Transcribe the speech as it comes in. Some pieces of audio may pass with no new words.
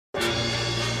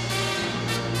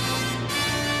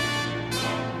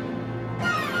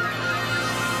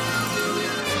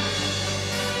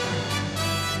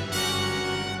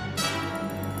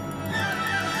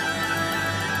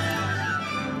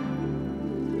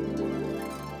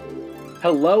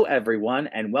Hello, everyone,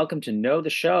 and welcome to Know the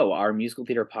Show, our musical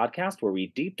theater podcast where we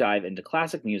deep dive into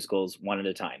classic musicals one at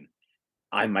a time.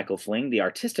 I'm Michael Fling, the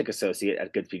artistic associate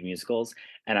at Goodspeed Musicals,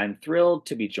 and I'm thrilled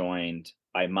to be joined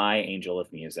by my angel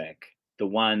of music, the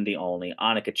one, the only,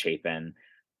 Annika Chapin,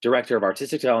 director of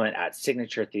artistic development at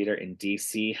Signature Theater in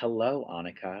DC. Hello,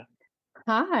 Annika.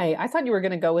 Hi, I thought you were going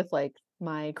to go with like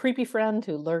my creepy friend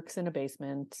who lurks in a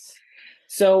basement.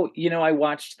 So, I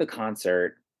watched the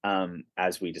concert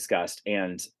as we discussed,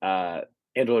 and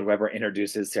Andrew Lloyd Webber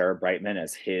introduces Sarah Brightman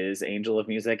as his angel of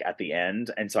music at the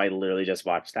end. And so I literally just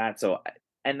watched that.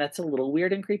 And that's a little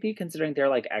weird and creepy considering they're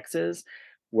like exes.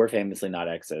 We're famously not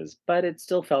exes, but it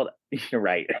still felt, you're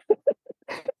right.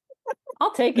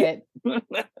 I'll take it.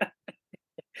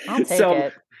 I'll take so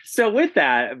it. so with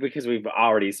that, because we've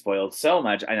already spoiled so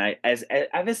much, and as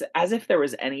if there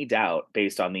was any doubt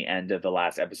based on the end of the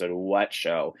last episode what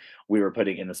show we were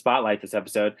putting in the spotlight this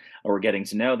episode, or we're getting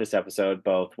to know this episode,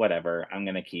 both, whatever. I'm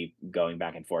gonna keep going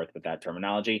back and forth with that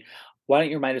terminology. Why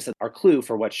don't you remind us of our clue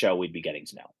for what show we'd be getting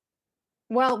to know?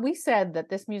 Well, we said that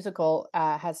this musical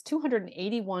has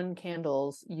 281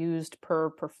 candles used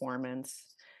per performance.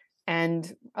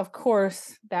 And of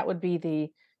course, that would be the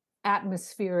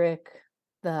atmospheric,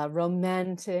 the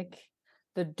romantic,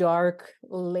 the dark,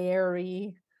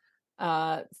 Larry,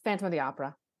 Phantom of the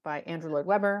Opera by Andrew Lloyd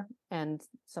Webber and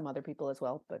some other people as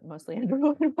well, but mostly Andrew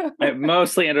Lloyd Webber.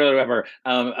 Mostly Andrew Lloyd Webber.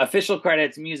 Official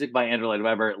credits: music by Andrew Lloyd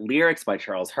Webber, lyrics by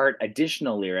Charles Hart,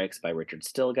 additional lyrics by Richard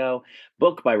Stilgoe,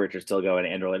 book by Richard Stilgoe and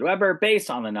Andrew Lloyd Webber, based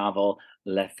on the novel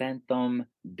Le Fantôme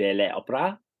de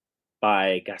l'Opéra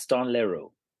by Gaston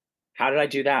Leroux. How did I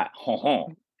do that?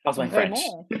 How's my French?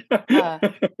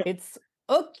 It's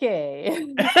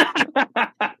okay.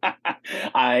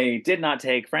 I did not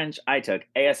take French. I took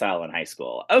ASL in high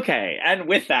school. Okay, and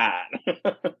with that,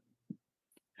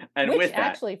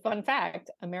 Actually, fun fact,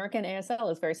 American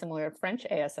ASL is very similar to French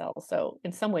ASL. So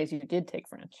in some ways, you did take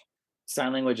French.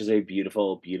 Sign language is a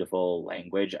beautiful, beautiful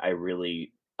language. I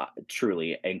really,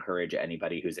 truly encourage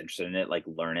anybody who's interested in it, like,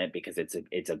 learn it, because it's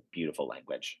a beautiful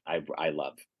language. I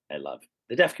love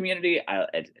the deaf community.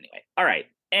 Anyway, all right,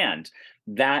 and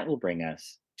that will bring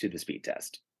us to the speed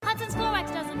test. Hudson's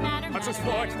Florex doesn't matter. Hudson's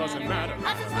Florex doesn't matter.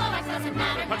 Hudson's Florex doesn't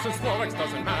matter. Hudson's Florex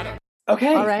doesn't matter.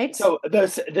 Okay, all right. So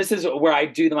this is where I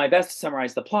do my best to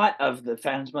summarize the plot of the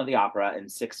Phantom of the Opera in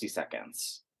 60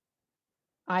 seconds.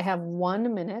 I have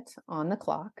 1 minute on the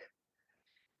clock.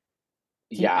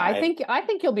 Yeah, I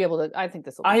think you'll be able to. I think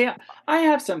this will. I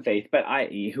have some faith, but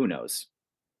who knows?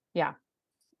 Yeah.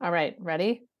 All right.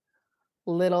 Ready?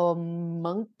 Little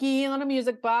monkey on a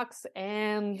music box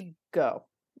and go.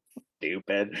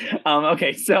 Stupid.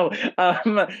 Okay, so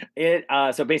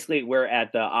so basically we're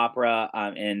at the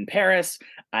opera in Paris,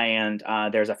 and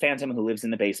there's a phantom who lives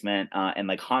in the basement and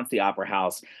like haunts the opera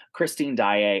house. Christine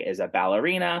Daae is a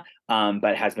ballerina,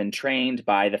 but has been trained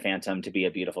by the phantom to be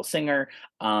a beautiful singer.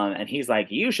 And he's like,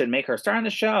 you should make her star in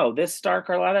the show. This star,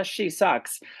 Carlotta, she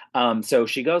sucks. So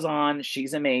she goes on.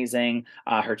 She's amazing.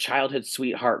 Her childhood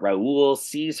sweetheart, Raoul,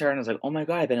 sees her and is like, oh my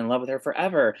God, I've been in love with her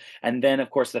forever. And then,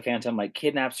 of course, the phantom like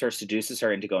kidnaps her, seduces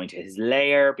her into going to his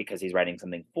lair because he's writing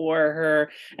something for her.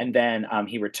 And then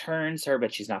he returns her,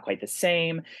 but she's not quite the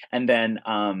same. And then,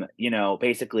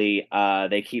 basically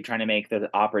they keep trying to make the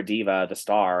opera diva the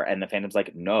star. And the phantom's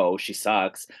like, no, she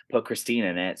sucks. Put Christine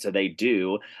in it. So they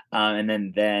do.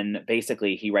 And then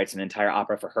basically he writes an entire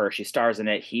opera for her. She stars in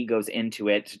it. He goes into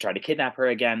it to try to kidnap her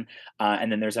again.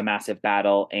 And then there's a massive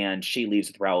battle, and she leaves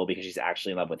with Raoul because she's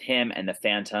actually in love with him. And the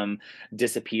phantom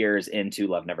disappears into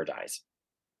Love Never Dies.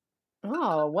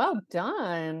 Oh, well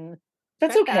done.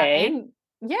 That's okay.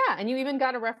 And you even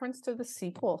got a reference to the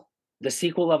sequel. The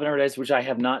sequel, Love Never Dies, which I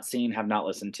have not seen, have not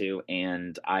listened to,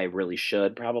 and I really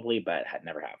should probably, but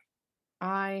never have.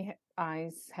 I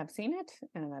have seen it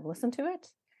and I've listened to it,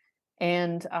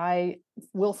 and I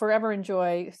will forever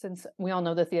enjoy, since we all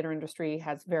know the theater industry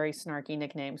has very snarky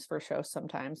nicknames for shows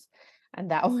sometimes, and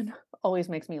that one always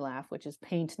makes me laugh, which is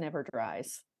Paint Never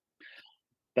Dries.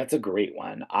 That's a great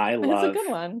one. It's a good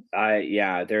one.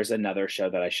 There's another show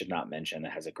that I should not mention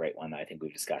that has a great one that I think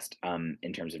we've discussed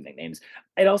in terms of nicknames.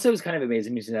 It also is kind of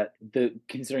amazing using that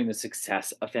considering the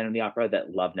success of Phantom of the Opera,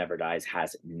 that Love Never Dies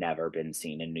has never been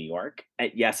seen in New York.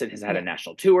 Yes, it has had a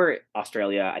national tour,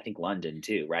 Australia, I think London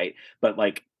too, right? But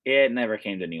like it never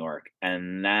came to New York,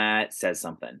 and that says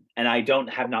something. And I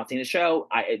have not seen the show,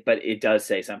 but it does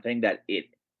say something that it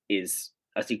is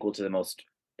a sequel to the most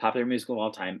popular musical of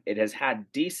all time. It has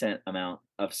had decent amount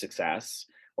of success,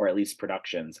 or at least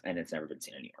productions, and it's never been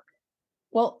seen in New York.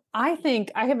 Well, I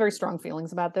think I have very strong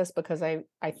feelings about this because I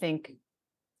think,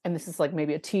 and this is like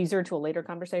maybe a teaser to a later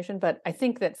conversation, but I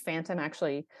think that Phantom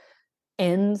actually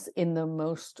ends in the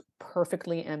most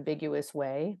perfectly ambiguous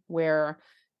way, where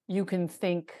you can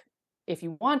think, if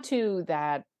you want to,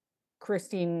 that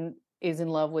Christine is in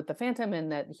love with the Phantom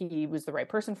and that he was the right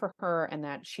person for her, and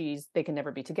that they can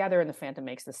never be together, and the Phantom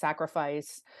makes the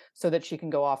sacrifice so that she can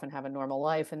go off and have a normal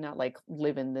life and not like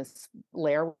live in this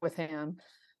lair with him.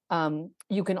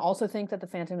 You can also think that the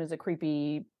Phantom is a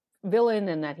creepy villain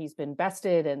and that he's been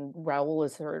bested and Raoul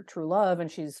is her true love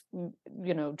and she's,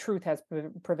 truth has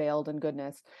prevailed and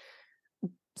goodness.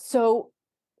 So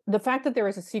the fact that there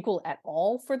is a sequel at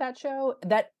all for that show,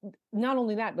 that not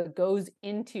only that, but goes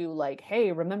into like,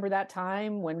 hey, remember that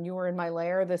time when you were in my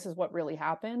lair? This is what really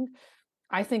happened.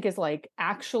 I think is like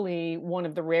actually one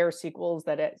of the rare sequels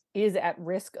that it is at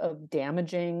risk of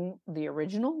damaging the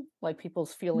original, like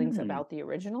people's feelings about the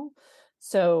original.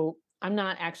 So I'm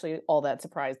not actually all that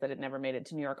surprised that it never made it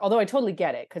to New York. Although I totally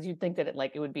get it, because you'd think that it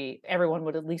would be, everyone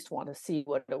would at least want to see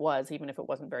what it was, even if it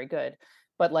wasn't very good.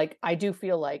 But like, I do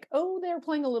feel like, they're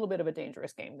playing a little bit of a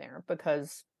dangerous game there,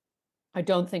 because I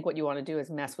don't think what you want to do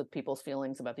is mess with people's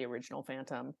feelings about the original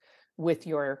Phantom with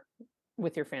your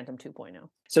Phantom 2.0.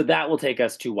 So that will take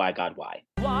us to Why God Why.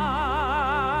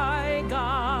 Why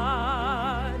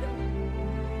God?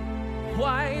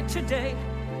 Why today?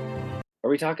 Where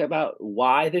we talk about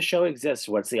why the show exists,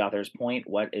 what's the author's point,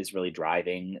 what is really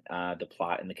driving the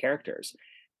plot and the characters.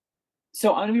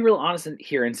 So I'm going to be real honest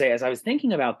here and say, as I was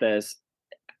thinking about this,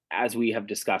 as we have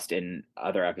discussed in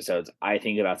other episodes, I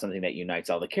think about something that unites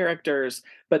all the characters,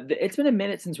 but it's been a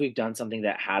minute since we've done something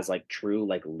that has like true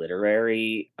like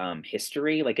literary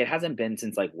history. Like it hasn't been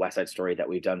since like West Side Story that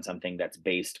we've done something that's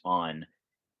based on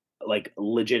like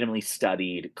legitimately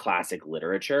studied classic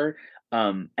literature.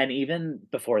 And even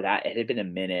before that, it had been a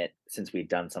minute since we'd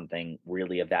done something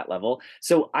really of that level.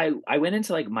 So I went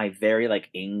into like my very like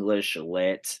English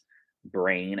lit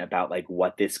brain about like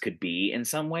what this could be in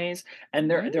some ways, and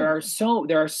there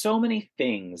are so many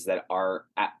things that are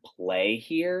at play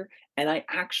here, and I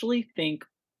actually think,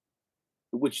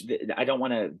 I don't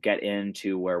want to get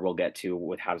into where we'll get to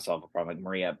with How to Solve a Problem like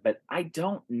Maria, but I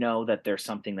don't know that there's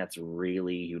something that's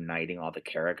really uniting all the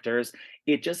characters.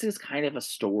 It just is kind of a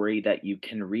story that you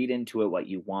can read into it what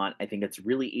you want. I think it's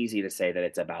really easy to say that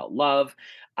it's about love.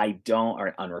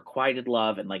 Or unrequited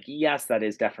love. And like, yes, that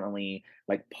is definitely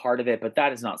like part of it, but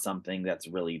that is not something that's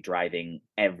really driving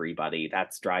everybody.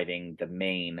 That's driving the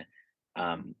main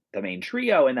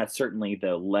trio, and that's certainly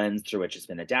the lens through which it's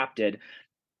been adapted.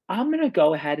 I'm gonna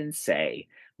go ahead and say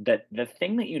that the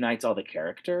thing that unites all the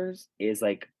characters is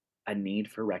like a need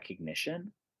for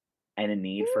recognition and a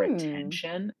need for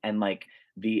attention, and like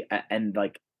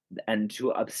and to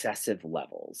obsessive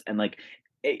levels, and like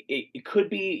it could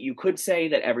be, you could say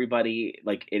that everybody,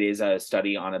 like, it is a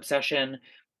study on obsession,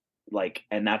 like,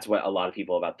 and that's what a lot of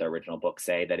people about the original book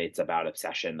say, that it's about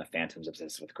obsession. The Phantom's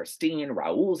obsessed with Christine,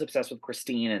 Raoul's obsessed with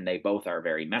Christine, and they both are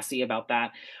very messy about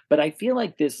that. But I feel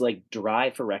like this like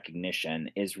drive for recognition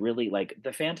is really like,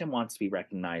 the Phantom wants to be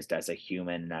recognized as a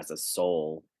human and as a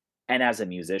soul and as a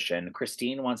musician.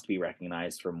 Christine wants to be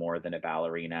recognized for more than a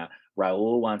ballerina.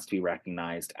 Raoul wants to be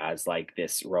recognized as like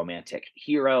this romantic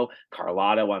hero.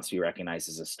 Carlotta wants to be recognized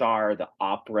as a star. The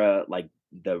opera, like,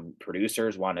 the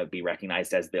producers want to be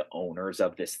recognized as the owners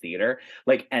of this theater,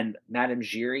 like, and Madame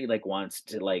Giry like wants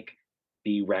to like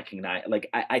be recognized. Like,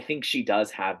 I think she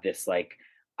does have this like,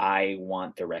 I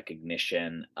want the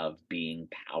recognition of being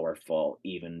powerful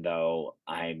even though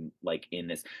I'm like in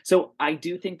this. So I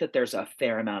do think that there's a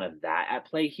fair amount of that at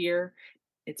play here.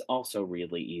 It's also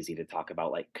really easy to talk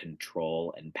about like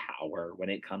control and power when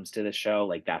it comes to the show,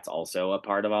 like that's also a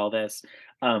part of all this.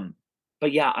 um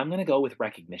but yeah, I'm gonna go with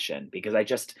recognition, because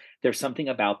there's something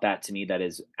about that to me that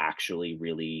is actually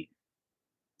really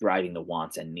driving the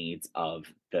wants and needs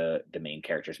of the main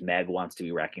characters. Meg wants to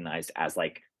be recognized as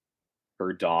like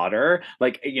her daughter,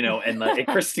 like, and like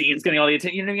Christine's getting all the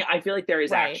attention. You know what I mean? I feel like there is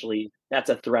Right. actually,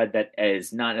 that's a thread that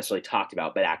is not necessarily talked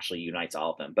about, but actually unites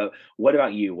all of them. But what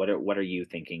about you? What are you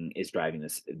thinking is driving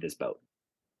this boat?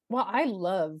 Well, I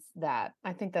love that.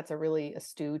 I think that's a really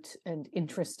astute and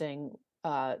interesting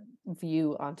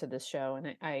view onto this show,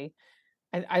 and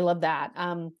I love that.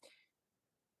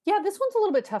 Yeah, this one's a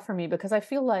little bit tough for me because I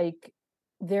feel like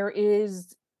there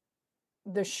is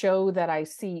the show that I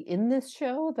see in this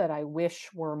show that I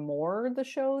wish were more the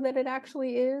show that it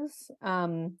actually is.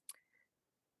 And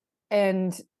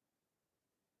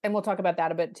we'll talk about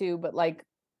that a bit too, but like,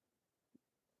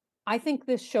 I think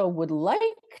this show would like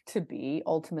to be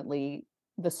ultimately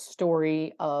the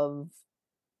story of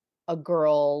a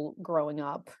girl growing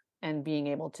up and being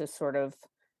able to sort of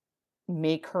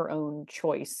make her own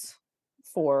choice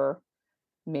for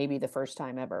maybe the first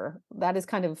time ever. That is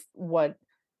kind of what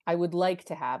I would like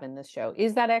to have in this show.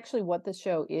 Is that actually what this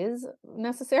show is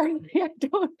necessarily?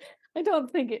 I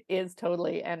don't think it is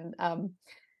totally. And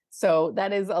so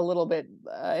that is a little bit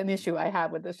an issue I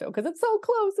have with this show because it's so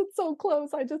close. It's so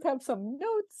close. I just have some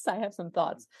notes. I have some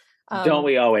thoughts. Don't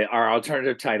we always? Our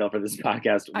alternative title for this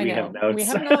podcast, I we know. have notes. We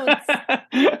have notes.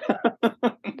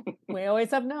 We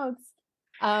always have notes.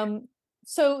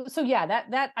 So yeah,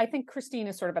 that I think Christine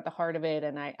is sort of at the heart of it,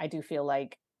 and I do feel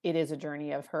like it is a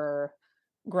journey of her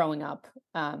growing up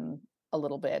a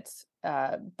little bit.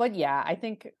 But yeah, I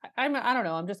think I don't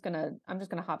know. I'm just gonna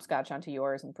hopscotch onto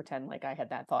yours and pretend like I had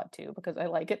that thought too because I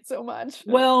like it so much.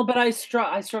 Well, but I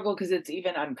struggle because it's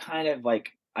even. I'm kind of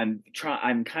like I'm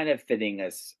kind of fitting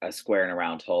a square in a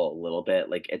round hole a little bit.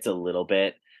 Like it's a little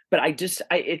bit, but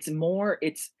it's more.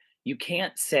 It's you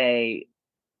can't say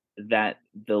that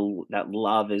that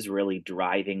love is really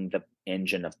driving the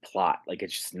engine of plot. Like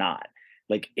it's just not.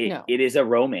 Like No. it is a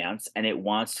romance and it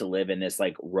wants to live in this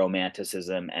like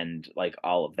romanticism and like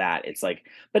all of that. It's like,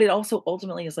 but it also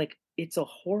ultimately is like it's a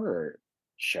horror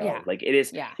show. Yeah. Like it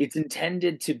is Yeah. it's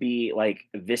intended to be like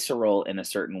visceral in a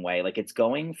certain way. Like it's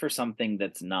going for something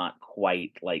that's not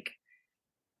quite like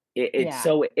it's Yeah.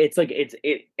 so it's like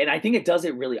it and I think it does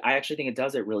it really I actually think it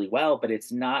does it really well, but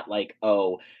it's not like,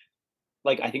 oh,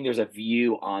 like I think there's a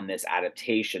view on this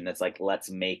adaptation that's like, let's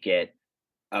make it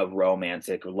a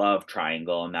romantic love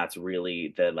triangle, and that's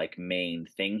really the like main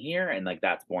thing here, and like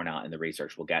that's borne out in the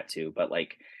research we'll get to. But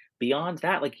like beyond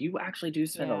that, like you actually do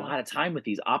spend a Yeah. lot of time with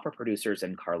these opera producers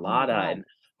and Oh my Carlotta God. and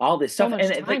all this So stuff, much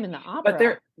and it's time like, in the but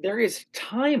opera. there is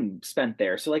time spent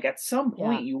there. So like at some Yeah.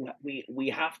 point, we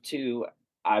have to.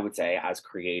 I would say, as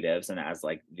creatives and as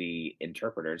like the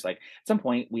interpreters, like at some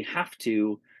point we have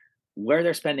to where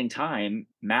they're spending time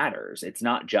matters. It's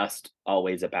not just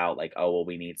always about like, oh, well,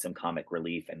 we need some comic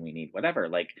relief and we need whatever.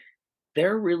 Like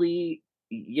they're really,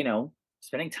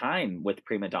 spending time with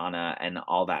prima donna and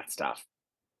all that stuff.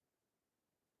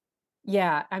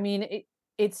 Yeah, I mean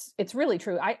it's really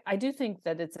true. I do think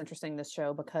that it's interesting this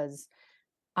show because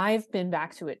I've been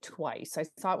back to it twice. I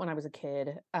saw it when I was a kid,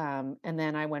 and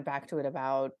then I went back to it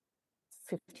about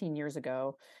 15 years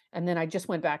ago, and then I just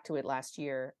went back to it last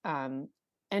year.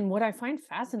 And what I find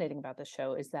fascinating about this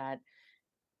show is that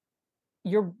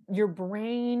your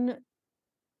brain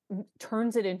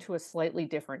turns it into a slightly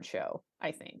different show,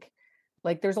 I think.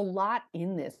 Like there's a lot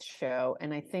in this show,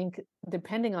 and I think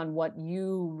depending on what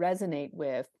you resonate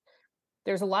with,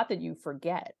 there's a lot that you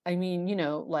forget. I mean,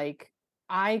 like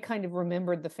I kind of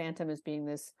remembered the Phantom as being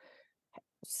this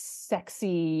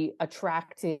sexy,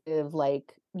 attractive,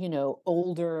 like,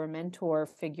 older mentor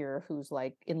figure who's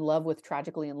like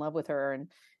tragically in love with her.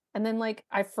 And then like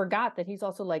I forgot that he's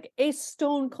also like a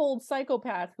stone cold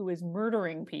psychopath who is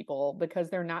murdering people because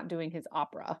they're not doing his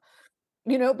opera.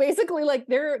 Basically like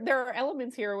there are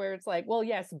elements here where it's like, well,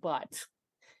 yes, but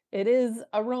it is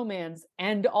a romance,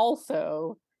 and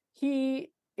also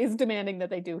he is demanding that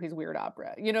they do his weird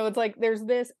opera. It's like there's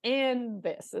this and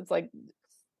this. It's like,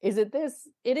 is it this?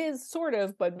 It is sort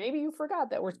of, but maybe you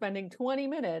forgot that we're spending 20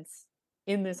 minutes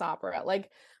in this opera. Like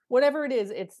whatever it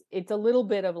is, it's a little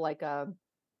bit of like a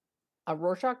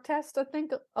Rorschach test. I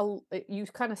think you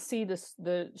kind of see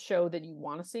the show that you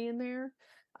want to see in there,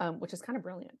 which is kind of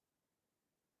brilliant.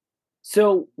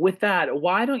 So with that,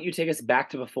 why don't you take us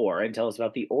back to before and tell us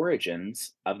about the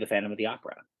origins of the Phantom of the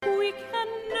Opera? We can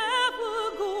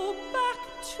never go back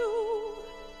to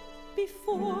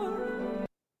before.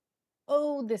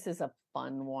 Oh, this is a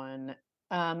fun one.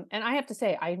 And I have to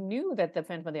say, I knew that the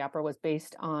Phantom of the Opera was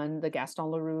based on the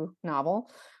Gaston Leroux novel,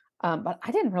 but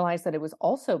I didn't realize that it was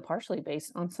also partially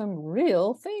based on some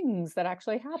real things that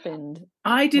actually happened.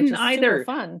 I which didn't is either. super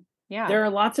fun. Yeah. There are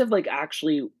lots of like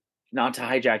actually, not to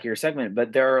hijack your segment,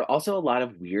 but there are also a lot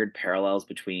of weird parallels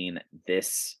between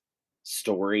this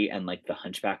story and like the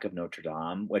Hunchback of Notre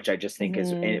Dame, which I just think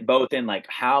is both in like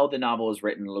how the novel is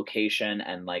written, location,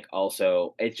 and like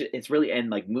also it's really in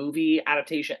like movie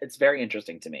adaptation. It's very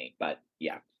interesting to me, but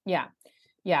yeah.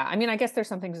 I mean, I guess there's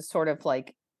something to sort of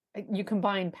like you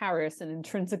combine Paris, an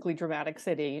intrinsically dramatic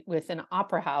city, with an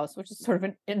opera house, which is sort of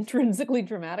an intrinsically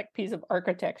dramatic piece of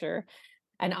architecture,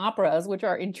 and operas, which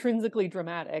are intrinsically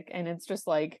dramatic. And it's just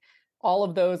like all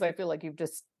of those, I feel like you've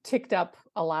just ticked up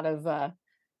a lot of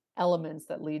elements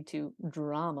that lead to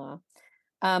drama.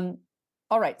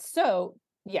 All right. So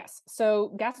yes.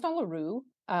 So Gaston Leroux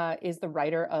is the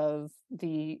writer of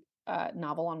the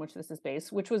novel on which this is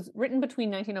based, which was written between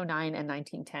 1909 and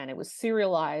 1910. It was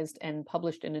serialized and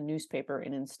published in a newspaper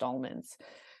in installments.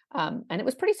 And it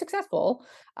was pretty successful.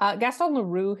 Gaston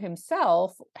Leroux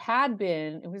himself had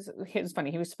been, it was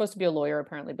funny, he was supposed to be a lawyer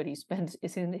apparently, but he spent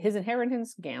his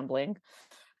inheritance gambling.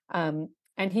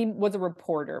 And he was a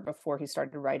reporter before he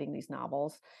started writing these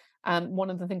novels. One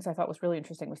of the things I thought was really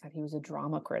interesting was that he was a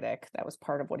drama critic. That was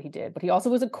part of what he did, but he also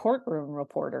was a courtroom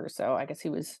reporter. So I guess he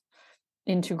was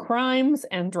into crimes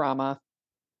and drama,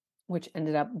 which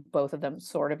ended up both of them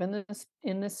sort of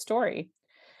in this story.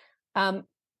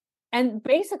 And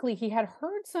basically, he had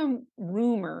heard some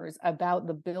rumors about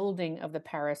the building of the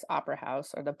Paris Opera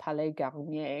House, or the Palais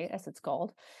Garnier, as it's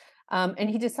called. And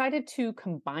he decided to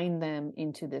combine them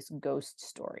into this ghost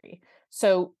story.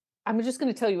 So I'm just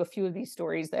going to tell you a few of these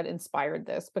stories that inspired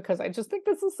this, because I just think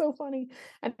this is so funny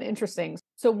and interesting.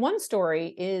 So one story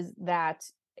is that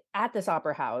at this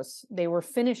opera house, they were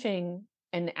finishing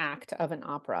an act of an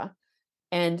opera,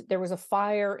 and there was a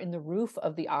fire in the roof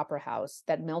of the opera house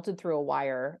that melted through a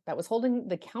wire that was holding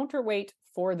the counterweight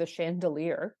for the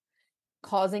chandelier,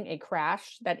 causing a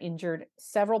crash that injured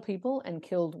several people and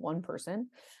killed one person.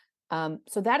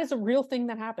 So that is a real thing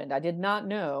that happened. I did not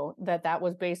know that that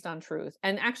was based on truth.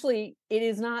 And actually, it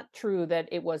is not true that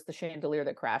it was the chandelier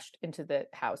that crashed into the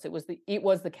house. It was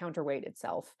the counterweight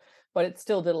itself, but it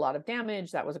still did a lot of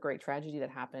damage. That was a great tragedy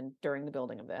that happened during the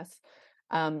building of this.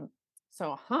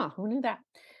 Who knew that?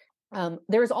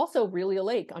 There is also really a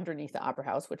lake underneath the opera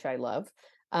house, which I love,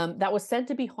 that was said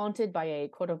to be haunted by a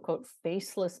quote unquote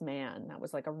faceless man. That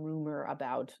was like a rumor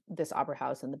about this opera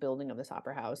house and the building of this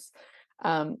opera house.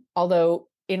 Although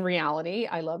in reality,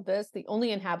 I love this, the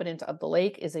only inhabitant of the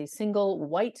lake is a single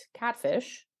white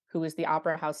catfish, who is the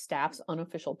opera house staff's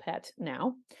unofficial pet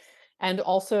now, and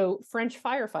also French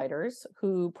firefighters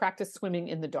who practice swimming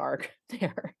in the dark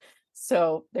there.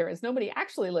 So there is nobody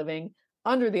actually living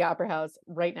under the opera house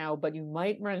right now, but you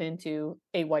might run into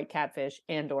a white catfish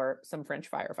and or some French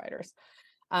firefighters.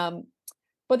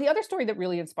 But the other story that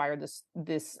really inspired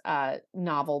this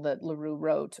novel that Leroux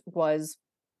wrote was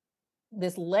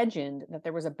this legend that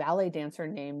there was a ballet dancer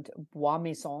named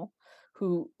Boismaison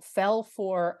who fell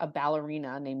for a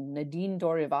ballerina named Nadine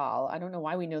Dorival. I don't know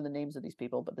why we know the names of these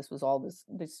people, but this was all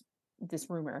this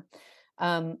rumor.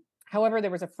 However,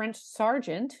 there was a French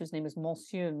sergeant whose name is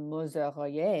Monsieur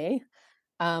Mauzeroyer,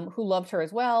 who loved her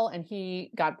as well, and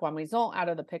he got Boismaison out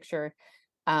of the picture.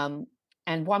 And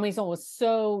Boismaison was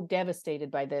so devastated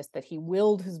by this that he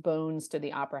willed his bones to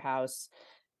the opera house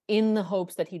in the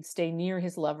hopes that he'd stay near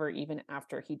his lover even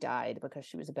after he died, because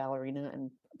she was a ballerina and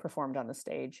performed on the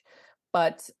stage.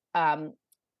 But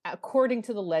according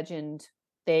to the legend,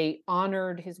 they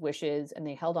honored his wishes and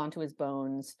they held onto his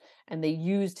bones, and they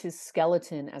used his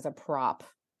skeleton as a prop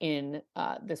in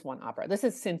this one opera. This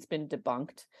has since been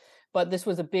debunked, but this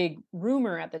was a big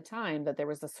rumor at the time, that there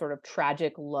was this sort of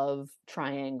tragic love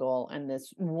triangle, and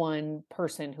this one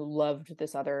person who loved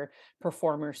this other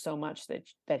performer so much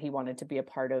that he wanted to be a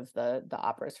part of the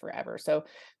operas forever. So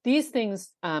these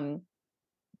things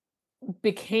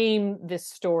became this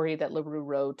story that Leroux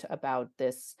wrote about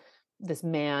this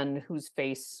man whose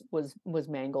face was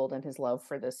mangled, and his love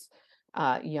for this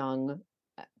young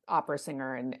opera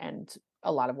singer, and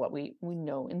a lot of what we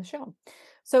know in the show.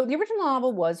 So the original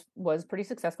novel was pretty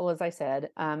successful, as I said,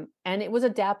 and it was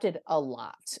adapted a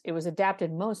lot. It was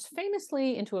adapted most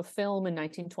famously into a film in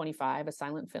 1925, a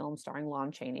silent film starring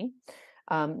Lon Chaney,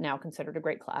 now considered a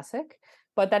great classic.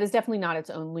 But that is definitely not its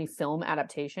only film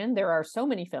adaptation. There are so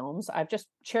many films. I've just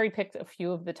cherry-picked a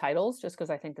few of the titles just because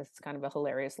I think this is kind of a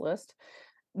hilarious list.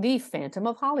 The Phantom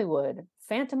of Hollywood,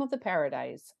 Phantom of the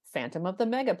Paradise, Phantom of the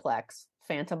Megaplex,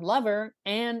 Phantom Lover,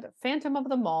 and Phantom of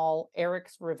the Mall,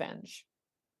 Eric's Revenge.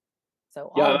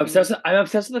 So yeah, I'm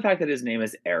obsessed with the fact that his name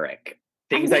is Eric.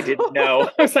 Things I didn't know.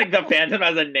 It's like the Phantom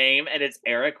has a name and it's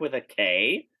Eric with a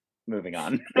K. Moving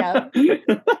on. Yeah,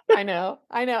 I know.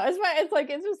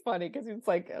 It's just funny because it's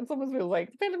like, it's almost feels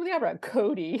like Phantom of the Opera,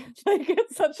 Cody. Like,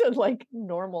 it's such a like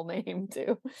normal name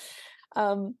too.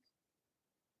 And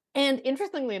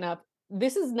interestingly enough,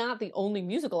 this is not the only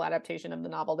musical adaptation of the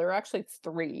novel. There are actually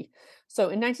three. So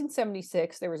in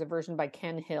 1976, there was a version by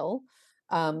Ken Hill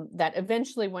that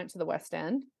eventually went to the West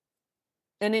End.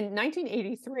 And in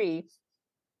 1983,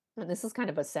 and this is kind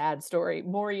of a sad story,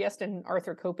 Maury Yeston and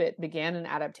Arthur Kopit began an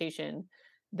adaptation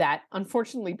that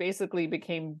unfortunately basically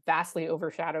became vastly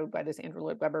overshadowed by this Andrew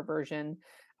Lloyd Webber version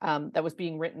that was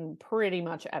being written pretty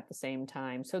much at the same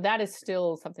time. So that is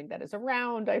still something that is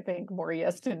around. I think Maury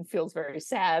Yeston feels very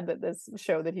sad that this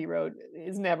show that he wrote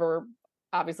is never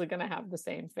obviously going to have the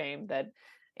same fame that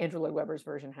Andrew Lloyd Webber's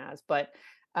version has. But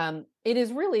it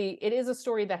is a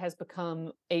story that has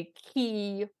become a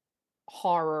key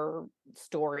horror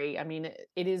story. I mean,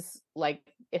 it is like,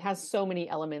 it has so many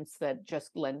elements that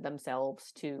just lend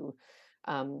themselves to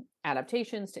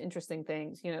adaptations, to interesting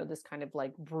things, this kind of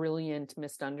like brilliant,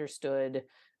 misunderstood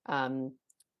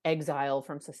exile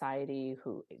from society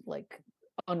who like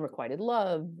unrequited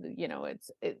love,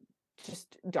 it's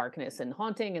just darkness and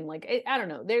haunting, and like I don't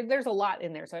know, there's a lot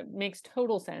in there, so it makes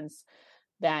total sense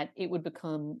that it would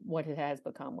become what it has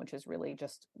become, which is really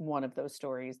just one of those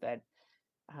stories that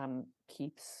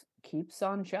keeps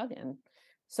on chugging.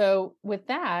 So with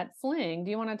that, Fling,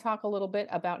 do you want to talk a little bit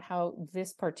about how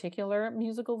this particular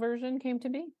musical version came to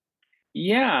be?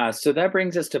 Yeah, so that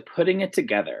brings us to putting it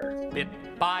together. Bit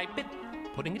by bit,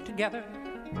 putting it together.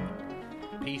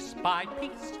 Piece by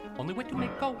piece, only way to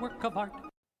make a work of art.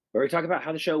 Where we talk about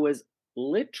how the show was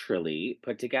literally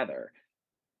put together.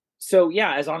 So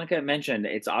yeah, as Annika mentioned,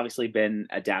 it's obviously been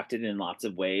adapted in lots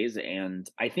of ways, and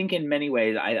I think in many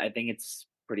ways, I think it's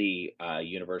pretty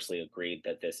universally agreed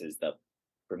that this is the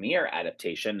premiere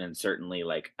adaptation, and certainly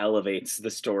like elevates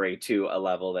the story to a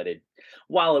level that it,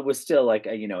 while it was still like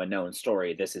a known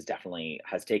story, this is definitely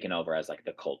has taken over as like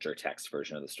the culture text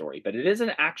version of the story. But it is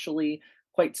an actually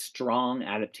quite strong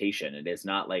adaptation. It is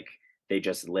not like they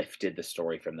just lifted the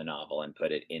story from the novel and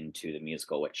put it into the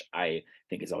musical, which I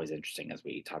think is always interesting as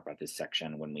we talk about this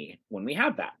section when we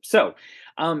have that. So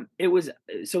it was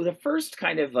so the first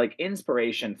kind of like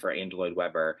inspiration for Andrew Lloyd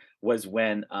Webber was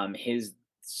when his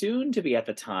soon to be at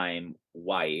the time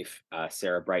wife,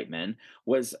 Sarah Brightman,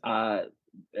 was a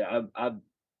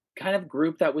kind of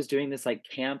group that was doing this like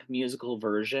camp musical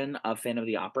version of Phantom of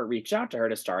the Opera reached out to her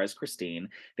to star as Christine.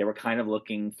 They were kind of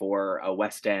looking for a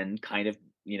West End kind of,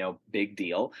 big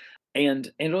deal. And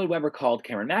Andrew Lloyd Webber called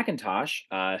Cameron Mackintosh,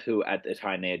 who at the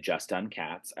time they had just done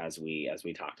Cats, as we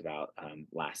talked about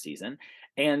last season,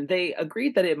 and they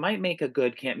agreed that it might make a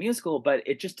good camp musical, but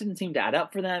it just didn't seem to add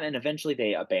up for them, and eventually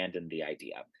they abandoned the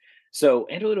idea. So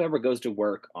Andrew Lloyd Webber goes to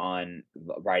work on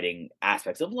writing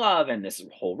aspects of love and this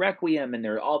whole requiem, and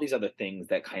there are all these other things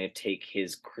that kind of take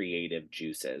his creative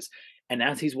juices. And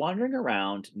as he's wandering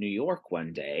around New York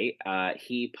one day,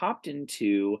 he popped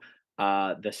into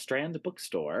the Strand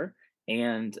bookstore,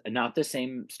 and not the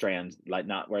same Strand, like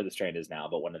not where the Strand is now,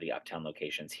 but one of the uptown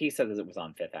locations. He says it was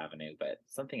on Fifth Avenue, but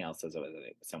something else says it was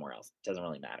somewhere else. It doesn't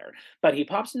really matter. But he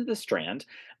pops into the Strand,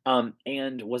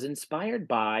 and was inspired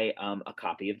by a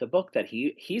copy of the book that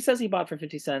he says he bought for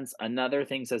 50 cents. Another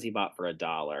thing says he bought for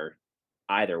 $1.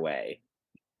 Either way,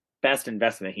 best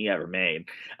investment he ever made.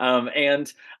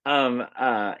 And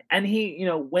he,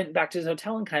 went back to his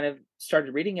hotel and kind of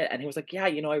started reading it, and he was like, yeah,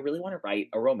 I really want to write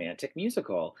a romantic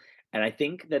musical. And I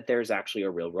think that there's actually a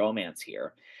real romance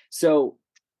here. So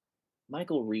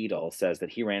Michael Riedel says that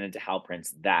he ran into Hal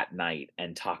Prince that night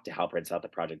and talked to Hal Prince about the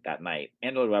project that night.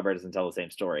 Andrew Lloyd Webber doesn't tell the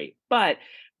same story, but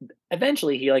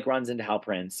eventually he like runs into Hal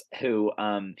Prince, who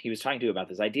he was talking to about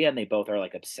this idea, and they both are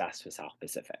like obsessed with South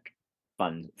Pacific.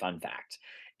 Fun fact.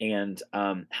 And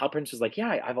Hal Prince was like,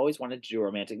 yeah, I've always wanted to do a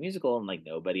romantic musical, and like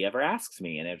nobody ever asks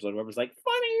me. And Andrew Lloyd Webber was like,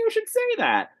 funny, you should say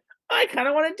that. I kind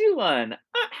of want to do one.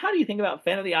 How do you think about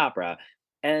Phantom of the Opera?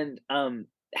 And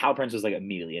Hal Prince was like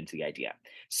immediately into the idea.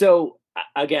 So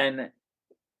again,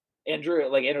 Andrew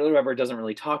Lloyd Webber doesn't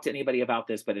really talk to anybody about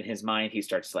this, but in his mind, he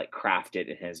starts to like craft it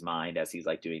in his mind as he's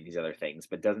like doing these other things,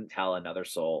 but doesn't tell another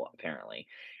soul apparently.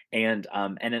 And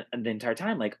the entire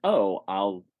time, like, oh,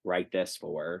 I'll write this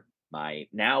for my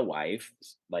now wife,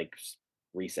 like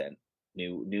recent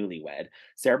newlywed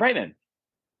Sarah Brightman.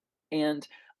 And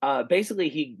basically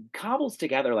he cobbles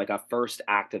together like a first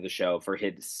act of the show for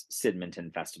his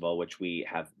Sidmonton Festival, which we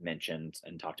have mentioned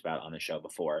and talked about on the show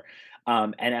before.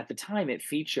 And at the time it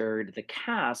featured the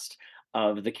cast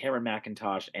of the Cameron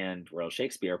Mackintosh and Royal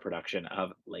Shakespeare production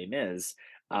of Les Mis,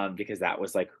 because that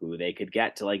was like who they could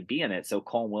get to like be in it. So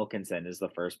Colm Wilkinson is the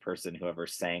first person who ever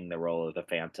sang the role of the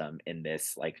Phantom in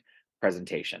this like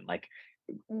presentation. Like,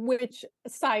 which,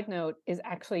 side note, is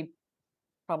actually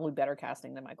probably better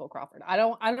casting than Michael Crawford. I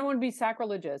don't want to be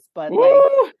sacrilegious, but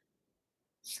woo! Like,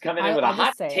 just coming in with a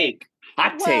hot take.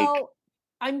 Well,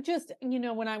 I'm just,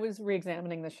 when I was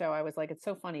re-examining the show, I was like, it's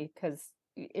so funny because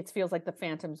it feels like the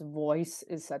Phantom's voice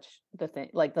is such the thing,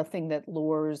 like the thing that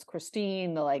lures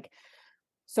Christine.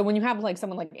 So when you have like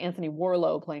someone like Anthony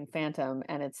Warlow playing Phantom,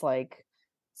 and it's like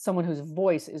someone whose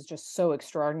voice is just so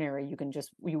extraordinary,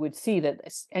 you would see that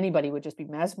anybody would just be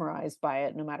mesmerized by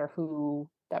it, no matter who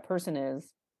that person is.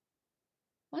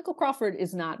 Michael Crawford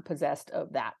is not possessed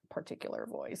of that particular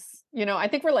voice. I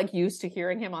think we're like used to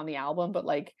hearing him on the album, but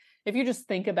like if you just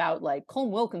think about like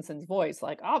Colm Wilkinson's voice,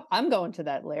 like, oh, I'm going to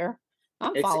that lair.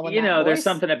 I'm following that voice. There's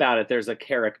something about it. There's a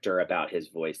character about his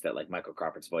voice that like Michael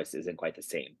Crawford's voice isn't quite the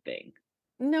same thing.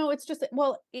 No, it's just,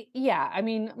 yeah. I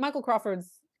mean, Michael Crawford's,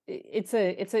 it's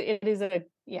a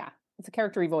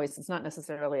charactery voice. It's not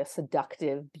necessarily a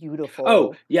seductive, beautiful.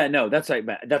 Oh yeah, no, that's what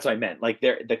I meant. Like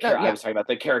I was talking about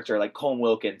the character. Like Colm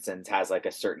Wilkinson's has like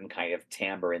a certain kind of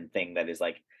timbre and thing that is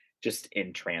like just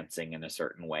entrancing in a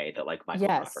certain way that like Michael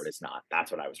Crawford Yes. is not.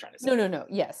 That's what I was trying to say. No.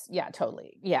 Yes. Yeah,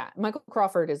 totally. Yeah. Michael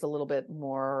Crawford is a little bit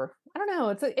more, I don't know,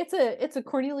 it's a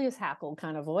Cornelius Hackle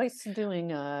kind of voice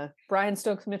doing a Brian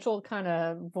Stokes Mitchell kind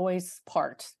of voice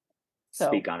part. So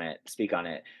Speak on it. Speak on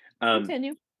it. Um,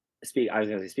 continue. I was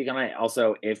gonna say speak on it.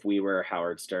 Also, if we were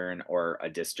Howard Stern or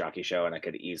a disc jockey show and I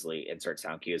could easily insert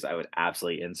sound cues, I would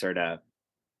absolutely insert a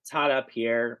 "It's hot up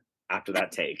here" after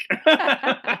that take.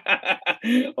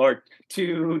 Or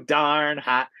 "Too darn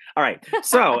hot." All right.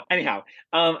 So anyhow,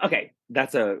 okay,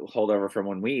 that's a holdover from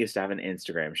when we used to have an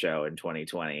Instagram show in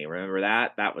 2020. Remember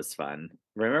that? That was fun.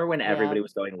 Remember when Yeah. everybody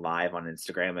was going live on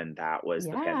Instagram and that was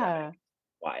the pandemic? Yeah.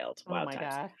 Wild, Oh wild my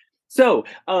times. God. So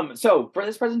for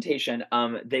this presentation,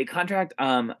 they contract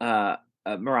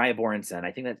Mariah Borenson.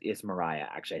 I think that is Mariah.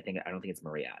 Actually, I don't think it's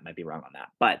Maria. I might be wrong on that.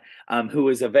 But who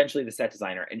was eventually the set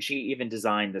designer, and she even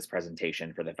designed this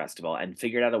presentation for the festival and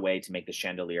figured out a way to make the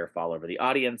chandelier fall over the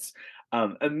audience.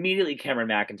 Immediately, Cameron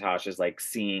McIntosh is like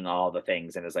seeing all the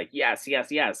things and is like, yes,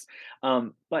 yes, yes.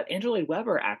 But Andrew Lloyd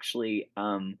Webber actually.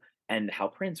 And Hal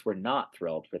Prince were not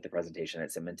thrilled with the presentation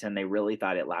at Simonton. They really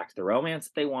thought it lacked the romance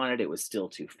that they wanted. It was still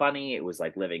too funny. It was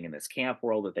like living in this camp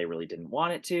world that they really didn't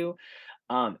want it to.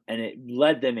 And it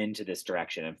led them into this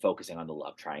direction and focusing on the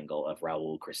love triangle of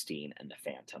Raoul, Christine, and the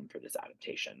Phantom for this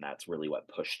adaptation. That's really what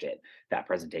pushed it. That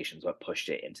presentation is what pushed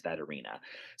it into that arena.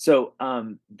 So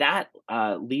that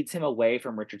leads him away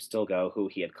from Richard Stilgoe, who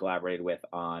he had collaborated with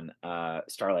on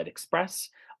Starlight Express,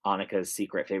 Annika's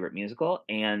secret favorite musical,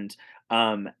 and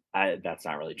that's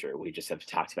not really true. We just have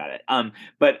talked about it.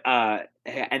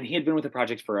 And he had been with the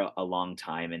project for a long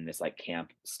time in this like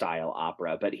camp style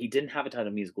opera, but he didn't have a ton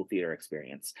of musical theater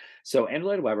experience. So Andrew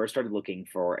Lloyd Webber started looking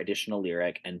for additional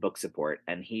lyric and book support,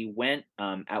 and he went.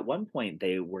 At one point,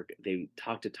 they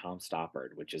talked to Tom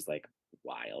Stoppard, which is like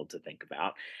wild to think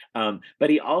about. But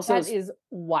he also That is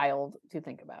wild to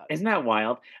think about. isn't that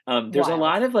wild? There's a Wild.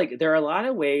 lot of like there are a lot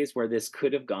of ways where this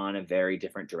could have gone a very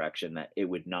different direction that it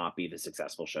would not be the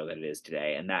successful show that it is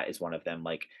today. And that is one of them,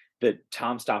 like the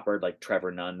Tom Stoppard, like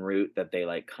Trevor Nunn route that they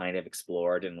like kind of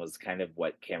explored and was kind of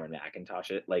what Cameron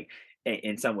McIntosh it like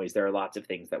in some ways there are lots of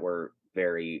things that were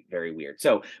very, very weird.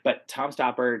 So, but Tom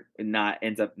Stoppard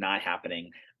ends up not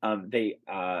happening. Andrew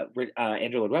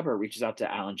Lloyd Webber reaches out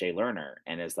to Alan J. Lerner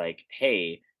and is like,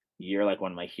 hey, you're like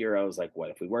one of my heroes. Like,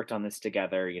 what if we worked on this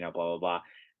together? You know, blah, blah,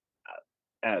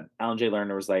 blah. Alan J.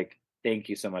 Lerner was like, thank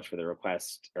you so much for the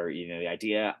request or, you know, the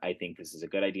idea. I think this is a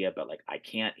good idea, but like, I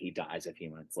can't. He dies a few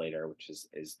months later, which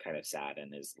is kind of sad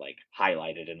and is like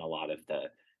highlighted in a lot of the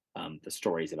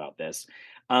stories about this.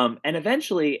 And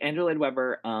eventually Andrew Lloyd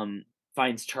Webber,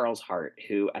 finds Charles Hart,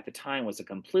 who at the time was a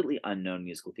completely unknown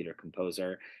musical theater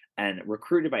composer and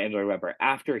recruited by Andrew Lloyd Webber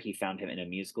after he found him in a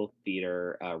musical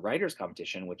theater writers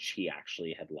competition, which he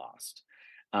actually had lost.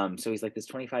 So he's like this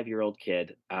 25-year-old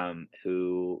kid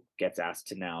who gets asked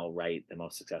to now write the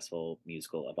most successful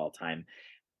musical of all time.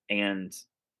 And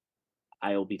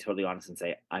I will be totally honest and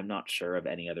say I'm not sure of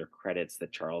any other credits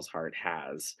that Charles Hart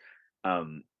has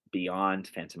beyond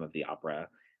Phantom of the Opera,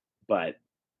 but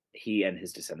he and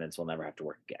his descendants will never have to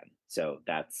work again. So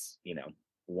that's, you know,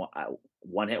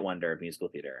 one hit wonder of musical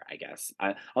theater, I guess.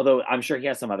 Although I'm sure he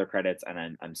has some other credits,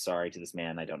 and I'm sorry to this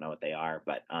man, I don't know what they are,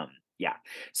 but yeah.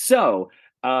 So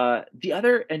the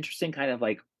other interesting kind of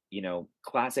like, you know,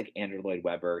 classic Andrew Lloyd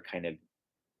Webber kind of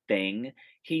thing,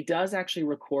 he does actually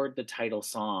record the title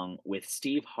song with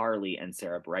Steve Harley and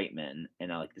Sarah Brightman in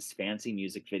like this fancy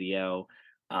music video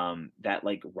that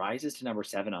like rises to number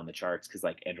 7 on the charts because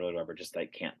like Andrew Lloyd Webber just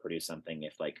like can't produce something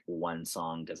if like one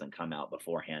song doesn't come out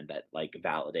beforehand that like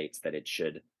validates that it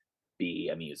should be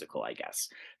a musical, I guess.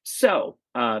 So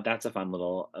that's a fun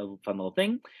little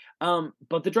thing.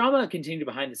 But the drama continued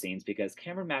behind the scenes because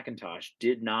Cameron McIntosh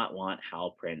did not want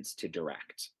Hal Prince to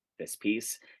direct this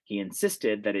piece. He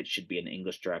insisted that it should be an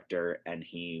English director, and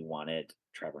he wanted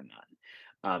Trevor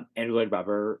Nunn. Andrew Lloyd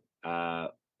Webber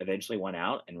eventually went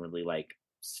out and really like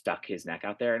stuck his neck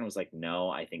out there and was like,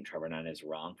 no, I think Trevor Nunn is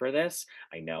wrong for this.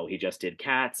 I know he just did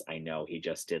Cats. I know he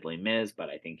just did Les Mis, but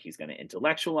I think he's going to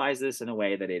intellectualize this in a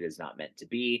way that it is not meant to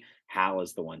be. Hal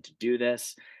is the one to do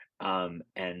this. But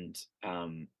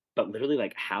literally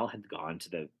like Hal had gone to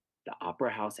the opera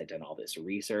house, had done all this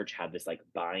research, had this like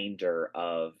binder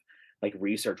of like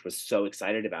research, was so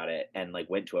excited about it, and like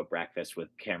went to a breakfast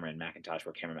with Cameron McIntosh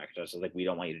where Cameron McIntosh was like, we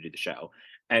don't want you to do the show.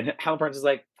 And Hal Prince is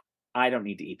like, I don't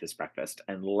need to eat this breakfast,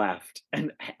 and left,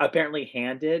 and apparently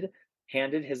handed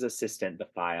his assistant the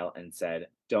file and said,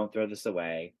 don't throw this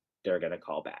away. They're going to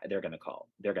call back. They're going to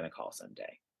call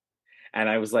someday. And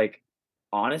I was like,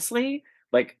 honestly,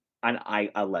 like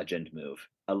a legend move,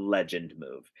 a legend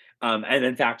move. And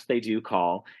in fact, they do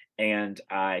call, and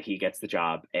he gets the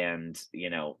job, and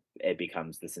it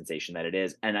becomes the sensation that it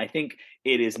is. And I think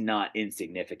it is not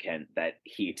insignificant that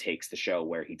he takes the show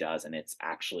where he does, and it's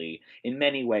actually in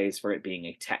many ways, for it being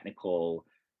a technical,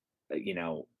 you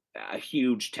know, a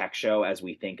huge tech show as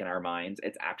we think in our minds,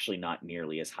 it's actually not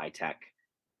nearly as high tech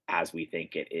as we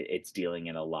think it's dealing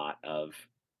in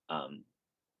um,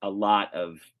 a lot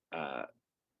of uh,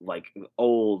 like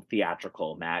old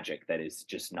theatrical magic that is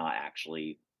just not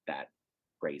actually that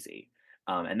crazy.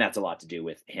 And that's a lot to do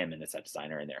with him and the set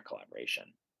designer and their collaboration.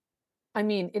 I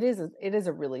mean, it is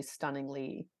a really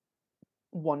stunningly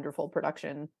wonderful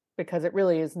production because it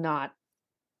really is not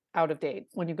out of date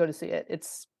when you go to see it.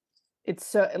 It's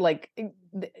so like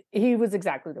he was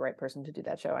exactly the right person to do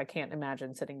that show. I can't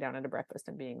imagine sitting down at a breakfast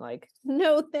and being like,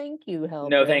 "No, thank you, Hell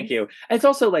No, thank Prince." you. It's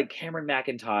also like Cameron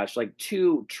McIntosh, like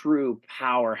two true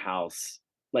powerhouse,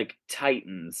 like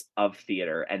titans of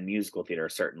theater and musical theater,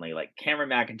 certainly. Like Cameron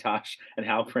McIntosh and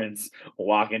Hal Prince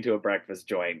walk into a breakfast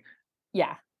joint,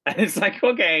 Yeah. and it's like,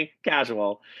 okay,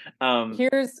 casual. Um,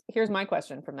 Here's my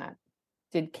question from that.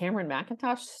 Did Cameron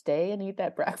McIntosh stay and eat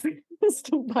that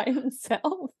breakfast by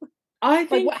himself? I Like,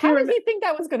 think how Cameron, does he think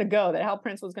that was going to go? That Hal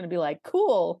Prince was going to be like,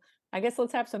 "Cool, I guess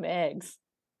let's have some eggs."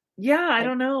 yeah, I Like,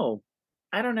 don't know.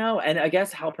 I don't know. And I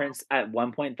guess Hal Prince at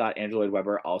one point thought Andrew Lloyd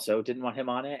Webber also didn't want him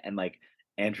on it. And like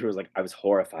Andrew was like, I was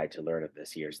horrified to learn of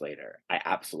this years later. I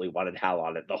absolutely wanted Hal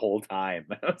on it the whole time.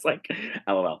 I was like,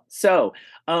 LOL. So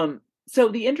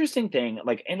the interesting thing,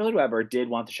 like Andrew Lloyd Webber did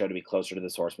want the show to be closer to the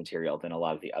source material than a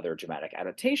lot of the other dramatic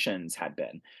adaptations had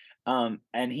been.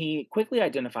 And he quickly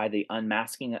identified the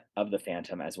unmasking of the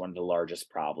Phantom as one of the largest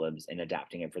problems in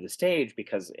adapting it for the stage,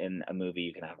 because in a movie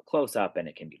you can have a close up and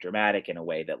it can be dramatic in a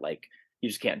way that like you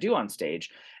just can't do on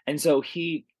stage. And so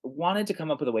he wanted to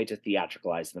come up with a way to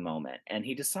theatricalize the moment. And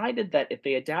he decided that if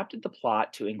they adapted the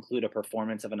plot to include a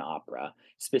performance of an opera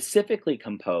specifically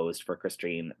composed for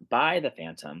Christine by the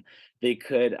Phantom, they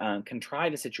could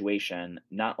contrive a situation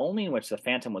not only in which the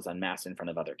Phantom was unmasked in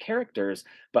front of other characters,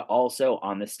 but also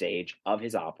on the stage of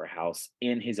his opera house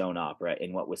in his own opera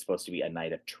in what was supposed to be a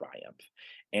night of triumph.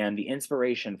 And the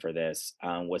inspiration for this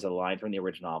was a line from the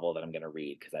original novel that I'm going to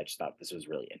read because I just thought this was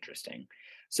really interesting.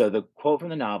 So the quote from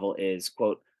the novel is,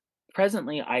 quote,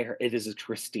 presently I heard, it is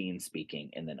Christine speaking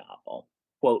in the novel.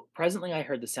 Quote, presently I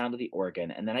heard the sound of the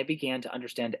organ, and then I began to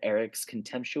understand Eric's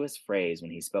contemptuous phrase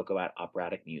when he spoke about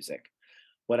operatic music.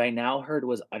 What I now heard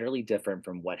was utterly different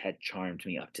from what had charmed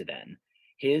me up to then.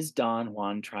 His Don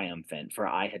Juan triumphant, for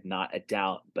I had not a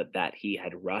doubt but that he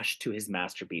had rushed to his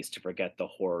masterpiece to forget the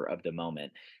horror of the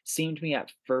moment, seemed me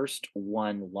at first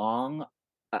one long,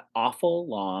 awful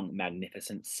long,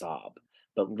 magnificent sob.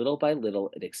 But little by little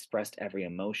it expressed every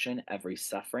emotion, every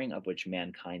suffering of which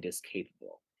mankind is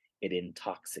capable. It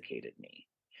intoxicated me.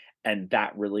 And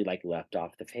that really like leapt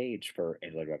off the page for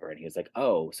Andrew Lloyd Webber. And he was like,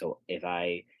 oh, so if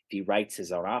he writes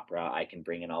his own opera, I can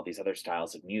bring in all these other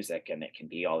styles of music and it can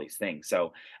be all these things.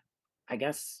 So I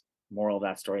guess moral of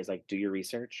that story is like do your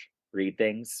research, read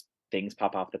things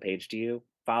pop off the page to you,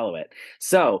 follow it.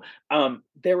 So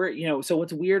there were, so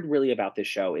what's weird really about this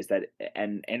show is that,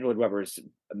 and Andrew Lloyd Webber's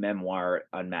memoir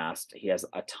Unmasked, he has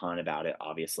a ton about it.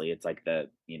 Obviously, it's like the,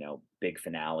 big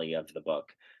finale of the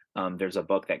book. There's a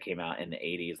book that came out in the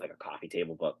 80s, like a coffee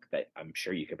table book that I'm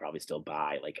sure you could probably still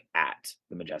buy like at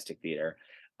the Majestic Theater.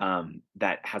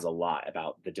 That has a lot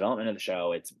about the development of the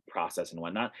show, its process and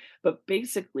whatnot. But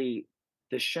basically,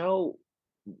 the show,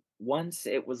 once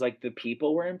it was like the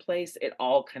people were in place, it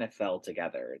all kind of fell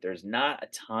together. There's not a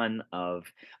ton of,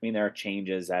 I mean, there are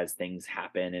changes as things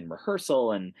happen in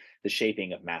rehearsal, and the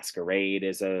shaping of Masquerade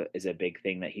is a big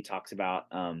thing that he talks about.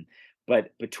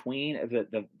 But between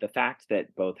the fact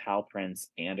that both Hal Prince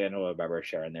and Andrew Lloyd Webber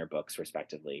share in their books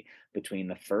respectively, between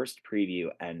the first preview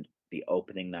and the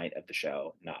opening night of the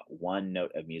show, not one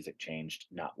note of music changed,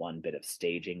 not one bit of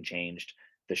staging changed.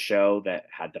 The show that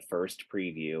had the first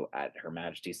preview at Her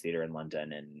Majesty's Theatre in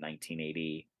London in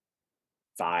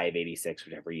 1985, 86,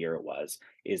 whichever year it was,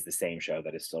 is the same show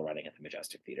that is still running at the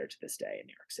Majestic Theatre to this day in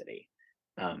New York City,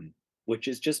 which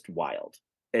is just wild.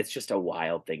 It's just a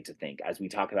wild thing to think as we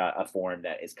talk about a form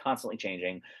that is constantly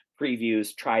changing.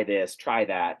 Previews, try this, try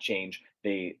that, change.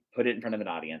 They put it in front of an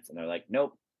audience and they're like,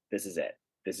 nope, this is it.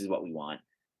 This is what we want.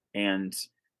 And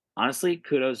honestly,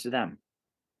 kudos to them.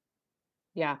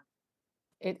 Yeah.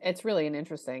 It's really an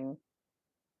interesting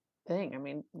thing. I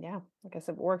mean, yeah, like I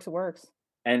said, if it works, it works.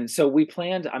 And so we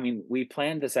planned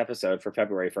this episode for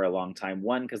February for a long time.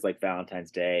 One, because like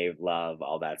Valentine's Day, love,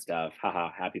 all that stuff.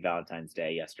 Haha, happy Valentine's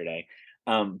Day yesterday.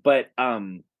 But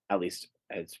at least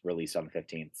it's released on the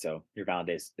 15th. So the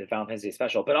Valentine's Day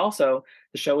special. But also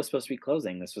the show was supposed to be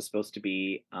closing. This was supposed to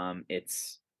be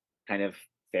its kind of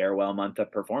farewell month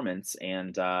of performance,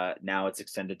 and now it's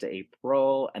extended to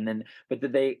April. And then, but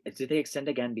did they extend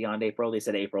again beyond April? They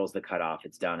said April is the cutoff.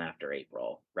 It's done after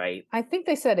April, right? I think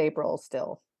they said April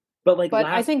still, But like but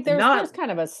I last, think there's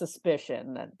kind of a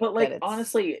suspicion that but like it's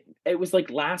honestly, it was like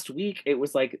last week. It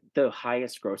was like the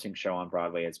highest grossing show on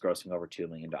Broadway. It's grossing over $2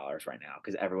 million right now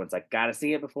because everyone's like, gotta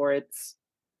see it before it's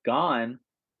gone.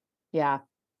 yeah,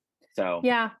 So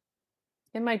yeah.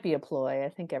 It might be a ploy. I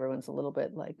think everyone's a little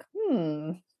bit like,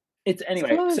 it's it's anyway.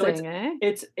 So closing, eh?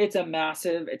 it's a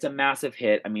massive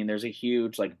hit. I mean, there's a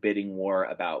huge like bidding war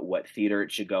about what theater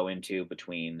it should go into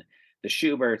between the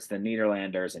Schuberts, the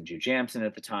Nederlanders, and Jew Jamson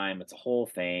at the time. It's a whole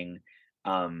thing.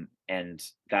 And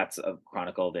that's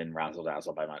chronicled in Razzle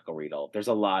Dazzle by Michael Riedel. There's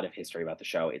a lot of history about the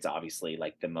show. It's obviously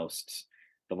like the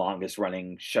longest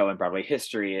running show in Broadway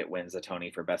history. It wins a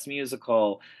Tony for Best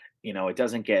Musical. It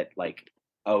doesn't get like,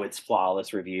 oh, it's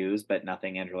flawless reviews, but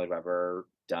nothing Andrew Lloyd Webber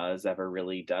does ever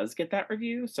really does get that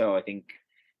review. So I think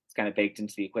it's kind of baked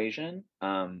into the equation.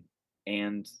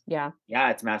 And Yeah.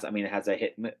 yeah, it's massive. I mean, it has a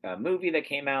hit movie that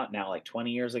came out now like 20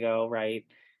 years ago, right?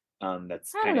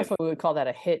 That's I don't kind know of. if we would call that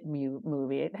a hit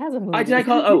movie. It has a movie. Did I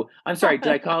call it? Oh, I'm sorry.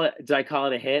 Did I call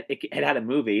it a hit? It had a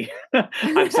movie.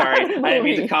 I'm sorry. I didn't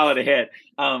mean to Movie. call it a hit.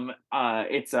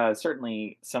 It's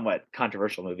certainly somewhat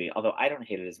controversial movie, although I don't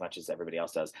hate it as much as everybody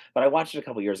else does. But I watched it a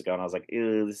couple years ago, and I was like,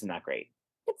 ew, this is not great.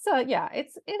 It's yeah,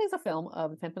 it is a film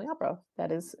of the Phantom of the Opera.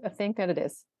 That is a thing that it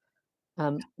is.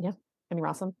 Yeah. Emmy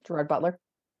Rossum, Gerard Butler,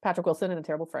 Patrick Wilson in a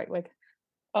terrible fright wig.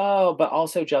 Oh, but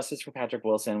also justice for Patrick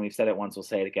Wilson. We've said it once, we'll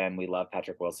say it again. We love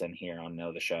Patrick Wilson here on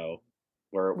Know the Show.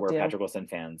 We're do. Patrick Wilson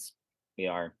fans. We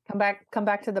are. Come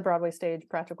back to the Broadway stage,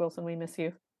 Patrick Wilson. We miss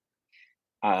you.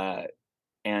 I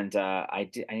need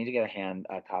to get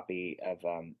a copy of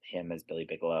him as Billy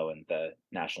Bigelow and the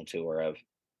national tour of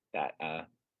that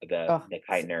the Nick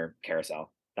Heidner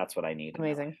carousel. That's what I need.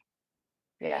 Amazing.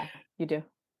 Yeah, you do.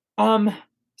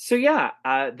 So yeah,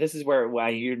 this is where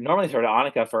you normally throw to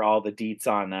Annika for all the deets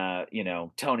on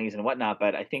Tonys and whatnot,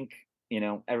 but I think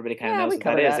everybody kind of knows what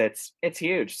that is. It's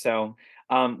huge. So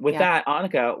with that,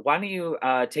 Annika, why don't you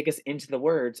take us into the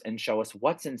words and show us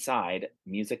what's inside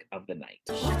Music of the Night?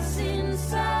 What's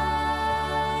inside?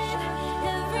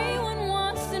 Everyone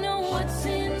wants to know what's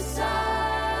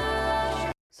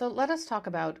inside. So let us talk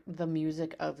about the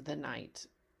Music of the Night.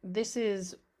 This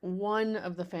is one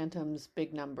of the Phantom's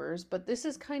big numbers, but this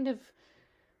is kind of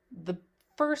the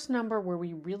first number where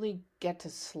we really get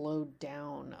to slow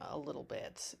down a little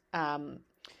bit.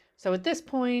 So at this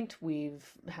point, we've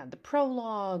had the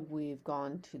prologue, we've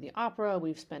gone to the opera,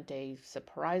 we've spent a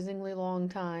surprisingly long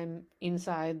time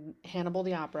inside Hannibal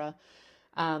the opera.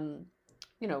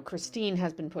 Christine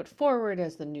has been put forward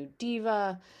as the new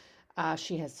diva.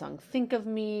 She has sung Think of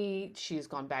Me. She's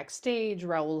gone backstage.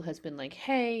 Raoul has been like,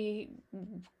 hey,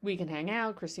 we can hang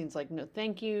out. Christine's like, no,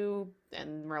 thank you.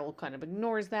 And Raoul kind of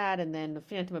ignores that. And then the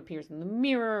Phantom appears in the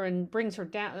mirror and brings her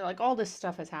down. Like, all this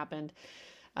stuff has happened.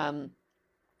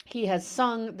 He has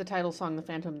sung the title song, The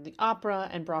Phantom of the Opera,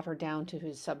 and brought her down to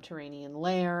his subterranean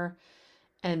lair.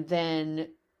 And then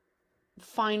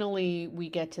finally we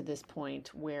get to this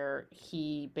point where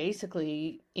he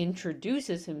basically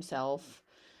introduces himself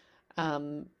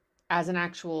as an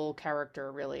actual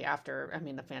character, really, after,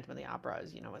 the Phantom of the Opera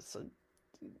is,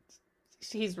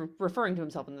 he's referring to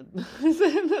himself in the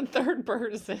third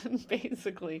person,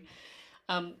 basically.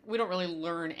 We don't really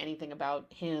learn anything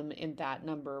about him in that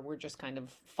number. We're just kind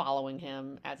of following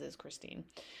him, as is Christine.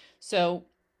 So,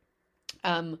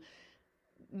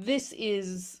 this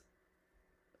is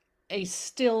a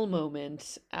still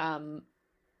moment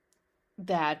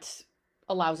that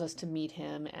allows us to meet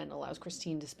him and allows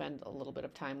Christine to spend a little bit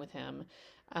of time with him.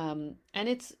 And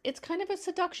it's kind of a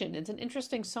seduction. It's an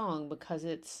interesting song because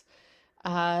it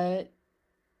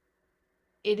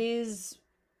is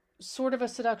sort of a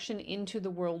seduction into the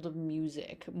world of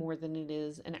music more than it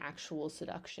is an actual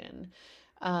seduction.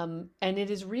 And it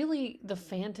is really the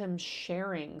Phantom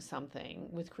sharing something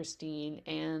with Christine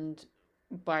and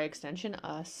by extension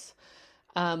us,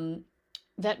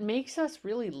 that makes us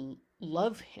really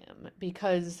love him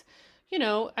because, I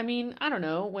don't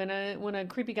know, when a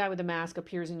creepy guy with a mask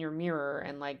appears in your mirror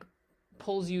and like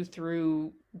pulls you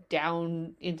through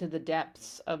down into the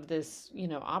depths of this,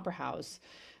 opera house,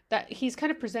 that he's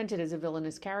kind of presented as a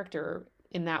villainous character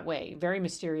in that way, very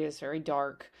mysterious, very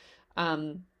dark.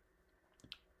 And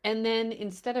then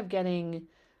instead of getting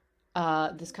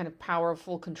this kind of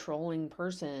powerful, controlling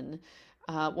person,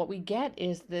 what we get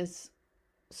is this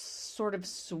sort of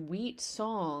sweet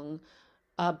song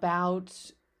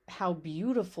about how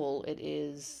beautiful it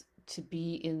is to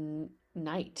be in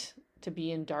night, to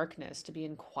be in darkness, to be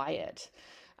in quiet,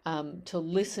 to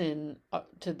listen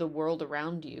to the world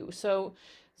around you. So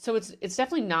it's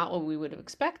definitely not what we would have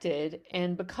expected,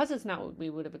 and because it's not what we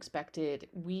would have expected,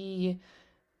 we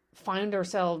find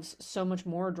ourselves so much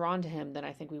more drawn to him than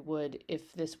I think we would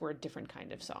if this were a different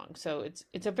kind of song. So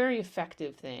it's a very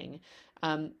effective thing.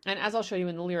 And as I'll show you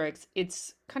in the lyrics,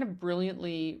 it's kind of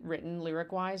brilliantly written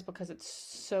lyric wise because it's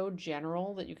so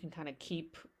general that you can kind of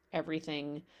keep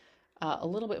everything a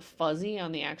little bit fuzzy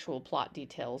on the actual plot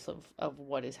details of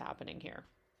what is happening here.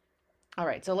 All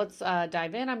right, so let's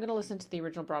dive in. I'm going to listen to the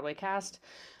original Broadway cast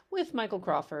with Michael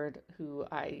Crawford, who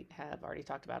I have already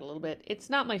talked about a little bit. It's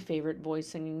not my favorite voice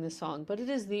singing this song, but it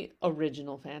is the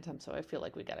original Phantom, so I feel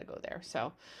like we got to go there.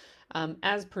 So,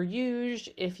 as per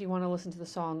usual, if you want to listen to the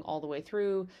song all the way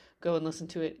through, go and listen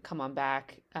to it. Come on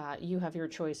back. You have your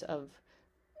choice of,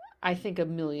 I think, a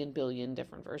million billion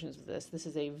different versions of this. This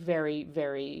is a very,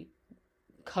 very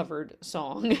covered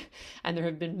song, and there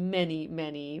have been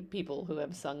many people who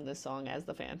have sung this song as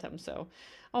the Phantom. So,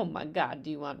 oh my God, do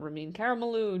you want Ramin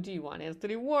Karimloo? Do you want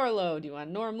Anthony Warlow? Do you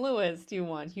want Norm Lewis? Do you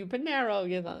want Hugh Pinero?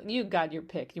 You got your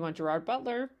pick. You want Gerard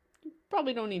Butler? You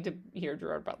probably don't need to hear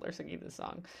Gerard Butler singing this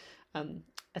song,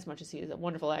 as much as he is a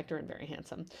wonderful actor and very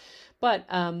handsome. But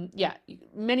yeah,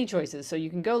 many choices. So you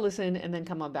can go listen and then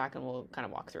come on back and we'll kind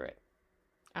of walk through it.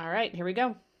 All right, here we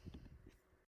go.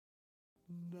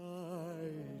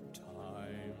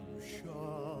 Nighttime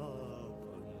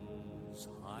sharpens,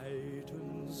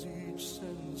 heightens each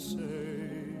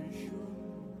sensation.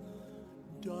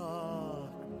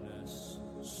 Darkness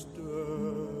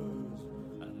stirs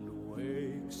and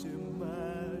wakes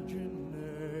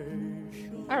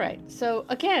imagination. All right, so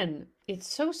again,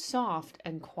 it's so soft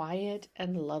and quiet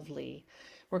and lovely.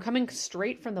 We're coming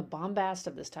straight from the bombast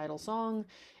of this title song.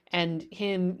 And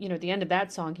him, at the end of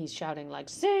that song, he's shouting like,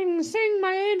 sing, sing,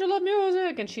 my angel of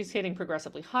music. And she's hitting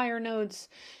progressively higher notes.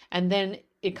 And then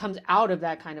it comes out of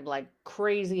that kind of like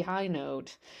crazy high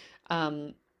note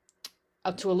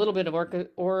up to a little bit of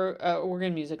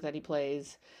organ music that he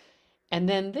plays. And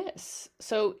then this.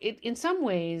 So in some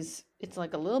ways, it's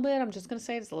like a little bit, I'm just going to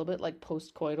say it's a little bit like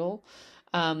post-coital.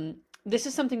 This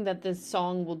is something that this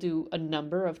song will do a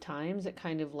number of times. It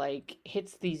kind of like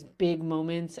hits these big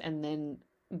moments and then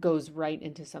goes right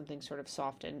into something sort of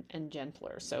soft and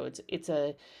gentler. So it's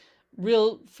a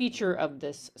real feature of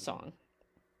this song.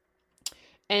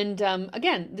 And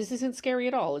again, this isn't scary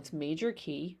at all. It's major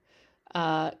key.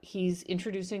 He's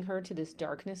introducing her to this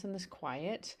darkness and this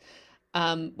quiet,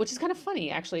 which is kind of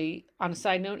funny, actually. On a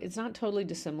side note, it's not totally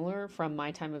dissimilar from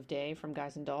My Time of Day from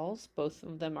Guys and Dolls. Both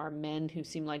of them are men who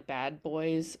seem like bad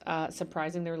boys,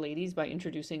 surprising their ladies by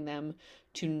introducing them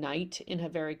to night in a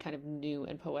very kind of new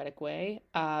and poetic way,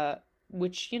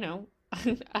 which, who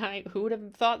would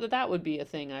have thought that would be a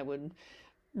thing I would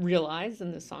realize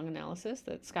in this song analysis,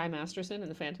 that Sky Masterson and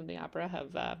the Phantom of the Opera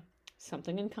have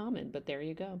something in common, but there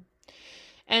you go.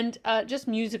 And just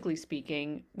musically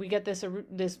speaking, we get this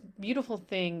beautiful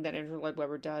thing that Andrew Lloyd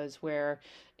Webber does, where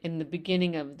in the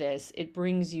beginning of this, it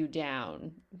brings you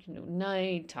down,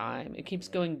 nighttime. It keeps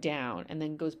going down and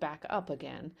then goes back up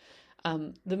again.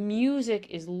 The music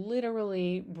is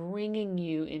literally bringing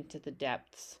you into the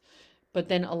depths, but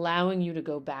then allowing you to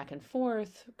go back and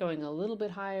forth, going a little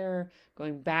bit higher,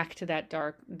 going back to that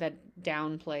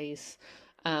down place.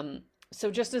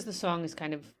 So just as the song is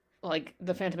kind of like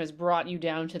the Phantom has brought you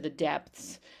down to the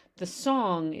depths, the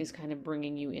song is kind of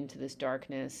bringing you into this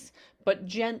darkness, but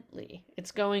gently.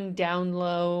 It's going down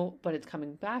low, but it's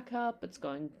coming back up. It's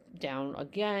going down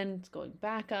again. It's going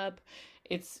back up.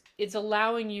 It's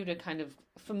allowing you to kind of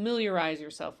familiarize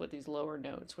yourself with these lower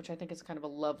notes, which I think is kind of a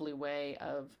lovely way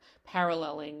of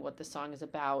paralleling what the song is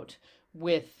about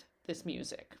with this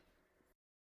music.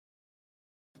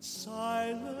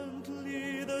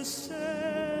 Silently the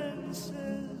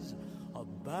senses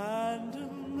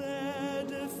abandon their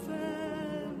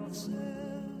defenses.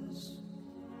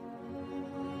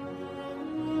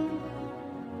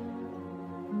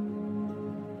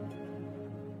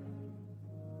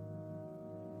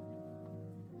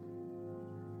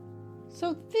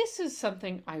 So this is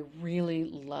something I really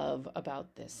love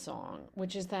about this song,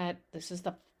 which is that this is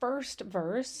the first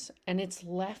verse and it's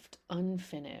left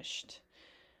unfinished.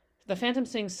 The Phantom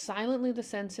sings, silently the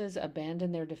senses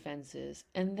abandon their defenses,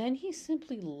 and then he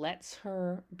simply lets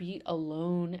her be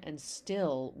alone and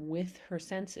still with her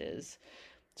senses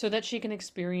so that she can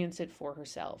experience it for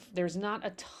herself. There's not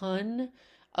a ton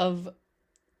of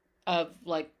of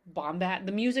like bombast.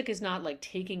 The music is not like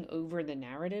taking over the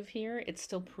narrative here. It's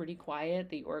still pretty quiet.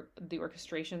 The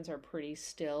orchestrations are pretty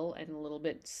still and a little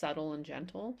bit subtle and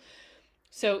gentle.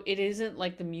 So it isn't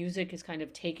like the music is kind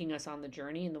of taking us on the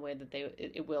journey in the way that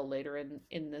it will later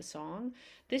in the song.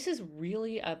 This is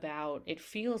really about, it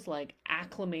feels like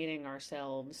acclimating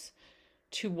ourselves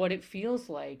to what it feels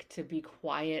like to be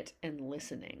quiet and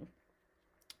listening.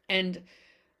 And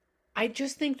I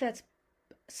just think that's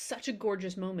such a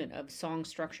gorgeous moment of song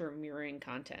structure mirroring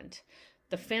content.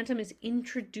 The Phantom is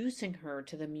introducing her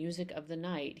to the music of the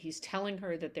night. He's telling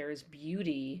her that there is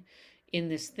beauty in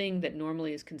this thing that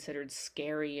normally is considered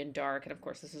scary and dark. And of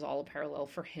course, this is all a parallel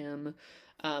for him,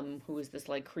 who is this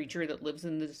like creature that lives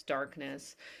in this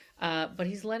darkness. But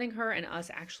he's letting her and us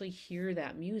actually hear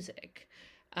that music,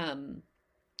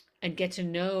 and get to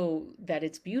know that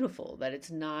it's beautiful, that it's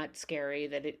not scary,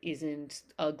 that it isn't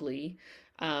ugly,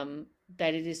 that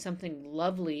it is something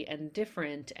lovely and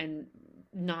different and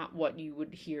not what you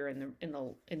would hear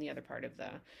in the other part of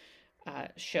the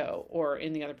show or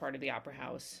in the other part of the opera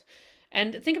house.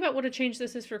 And think about what a change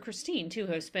this is for Christine, too,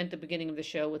 who has spent the beginning of the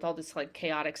show with all this like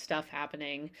chaotic stuff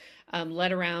happening,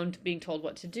 led around being told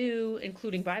what to do,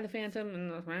 including by the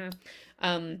Phantom.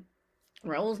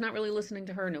 Raoul's not really listening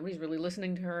to her. Nobody's really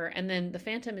listening to her. And then the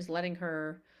Phantom is letting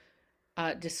her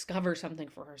discover something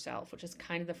for herself, which is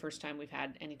kind of the first time we've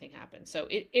had anything happen. So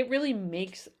it really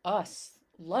makes us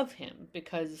love him,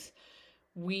 because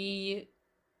we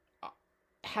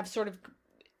have sort of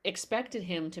expected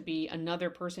him to be another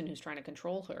person who's trying to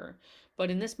control her. But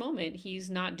in this moment,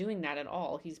 he's not doing that at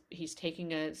all. He's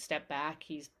taking a step back.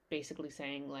 He's basically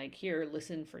saying, like, here,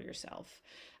 listen for yourself.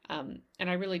 And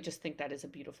I really just think that is a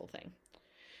beautiful thing.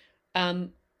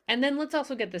 And then let's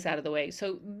also get this out of the way.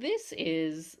 So this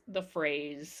is the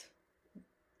phrase,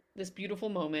 this beautiful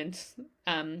moment,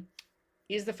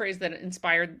 is the phrase that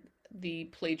inspired the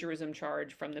plagiarism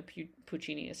charge from the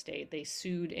Puccini estate. They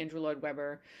sued Andrew Lloyd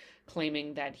Webber,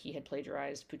 claiming that he had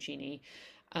plagiarized Puccini.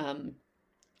 And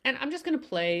I'm just going to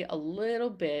play a little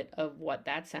bit of what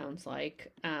that sounds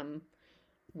like.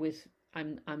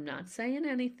 I'm not saying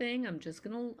anything. I'm just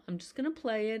gonna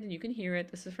play it, and you can hear it.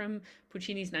 This is from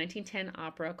Puccini's 1910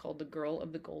 opera called The Girl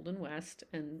of the Golden West,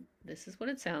 and this is what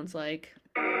it sounds like.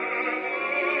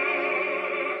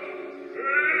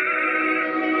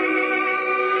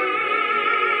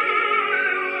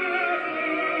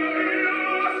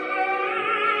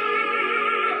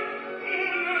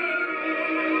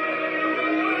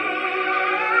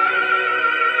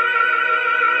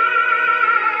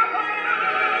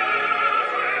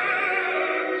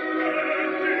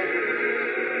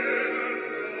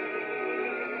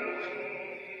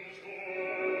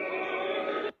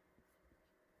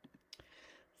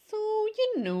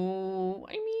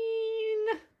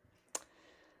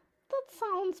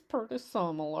 Pretty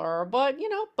similar, but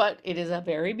it is a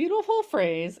very beautiful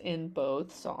phrase in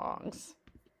both songs.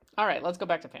 All right, let's go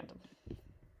back to Phantom.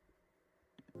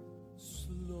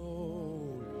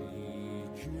 Slowly,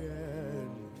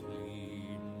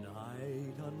 gently,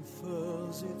 night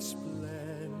unfurls its splendor.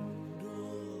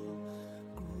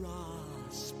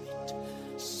 Grasp it,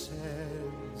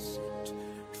 sense it,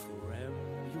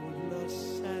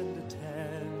 tremulous and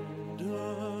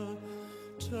tender.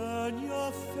 Turn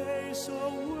your face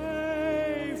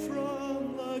away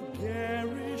from the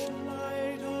garish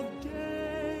light of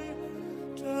day.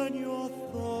 Turn your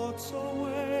thoughts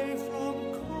away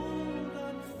from cold,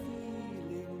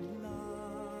 unfeeling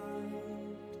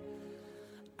light,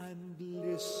 and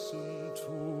listen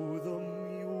to the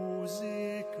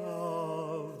music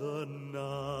of the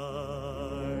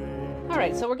night. All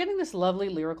right, so we're getting this lovely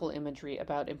lyrical imagery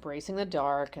about embracing the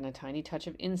dark and a tiny touch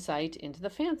of insight into the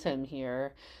Phantom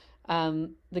here.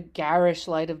 The garish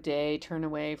light of day, turn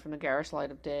away from the garish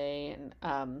light of day,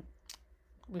 and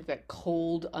we've got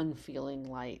cold, unfeeling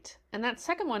light. And that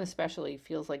second one especially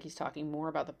feels like he's talking more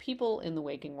about the people in the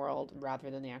waking world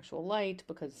rather than the actual light,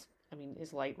 because,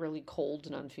 is light really cold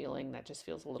and unfeeling? That just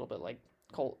feels a little bit like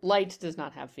cold. Light does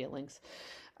not have feelings.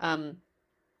 And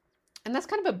that's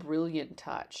kind of a brilliant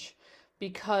touch,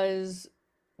 because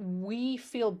we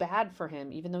feel bad for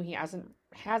him, even though he hasn't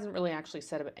really actually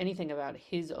said anything about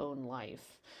his own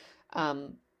life.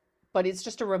 But it's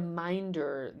just a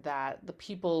reminder that the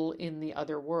people in the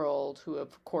other world, who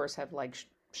of course have like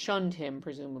shunned him,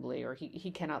 presumably, or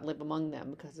he cannot live among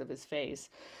them because of his face.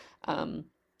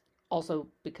 Also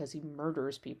because he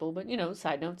murders people, but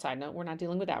side note, we're not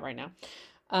dealing with that right now.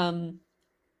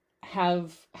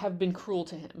 Have been cruel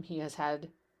to him. He has had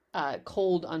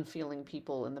cold, unfeeling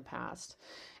people in the past.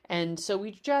 And so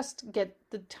we just get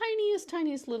the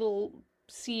tiniest little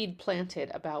seed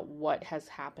planted about what has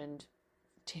happened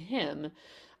to him.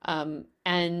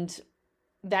 And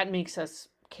that makes us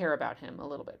care about him a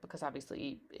little bit, because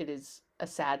obviously it is a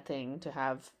sad thing to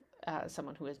have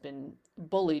someone who has been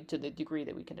bullied to the degree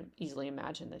that we can easily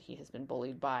imagine that he has been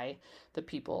bullied by the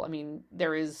people. I mean,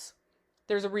 there's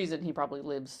a reason he probably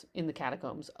lives in the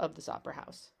catacombs of this opera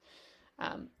house.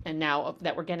 And now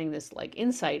that we're getting this like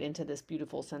insight into this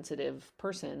beautiful, sensitive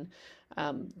person,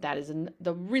 that is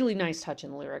the really nice touch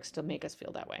in the lyrics to make us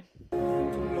feel that way.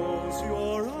 Close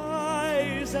your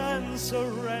eyes and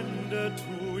surrender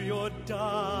to your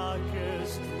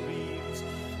darkest dreams.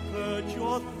 Purge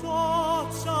your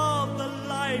thoughts of the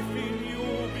life in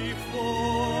you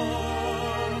before.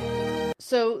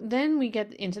 So then we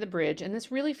get into the bridge, and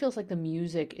this really feels like the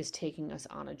music is taking us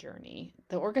on a journey.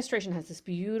 The orchestration has this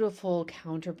beautiful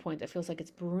counterpoint that feels like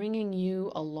it's bringing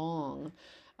you along.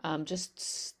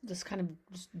 Just this kind of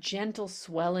gentle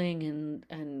swelling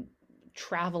and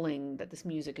traveling that this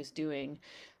music is doing.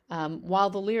 While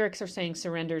the lyrics are saying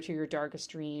surrender to your darkest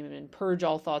dream and purge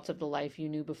all thoughts of the life you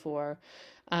knew before.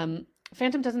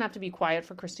 Phantom doesn't have to be quiet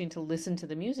for Christine to listen to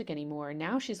the music anymore.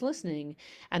 Now she's listening,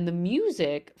 and the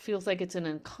music feels like it's an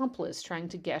accomplice trying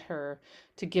to get her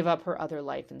to give up her other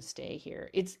life and stay here.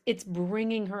 It's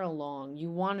bringing her along. You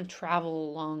want to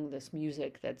travel along this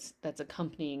music that's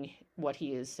accompanying what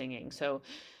he is singing. So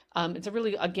it's a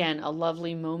really, again, a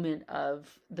lovely moment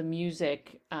of the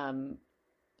music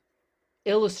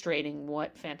illustrating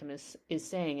what Phantom is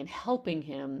saying and helping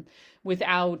him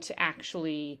without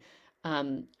actually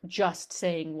just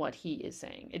saying what he is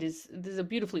saying. This is a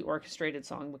beautifully orchestrated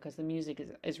song because the music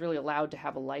is really allowed to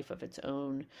have a life of its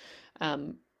own.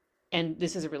 And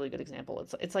this is a really good example.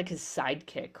 It's like his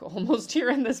sidekick almost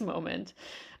here in this moment.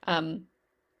 And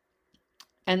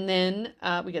then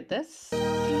we get this.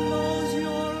 Close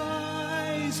your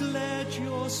eyes, let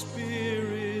your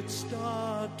spirit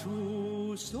start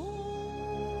to soar.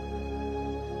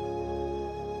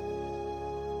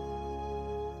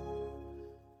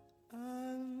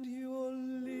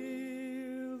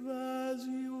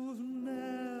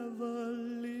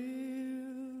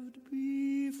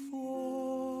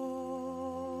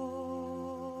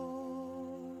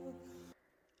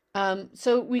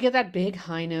 So we get that big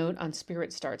high note on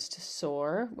Spirit Starts to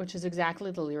Soar, which is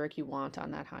exactly the lyric you want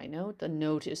on that high note. The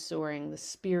note is soaring, the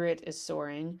spirit is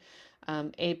soaring.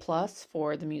 A+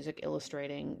 for the music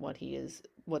illustrating what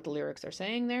the lyrics are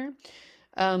saying there.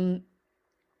 And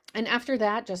after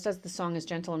that, just as the song is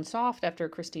gentle and soft, after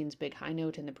Christine's big high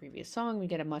note in the previous song, we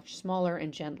get a much smaller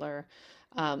and gentler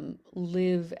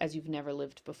Live As You've Never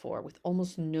Lived Before, with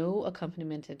almost no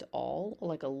accompaniment at all,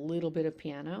 like a little bit of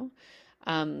piano.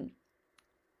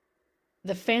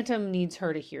 The Phantom needs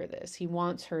her to hear this. He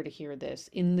wants her to hear this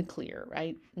in the clear,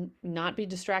 right? Not be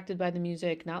distracted by the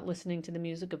music, not listening to the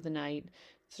music of the night.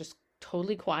 It's just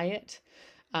totally quiet.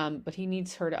 But he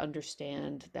needs her to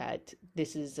understand that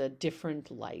this is a different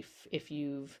life. If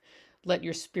you've let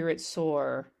your spirit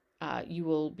soar, you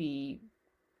will be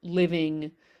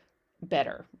living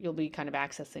better. You'll be kind of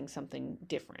accessing something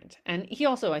different. And he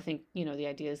also, I think, the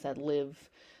idea is that live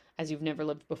as you've never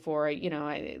lived before.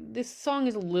 This song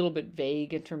is a little bit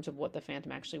vague in terms of what the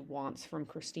Phantom actually wants from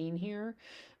Christine here.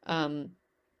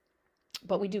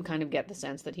 But we do kind of get the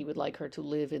sense that he would like her to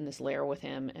live in this lair with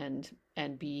him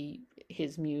and be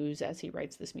his muse as he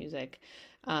writes this music.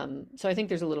 So I think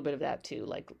there's a little bit of that too.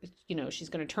 Like, she's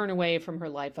going to turn away from her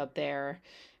life up there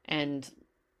and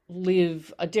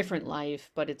live a different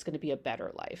life, but it's going to be a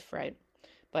better life, right?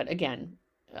 But again,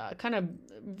 kind of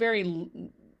very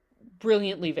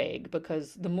brilliantly vague,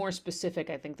 because the more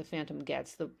specific I think the Phantom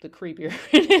gets, the creepier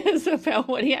it is about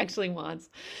what he actually wants.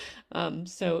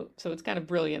 So it's kind of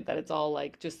brilliant that it's all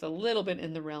like just a little bit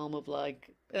in the realm of like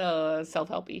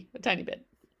self-helpy, a tiny bit.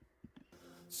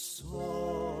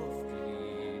 Softly,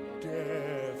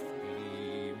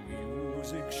 deftly,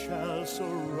 music shall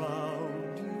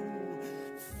surround you.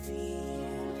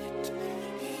 Feel it,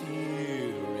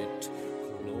 hear it,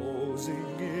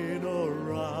 closing in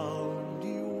around.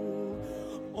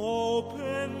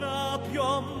 Open up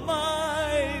your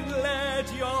mind,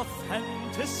 let your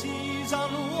fantasies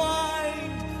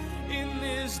unwind in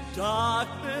this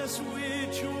darkness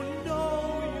which you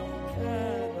know you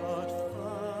cannot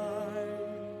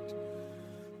find.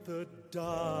 The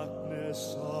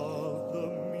darkness of the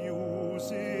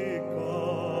music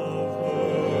of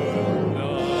the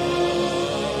night.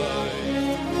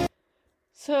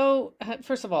 So,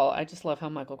 first of all, I just love how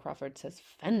Michael Crawford says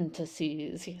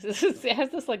fantasies. It has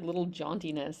this like little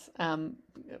jauntiness.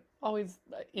 Always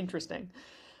interesting.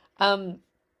 All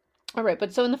right,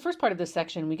 but so in the first part of this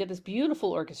section, we get this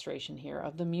beautiful orchestration here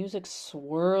of the music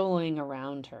swirling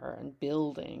around her and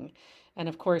building. And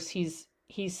of course, he's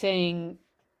he's saying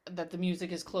that the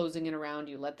music is closing in around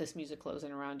you. Let this music close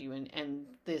in around you, and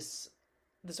this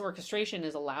orchestration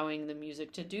is allowing the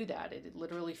music to do that. It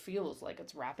literally feels like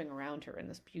it's wrapping around her in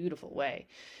this beautiful way.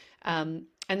 And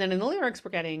then in the lyrics,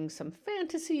 we're getting some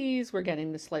fantasies. We're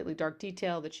getting the slightly dark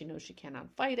detail that she knows she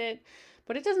cannot fight it,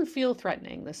 but it doesn't feel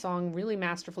threatening. The song really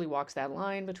masterfully walks that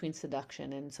line between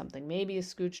seduction and something maybe a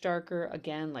scooch darker.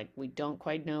 Again, like we don't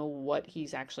quite know what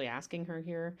he's actually asking her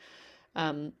here.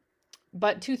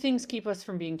 But two things keep us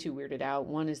from being too weirded out.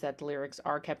 One is that the lyrics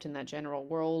are kept in that general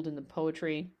world in the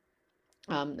poetry,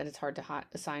 that it's hard to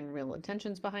assign real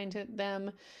intentions behind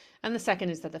them. And the second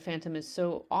is that the Phantom is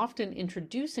so often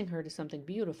introducing her to something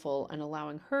beautiful and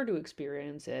allowing her to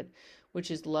experience it, which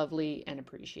is lovely and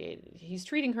appreciated. He's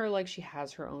treating her like she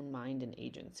has her own mind and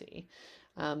agency.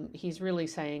 He's really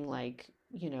saying, like,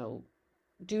 you know,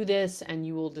 do this and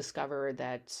you will discover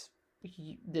that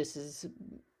this is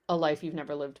a life you've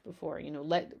never lived before. You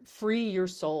know, free your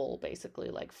soul, basically,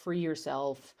 like free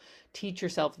yourself, teach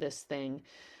yourself this thing.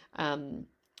 And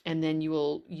then you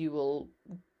will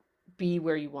be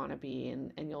where you want to be,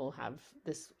 and you'll have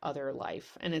this other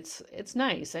life. And it's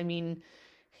nice. I mean,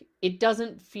 it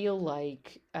doesn't feel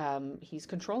like he's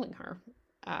controlling her.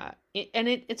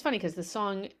 It's funny because the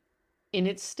song, in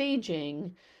its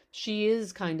staging, she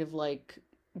is kind of like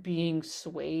being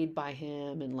swayed by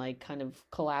him and like kind of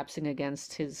collapsing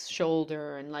against his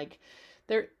shoulder, and like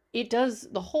the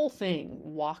whole thing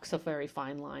walks a very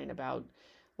fine line about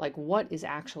like what is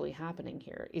actually happening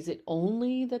here. Is it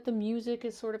only that the music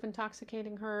is sort of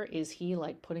intoxicating her? Is he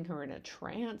like putting her in a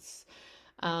trance?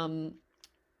 How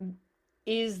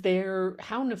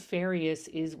nefarious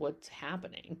is what's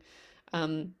happening?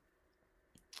 And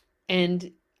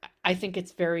I think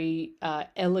it's very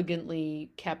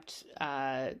elegantly kept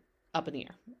up in the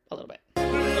air a little bit.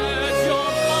 Let your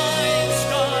mind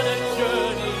start a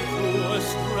journey through a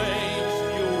strange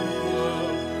new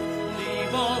world.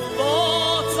 Leave all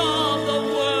thoughts of the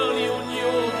world you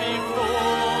knew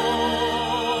before.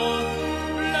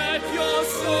 Let your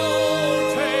soul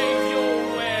take you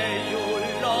where you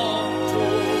long to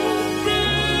be.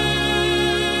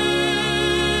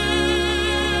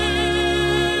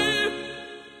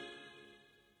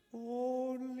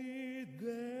 Only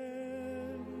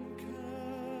then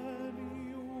can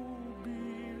you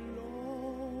belong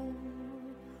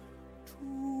to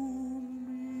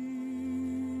me.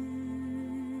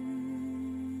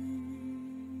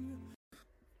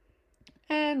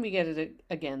 And we get it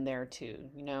again there too,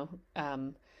 you know,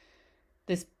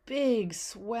 this big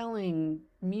swelling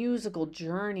musical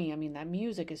journey. I mean, that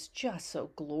music is just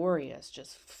so glorious,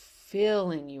 just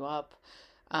filling you up.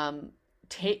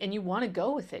 And you want to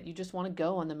go with it. You just want to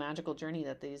go on the magical journey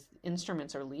that these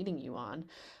instruments are leading you on.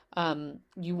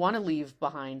 You want to leave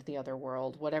behind the other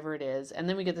world, whatever it is. And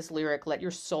then we get this lyric, let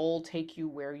your soul take you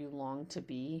where you long to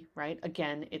be, right?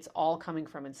 Again, it's all coming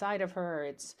from inside of her.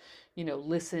 It's, you know,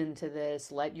 listen to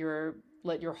this, let your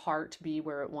heart be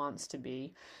where it wants to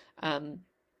be.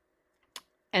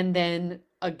 And then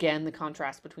again, the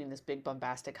contrast between this big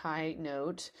bombastic high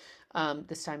note,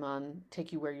 this time on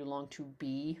take you where you long to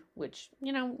be, which,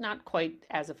 you know, not quite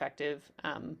as effective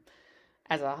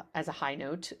as a high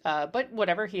note, but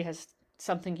whatever, he has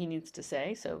something he needs to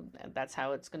say, so that's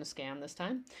how it's going to scan this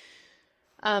time.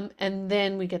 And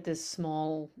then we get this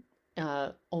small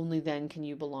only then can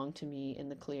you belong to me in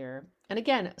the clear. And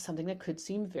again, something that could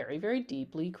seem very, very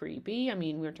deeply creepy. I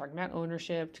mean, we were talking about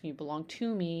ownership, can you belong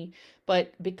to me?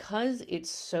 But because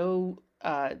it's so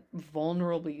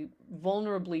vulnerably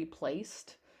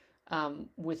placed,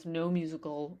 with no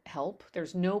musical help,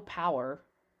 there's no power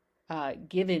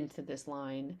given to this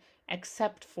line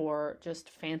except for just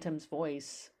Phantom's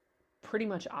voice, pretty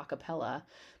much a cappella.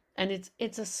 And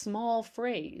it's a small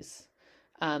phrase.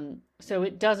 So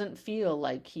it doesn't feel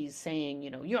like he's saying, you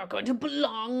know, you're going to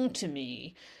belong to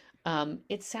me.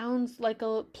 It sounds like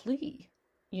a plea.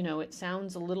 You know, it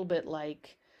sounds a little bit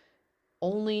like,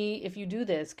 only if you do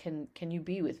this can you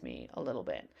be with me a little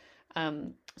bit.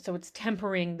 So it's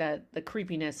tempering the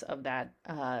creepiness of that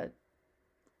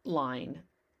line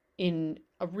in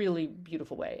a really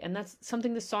beautiful way. And that's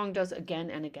something the song does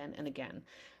again and again and again.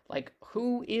 Like,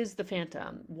 who is the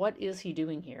Phantom? What is he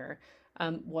doing here?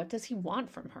 What does he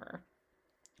want from her?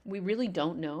 We really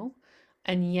don't know.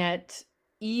 And yet,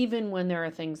 even when there are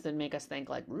things that make us think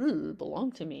like, ooh,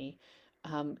 belong to me,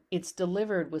 it's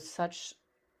delivered with such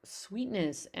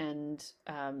sweetness and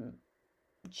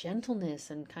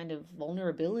gentleness and kind of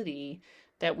vulnerability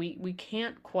that we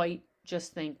can't quite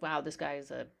just think, wow, this guy is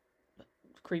a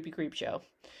creepy creep show.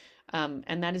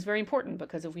 And that is very important,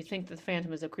 because if we think that the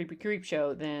Phantom is a creepy creep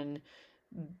show, then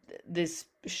this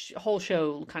whole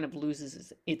show kind of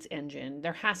loses its engine.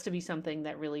 There has to be something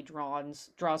that really draws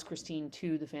Christine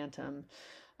to the Phantom,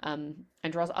 and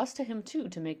draws us to him too,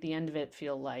 to make the end of it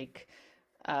feel like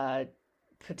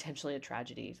potentially a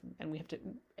tragedy.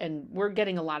 And we're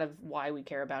getting a lot of why we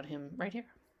care about him right here.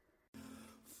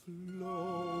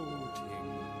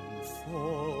 Floating,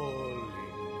 falling,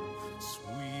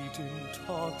 sweet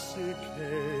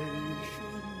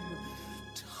intoxication.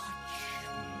 Touch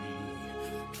me,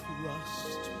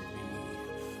 trust me,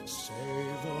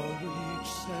 savor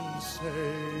each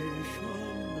sensation.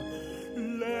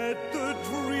 Let the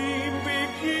dream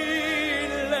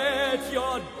begin, let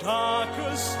your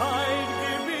darker side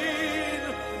give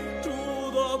in to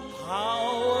the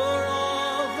power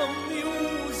of the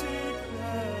music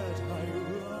that I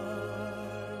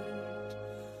write.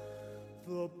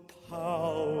 The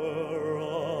power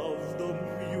of the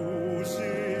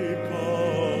music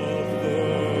of the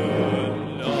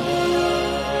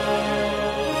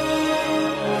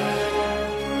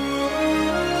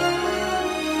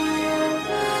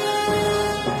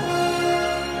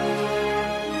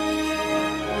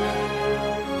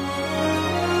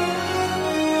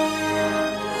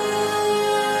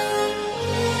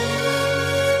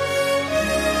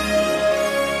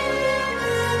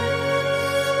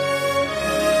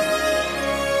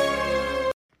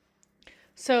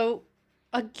So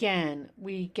again,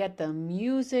 we get the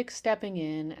music stepping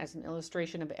in as an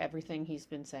illustration of everything he's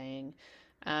been saying.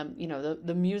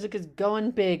 The music is going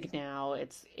big now.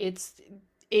 It's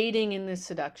aiding in this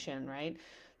seduction, right?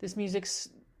 This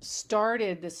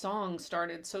song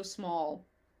started so small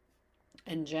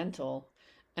and gentle,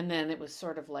 and then it was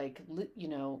sort of like,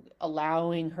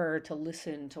 allowing her to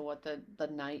listen to what the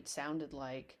night sounded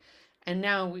like. And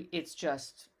now it's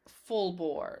just full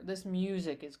bore. This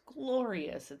music is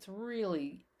glorious. It's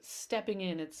really stepping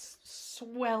in. It's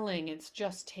swelling. It's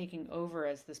just taking over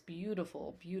as this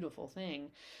beautiful, beautiful thing.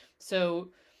 So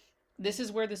this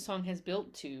is where the song has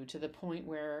built to the point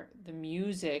where the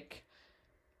music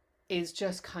is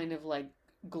just kind of like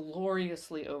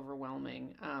gloriously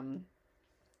overwhelming,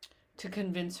 to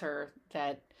convince her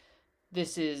that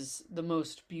this is the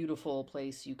most beautiful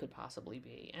place you could possibly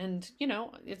be. And,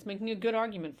 it's making a good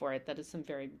argument for it. That is some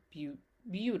very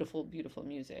beautiful, beautiful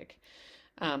music.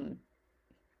 And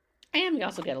we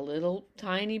also get a little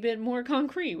tiny bit more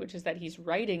concrete, which is that he's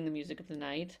writing the music of the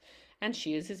night and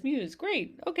she is his muse.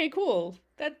 Great. Okay, cool.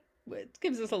 That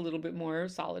gives us a little bit more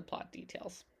solid plot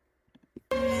details.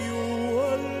 You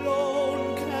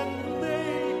alone can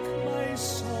make my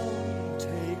song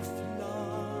take flight.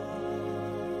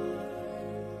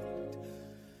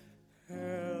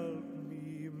 Help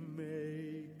me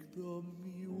make the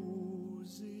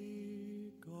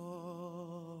music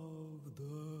of the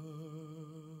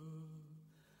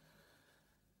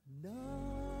night.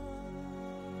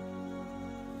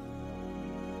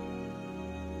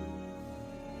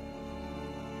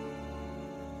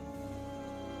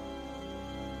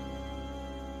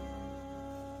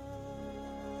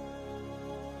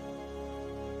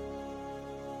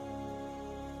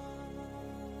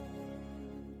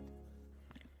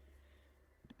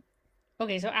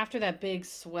 Okay, so after that big,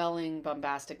 swelling,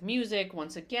 bombastic music,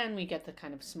 once again, we get the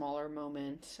kind of smaller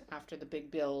moment after the big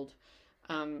build.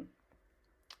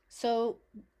 So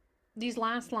these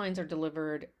last lines are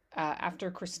delivered after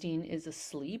Christine is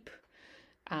asleep,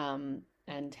 and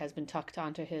has been tucked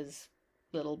onto his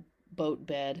little boat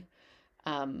bed.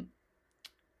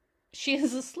 She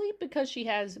is asleep because she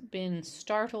has been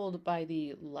startled by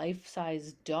the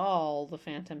life-size doll the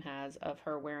Phantom has of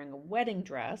her wearing a wedding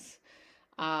dress.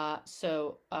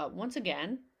 So once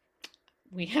again,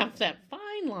 we have that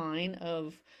fine line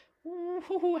of,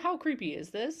 ooh, how creepy is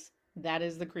this? That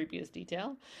is the creepiest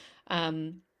detail.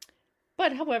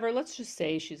 But however, let's just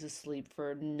say she's asleep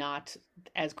for not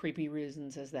as creepy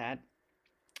reasons as that.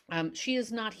 She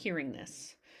is not hearing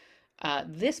this.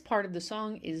 This part of the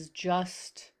song is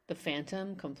just the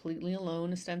Phantom completely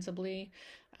alone, ostensibly.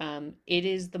 It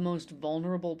is the most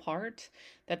vulnerable part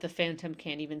that the Phantom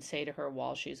can't even say to her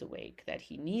while she's awake, that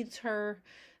he needs her,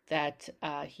 that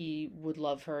he would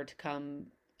love her to come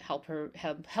help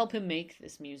him make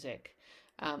this music.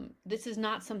 This is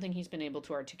not something he's been able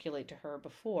to articulate to her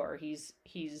before.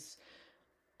 He's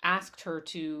asked her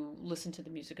to listen to the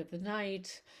music of the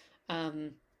night,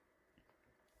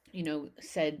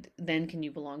 said, then can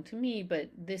you belong to me? But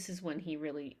this is when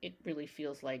it really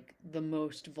feels like the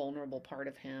most vulnerable part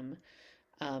of him,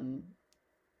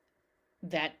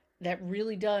 that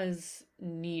really does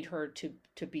need her to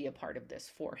be a part of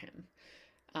this for him.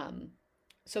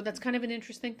 So that's kind of an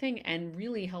interesting thing, and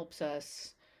really helps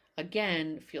us,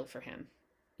 again, feel for him.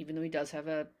 even though he does have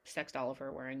a sex doll of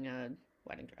her wearing a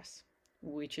wedding dress,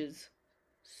 which is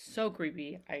so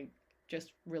creepy. I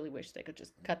just really wish they could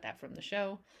just cut that from the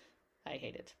show. I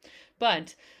hate it.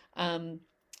 But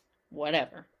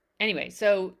whatever. Anyway,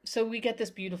 so we get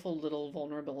this beautiful little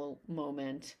vulnerable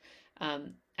moment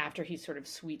after he's sort of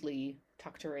sweetly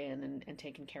tucked her in and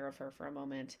taken care of her for a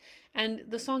moment. And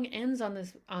the song ends on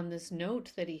this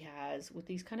note that he has with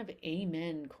these kind of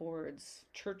amen chords,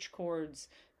 church chords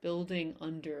building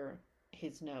under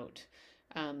his note.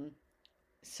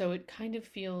 So it kind of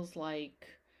feels like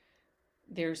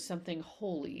there's something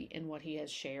holy in what he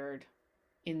has shared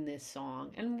in this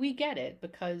song. And we get it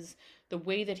because the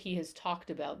way that he has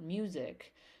talked about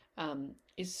music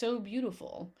is so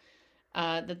beautiful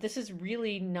that this is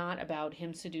really not about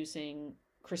him seducing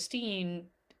Christine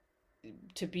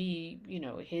to be,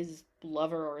 his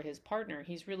lover or his partner.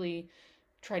 He's really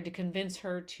tried to convince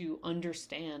her to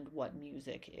understand what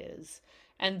music is.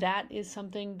 And that is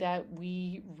something that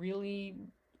we really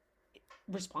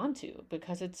respond to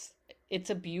because it's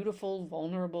a beautiful,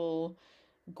 vulnerable,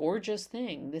 gorgeous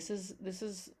thing. This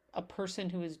is a person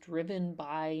who is driven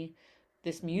by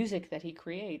this music that he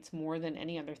creates more than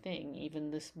any other thing,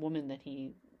 even this woman that he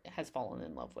has fallen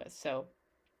in love with. So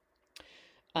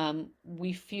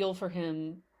we feel for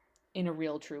him in a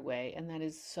real true way, and that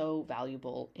is so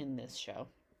valuable in this show.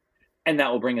 And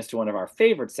that will bring us to one of our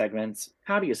favorite segments,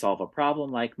 How Do You Solve a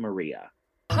Problem Like Maria?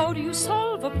 How do you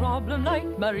solve a problem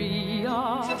like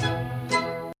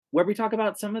Maria? Where we talk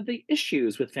about some of the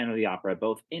issues with Phantom of the Opera,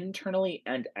 both internally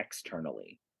and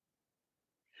externally.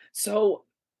 So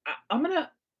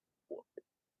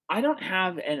I don't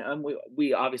have, and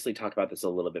we obviously talked about this a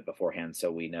little bit beforehand,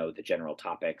 so we know the general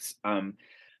topics.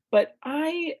 But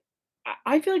I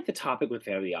feel like the topic with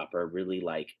Phantom of the Opera really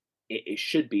it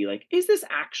should be is this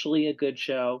actually a good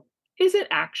show? Is it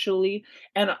actually?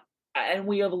 And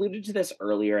we have alluded to this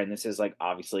earlier, and this is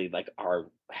obviously our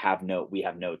we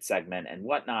have notes segment and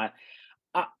whatnot.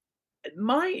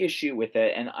 My issue with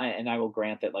it, and I will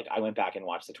grant that I went back and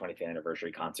watched the 25th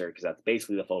anniversary concert because that's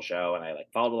basically the full show, and I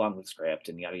followed along with the script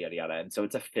and yada yada yada, and so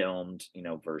it's a filmed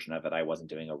version of it. I wasn't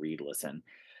doing a read listen,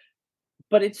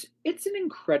 but it's an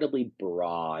incredibly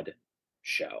broad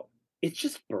show. It's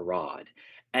just broad.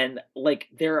 And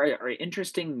there are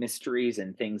interesting mysteries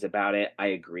and things about it. I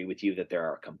agree with you that there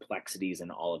are complexities in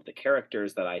all of the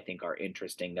characters that I think are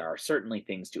interesting. There are certainly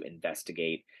things to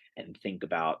investigate and think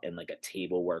about in a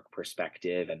table work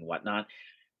perspective and whatnot.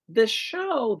 The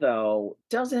show, though,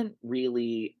 doesn't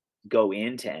really go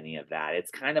into any of that.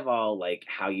 It's kind of all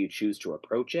how you choose to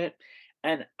approach it.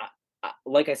 And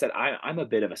like I said, I'm a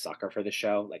bit of a sucker for the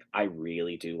show. I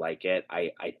really do like it.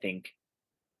 I think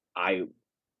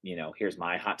here's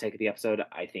my hot take of the episode.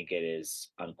 I think it is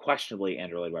unquestionably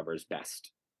Andrew Lloyd Webber's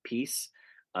best piece.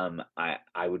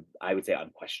 I would say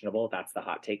unquestionable. That's the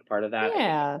hot take part of that.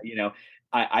 Yeah.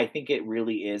 I think it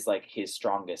really is his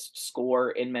strongest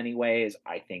score in many ways.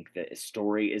 I think the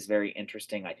story is very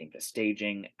interesting. I think the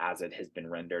staging, as it has been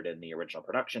rendered in the original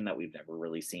production that we've never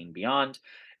really seen beyond,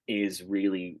 is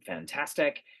really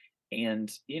fantastic.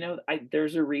 And,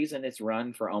 there's a reason it's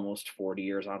run for almost 40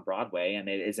 years on Broadway, and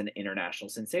it is an international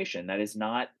sensation. That is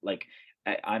not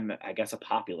I'm, I guess, a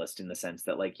populist in the sense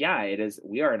that yeah, it is.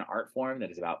 We are an art form that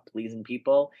is about pleasing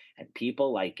people, and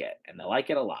people like it, and they like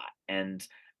it a lot. And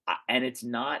it's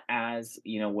not as,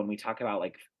 when we talk about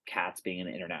Cats being an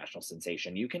international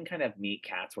sensation, you can kind of meet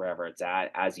Cats wherever it's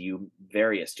at, as you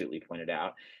very astutely pointed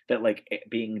out, that it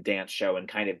being a dance show and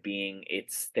kind of being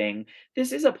its thing.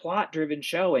 This is a plot driven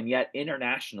show, and yet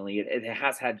internationally it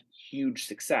has had huge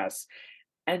success.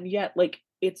 And yet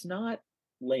it's not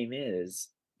Les Mis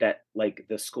that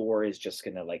the score is just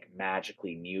gonna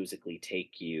magically musically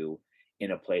take you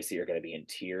in a place that you're gonna be in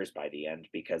tears by the end,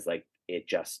 because it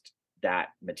just, that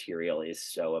material is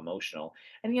so emotional.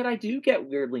 And yet I do get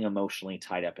weirdly emotionally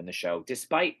tied up in the show,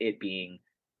 despite it being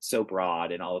so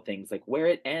broad and all the things. Where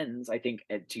it ends, I think,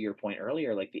 to your point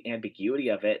earlier, the ambiguity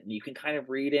of it, and you can kind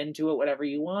of read into it whatever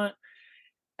you want.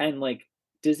 And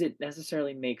does it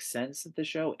necessarily make sense that the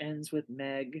show ends with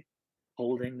Meg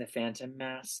holding the Phantom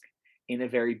mask in a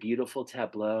very beautiful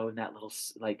tableau in that little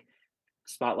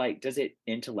spotlight? Does it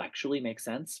intellectually make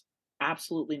sense?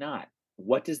 Absolutely not.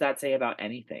 What does that say about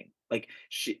anything?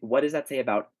 What does that say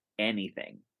about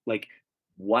anything?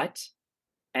 What?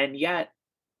 And yet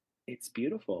it's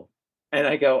beautiful. And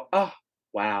I go, oh,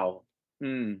 wow.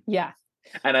 Yeah.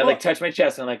 And I touch my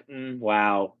chest and I'm like,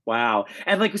 wow.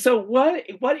 And so what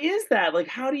is that?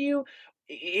 How do you,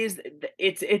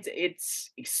 it's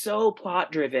so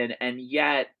plot driven, and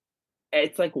yet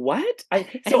it's like, what?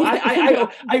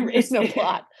 It's no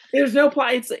plot. There's no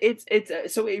plot.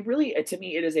 It's so it really, to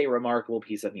me, it is a remarkable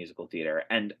piece of musical theater,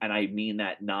 and I mean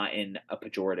that not in a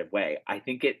pejorative way. I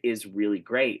think it is really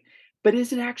great, but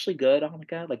is it actually good,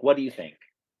 Annika? Like, what do you think?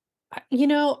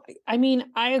 I mean,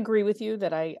 I agree with you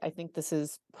that I think this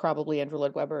is probably Andrew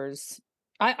Lloyd Webber's.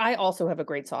 I also have a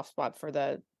great soft spot for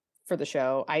the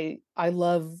show. I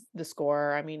love the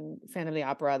score. I mean, Phantom of the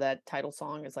Opera, that title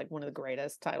song is like one of the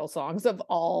greatest title songs of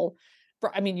all.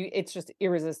 I mean, it's just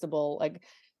irresistible. Like,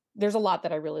 there's a lot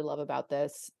that I really love about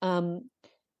this. I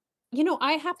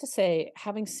have to say,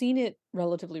 having seen it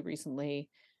relatively recently,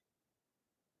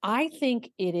 I think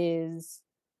it is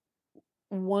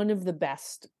one of the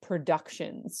best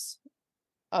productions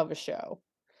of a show,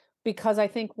 because I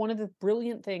think one of the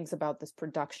brilliant things about this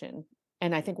production,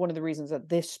 and I think one of the reasons that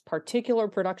this particular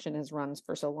production has run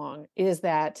for so long, is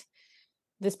that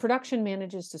this production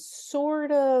manages to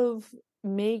sort of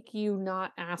make you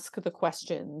not ask the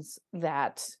questions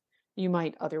that you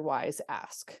might otherwise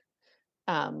ask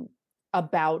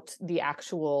about the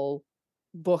actual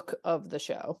book of the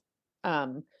show,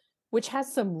 which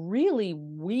has some really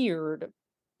weird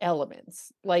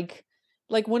elements. Like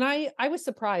when I was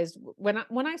surprised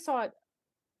when I saw it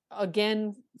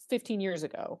again 15 years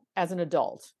ago as an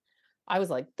adult. I was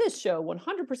like, this show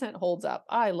 100% holds up.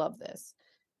 I love this.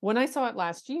 When I saw it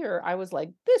last year, I was like,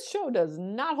 this show does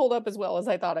not hold up as well as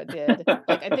I thought it did.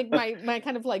 Like, I think my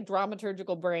kind of like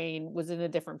dramaturgical brain was in a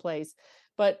different place.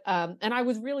 But and I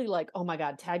was really like, oh my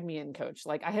God, tag me in, coach.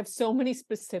 Like, I have so many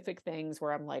specific things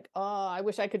where I'm like, oh, I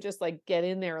wish I could just like get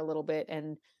in there a little bit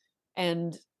and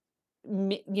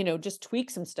just tweak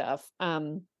some stuff.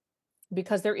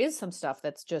 Because there is some stuff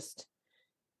that's just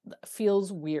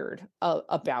feels weird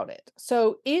about it.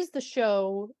 So is the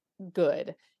show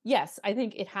good? Yes, I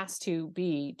think it has to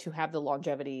have the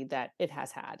longevity that it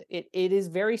has had. It is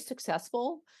very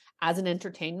successful as an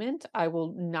entertainment. I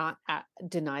will not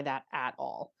deny that at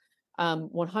all.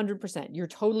 100%. You're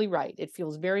totally right. It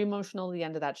feels very emotional at the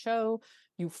end of that show.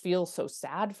 You feel so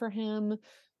sad for him.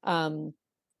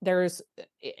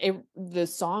 The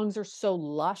songs are so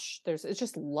lush. It's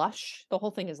just lush. The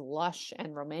whole thing is lush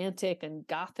and romantic and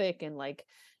gothic, and like,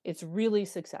 it's really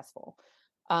successful.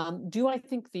 Do I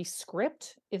think the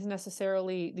script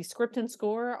and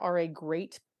score are a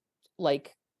great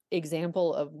like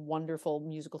example of wonderful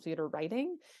musical theater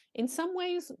writing? In some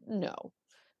ways, no.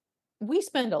 We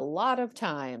spend a lot of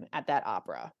time at that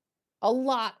opera. A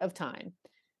lot of time.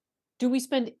 Do we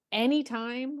spend any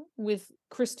time with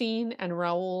Christine and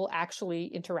Raoul actually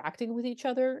interacting with each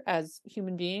other as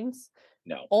human beings?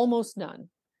 No. Almost none.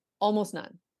 Almost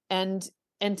none.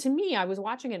 And to me, I was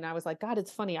watching it and I was like, God,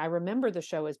 it's funny. I remember the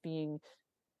show as being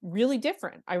really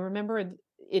different. I remember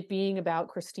it being about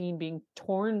Christine being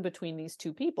torn between these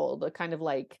two people, the kind of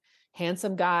like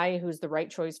handsome guy who's the right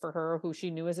choice for her, who she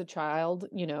knew as a child,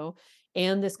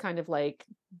 and this kind of like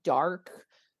dark,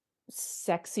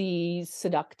 sexy,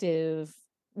 seductive,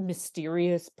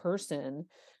 mysterious person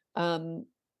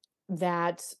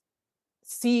that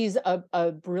sees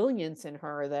a brilliance in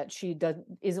her that she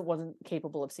wasn't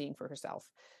capable of seeing for herself.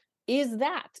 Is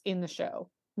that in the show?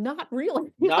 Not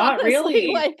really. Not honestly.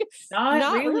 really. Like,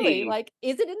 not really. Like,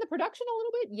 is it in the production a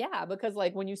little bit? Yeah, because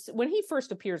like when he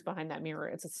first appears behind that mirror,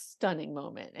 it's a stunning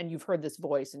moment, and you've heard this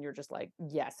voice, and you're just like,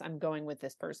 yes, I'm going with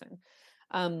this person.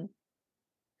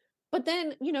 But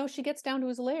then, she gets down to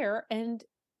his lair, and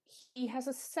he has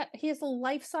a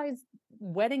life-size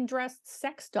wedding dress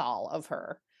sex doll of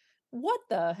her. What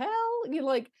the hell? You're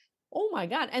like, oh my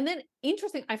God. And then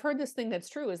interesting, I've heard this thing that's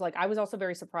true is like, I was also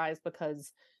very surprised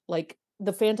because like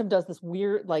the Phantom does this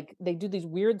weird, like they do these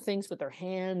weird things with their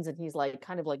hands, and he's like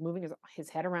kind of like moving his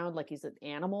head around like he's an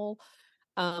animal.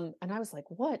 And I was like,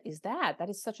 what is that? That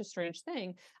is such a strange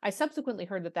thing. I subsequently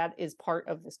heard that is part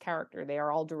of this character. They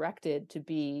are all directed to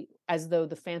be as though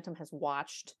the Phantom has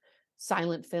watched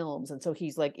silent films, and so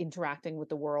he's like interacting with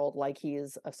the world like he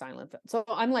is a silent film. So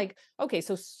I'm like, okay,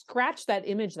 so scratch that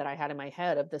image that I had in my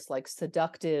head of this like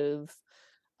seductive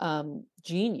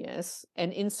genius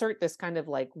and insert this kind of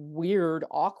like weird,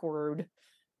 awkward,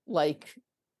 like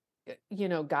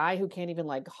guy who can't even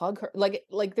like hug her.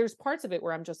 Like there's parts of it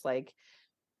where I'm just like,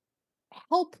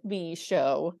 help me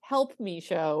show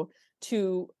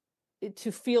to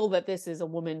feel that this is a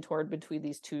woman torn between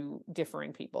these two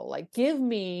differing people. Like, give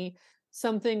me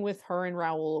something with her and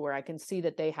Raoul where I can see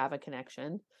that they have a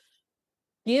connection.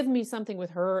 Give me something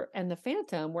with her and the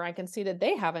Phantom where I can see that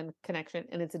they have a connection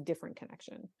and it's a different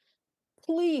connection.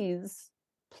 Please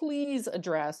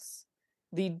address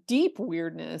the deep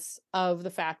weirdness of the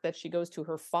fact that she goes to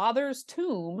her father's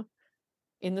tomb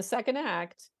in the second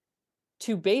act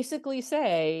to basically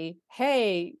say,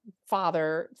 hey,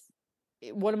 father,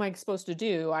 what am I supposed to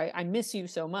do? I miss you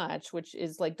so much, which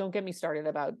is like, don't get me started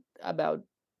about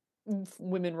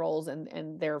women roles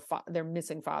and their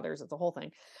missing fathers. It's a whole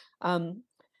thing.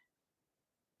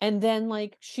 And then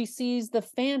like she sees the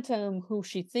phantom who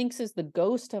she thinks is the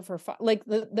ghost of her like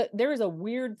there is a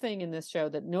weird thing in this show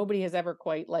that nobody has ever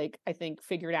quite like I think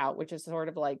figured out, which is sort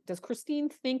of like, does Christine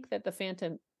think that the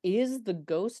phantom is the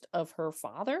ghost of her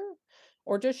father,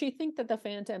 or does she think that the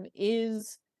phantom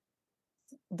is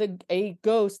a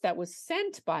ghost that was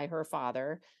sent by her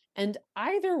father? And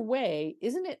either way,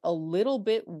 isn't it a little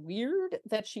bit weird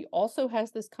that she also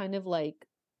has this kind of like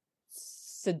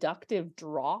seductive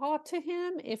draw to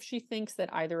him if she thinks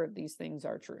that either of these things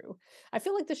are true? I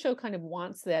feel like the show kind of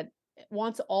wants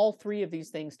all three of these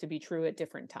things to be true at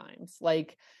different times.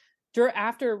 Like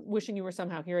after Wishing You Were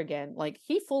Somehow Here Again, like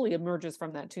he fully emerges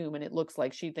from that tomb and it looks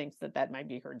like she thinks that might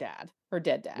be her dead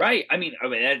dad. Right. I mean,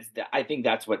 I think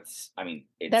that's what's, I mean,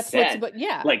 it's that's said, but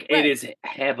yeah, like right. it is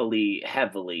heavily,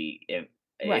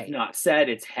 if not said,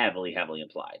 it's heavily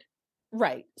implied.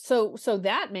 Right. So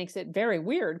that makes it very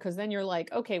weird, because then you're like,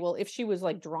 okay, well, if she was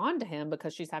like drawn to him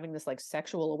because she's having this like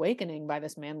sexual awakening by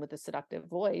this man with a seductive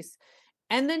voice,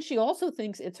 and then she also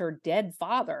thinks it's her dead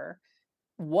father,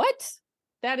 what?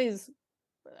 That is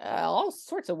all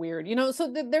sorts of weird,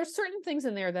 so there's certain things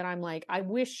in there that I'm like, I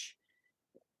wish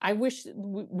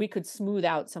we could smooth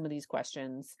out some of these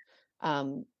questions.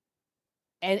 And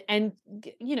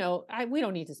we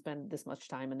don't need to spend this much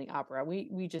time in the opera.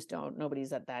 We just don't.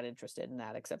 Nobody's that interested in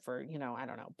that, except for, I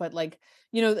don't know. But like,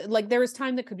 like there is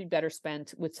time that could be better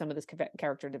spent with some of this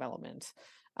character development.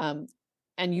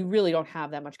 And you really don't have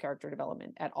that much character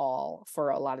development at all for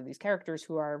a lot of these characters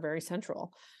who are very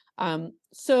central. But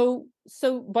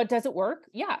does it work?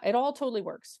 Yeah, it all totally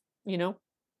works.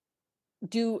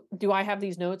 Do I have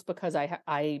these notes because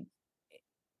I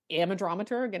am a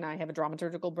dramaturg and I have a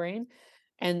dramaturgical brain,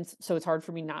 and so it's hard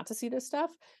for me not to see this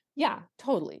stuff? Yeah,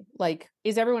 totally. Like,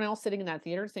 is everyone else sitting in that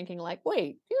theater thinking like,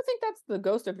 wait, do you think that's the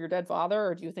ghost of your dead father?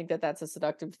 Or do you think that that's a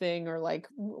seductive thing? Or like,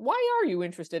 why are you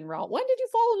interested in Raoul? When did you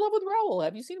fall in love with Raoul?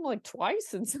 Have you seen him like twice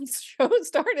since the show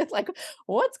started? Like,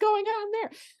 what's going on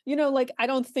there? Like, I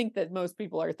don't think that most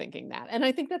people are thinking that. And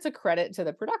I think that's a credit to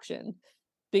the production,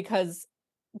 because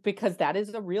that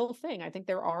is a real thing. I think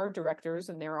there are directors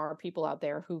and there are people out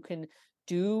there who can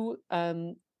do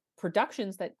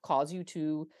productions that cause you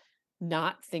to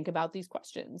not think about these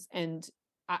questions. And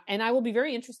I will be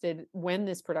very interested when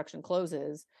this production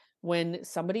closes, when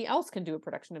somebody else can do a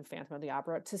production of Phantom of the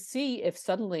Opera, to see if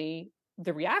suddenly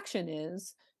the reaction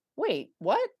is, wait,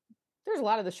 what? There's a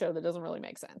lot of the show that doesn't really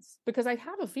make sense, because I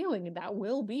have a feeling that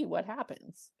will be what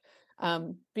happens.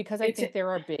 Because I think there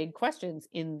are big questions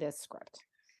in this script.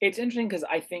 It's interesting because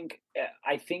I think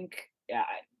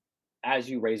as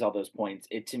you raise all those points,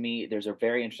 to me, there's a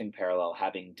very interesting parallel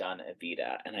having done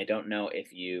Evita. And I don't know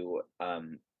if you,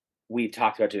 we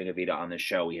talked about doing Evita on the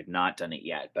show. We have not done it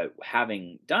yet, but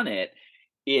having done it,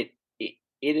 it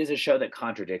is a show that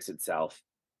contradicts itself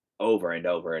over and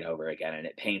over and over again. And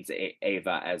it paints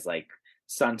Ava as like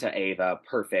Santa Ava,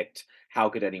 perfect. How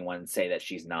could anyone say that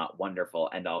she's not wonderful?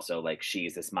 And also like,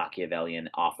 she's this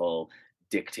Machiavellian, awful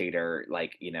dictator,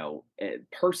 like,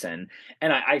 person.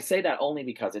 And I say that only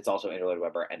because it's also Andrew Lloyd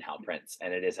Webber and Hal Prince,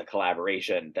 and it is a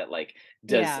collaboration that like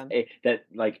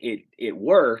it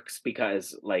works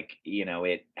because like,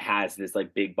 it has this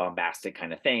like big bombastic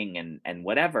kind of thing and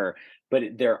whatever, but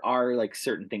there are like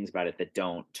certain things about it that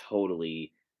don't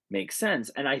totally make sense.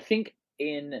 And I think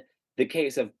in the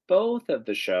case of both of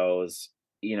the shows,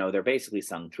 they're basically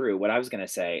sung through. What I was going to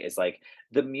say is like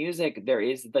the music, there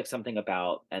is like something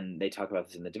about, and they talk about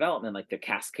this in the development, like the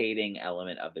cascading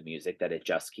element of the music, that it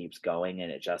just keeps going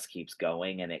and it just keeps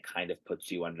going and it kind of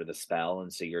puts you under the spell.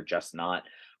 And so you're just not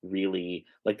really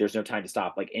like, there's no time to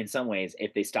stop. Like in some ways,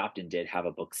 if they stopped and did have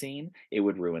a book scene, it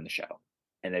would ruin the show.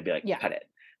 And they'd be like, cut it.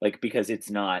 Like, because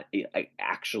it's not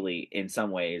actually in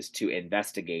some ways to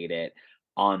investigate it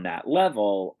on that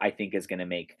level, I think is going to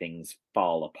make things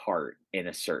fall apart in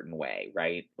a certain way,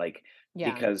 right? Like,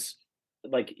 because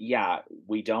like,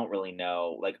 we don't really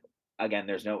know, like, again,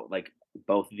 there's no, like,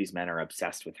 both of these men are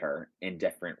obsessed with her in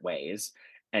different ways.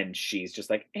 And she's just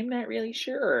like, I'm not really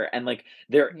sure. And like,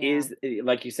 there is,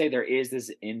 like you say, there is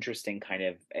this interesting kind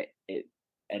of,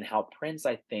 and how Prince,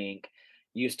 I think,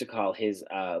 used to call his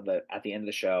at the end of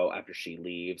the show, after she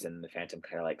leaves and the phantom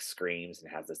kind of like screams and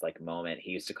has this like moment,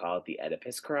 he used to call it the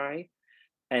Oedipus cry.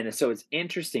 And so it's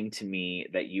interesting to me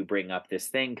that you bring up this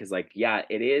thing, because like,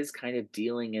 it is kind of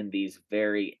dealing in these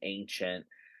very ancient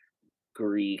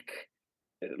Greek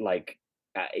like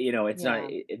it's not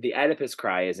Yeah. the Oedipus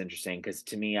cry is interesting because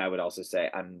to me, I would also say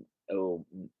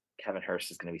Kevin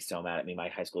Hurst is going to be so mad at me. My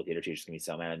high school theater teacher is going to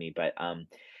be so mad at me. But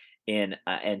in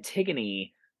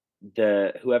Antigone,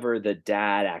 the whoever the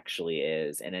dad actually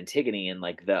is, and Antigone, and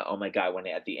like the oh my god, when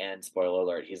at the end, spoiler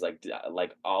alert, he's like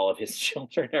all of his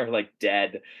children are like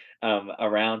dead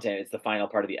around him. It's the final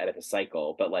part of the Oedipus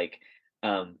cycle,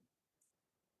 um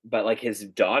but like his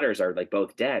daughters are like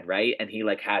both dead, right? And he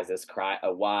like has this cry,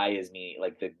 a why is me,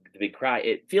 like the big cry.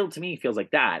 It feel to me feels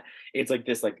like that. It's like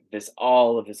this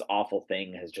all of this awful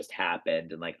thing has just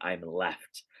happened, and like I'm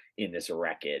left in this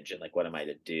wreckage, and like what am I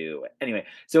to do? Anyway,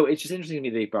 so it's just interesting to me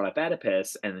that they brought up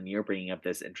Oedipus, and then you're bringing up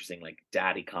this interesting like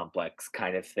daddy complex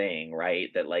kind of thing,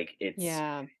 right? That like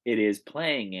Yeah. it is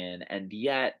playing in, and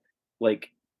yet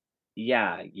like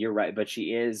yeah, you're right, but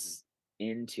she is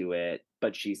into it,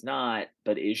 but she's not.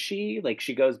 But is she? Like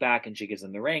she goes back and she gives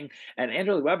him the ring. And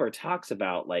Andrew Lloyd Webber talks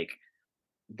about like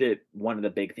the one of the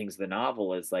big things of the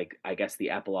novel is like I guess the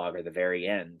epilogue or the very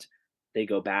end. They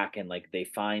go back and like they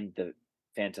find the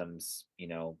Phantom's,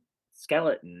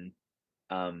 skeleton,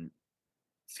 um,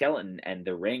 skeleton, and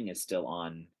the ring is still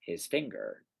on his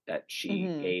finger that she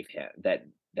Hmm. gave him that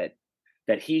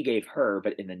that he gave her,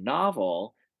 but in the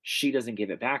novel, she doesn't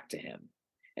give it back to him.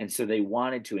 And so they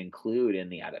wanted to include in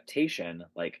the adaptation,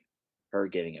 like her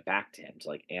giving it back to him to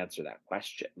like answer that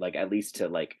question, like at least to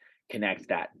like connect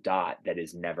that dot that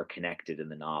is never connected in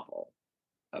the novel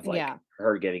of like Yeah.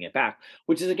 her giving it back,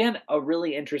 which is again a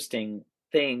really interesting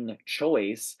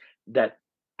choice that,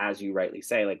 as you rightly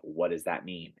say, like, what does that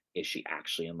mean? Is she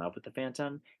actually in love with the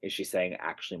Phantom? Is she saying,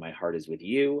 actually, my heart is with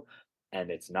you and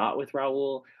it's not with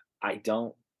Raoul? I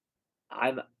don't,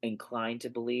 I'm inclined to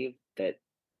believe that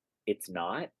it's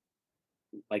not.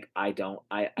 Like, I don't,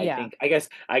 I Yeah. think, I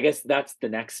guess that's the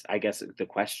next, I guess the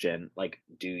question, like,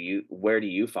 where do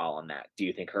you fall on that? Do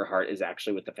you think her heart is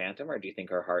actually with the Phantom or do you think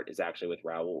her heart is actually with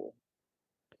Raoul?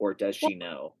 Or does Well, she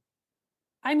know?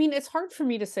 I mean, it's hard for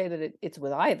me to say that it's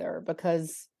with either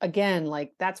because again,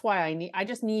 like that's why I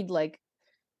just need like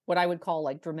what I would call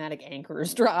like dramatic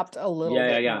anchors dropped a little Yeah,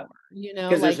 yeah, bit yeah. more, you know,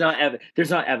 Because like there's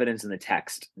not evidence in the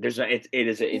text. There's not it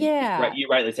is right, yeah, you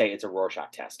rightly say it's a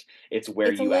Rorschach test. It's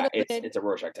where it's a you at. little bit It's a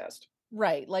Rorschach test.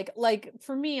 right. Like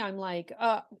for me, I'm like,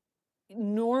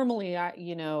 normally I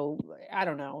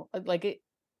don't know, like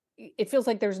it feels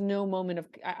like there's no moment of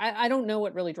I don't know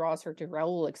what really draws her to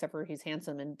Raoul except for he's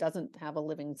handsome and doesn't have a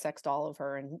living sex doll of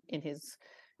her in his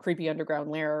creepy underground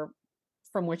lair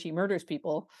from which he murders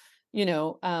people. You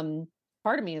know,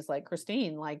 part of me is like,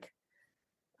 Christine, like,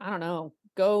 I don't know,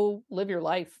 go live your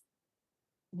life,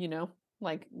 you know,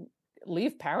 like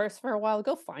leave Paris for a while,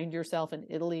 go find yourself in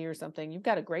Italy or something. You've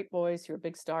got a great voice, you're a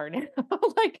big star now.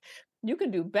 Like you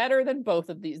can do better than both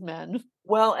of these men.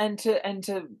 Well, and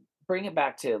to bring it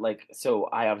back to like, so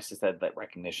I obviously said that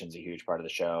recognition is a huge part of the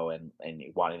show, and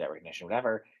wanting that recognition,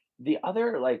 whatever. The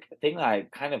other like thing that I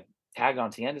kind of tagged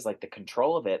on to the end is like the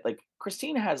control of it. Like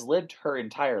Christina has lived her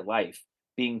entire life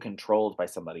being controlled by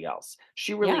somebody else.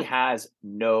 She really Yeah. has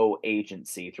no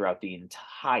agency throughout the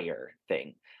entire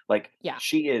thing. Like Yeah.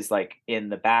 she is like in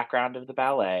the background of the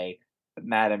ballet.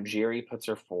 Madame Giry puts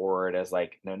her forward as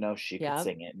like, no, no, she could Yeah.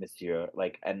 sing it, Monsieur.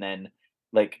 Like, and then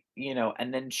like,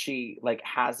 and then she like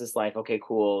has this life, okay,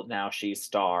 cool, now she's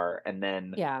star, and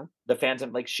then Yeah. the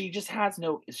Phantom, like she just has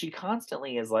no, she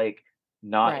constantly is like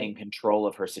not in Right. control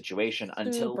of her situation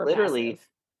until Super literally passive.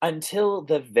 until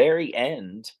the very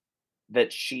end,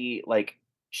 that she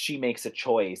makes a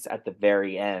choice at the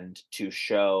very end to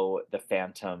show the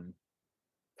Phantom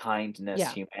kindness,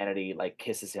 Yeah. humanity, like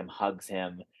kisses him, hugs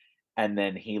him, and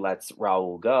then he lets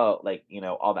Raoul go, like,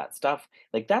 all that stuff.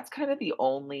 Like that's kind of the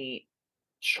only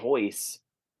choice.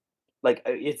 Like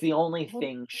it's the only Well,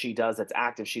 thing she does that's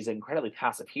active. She's an incredibly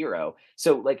passive hero.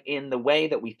 So like in the way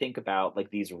that we think about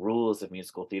like these rules of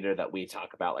musical theater that we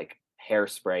talk about, like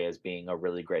Hairspray as being a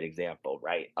really great example,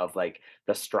 right? Of like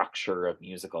the structure of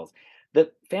musicals.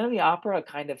 The Phantom of the Opera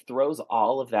kind of throws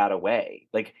all of that away.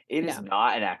 Like it is yeah.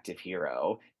 not an active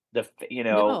hero.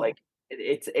 No. Like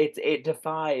it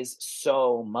defies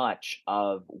so much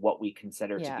of what we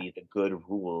consider to Yeah. be the good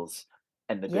rules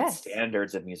and the good Yes.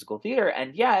 standards of musical theater,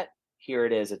 and yet here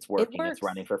it is, it's It working, it's works.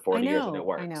 running for I 40 years and it know. I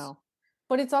works. know.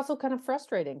 But it's also kind of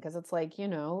frustrating because it's like,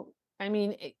 I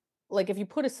mean, like if you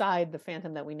put aside the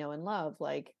Phantom that we know and love,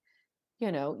 like,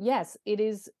 yes, it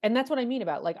is. And that's what I mean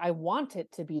about like, I want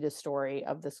it to be the story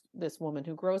of this woman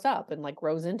who grows up and like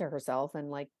grows into herself and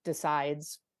like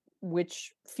decides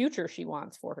which future she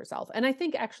wants for herself. And I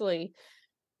think actually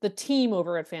the team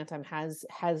over at Phantom has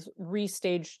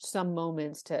restaged some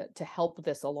moments to help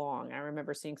this along. I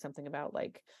remember seeing something about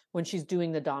like when she's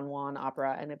doing the Don Juan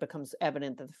opera and it becomes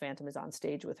evident that the Phantom is on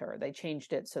stage with her. They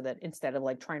changed it so that instead of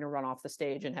like trying to run off the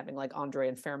stage and having like Andre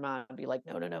and Fairmont be like,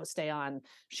 no, stay on.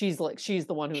 She's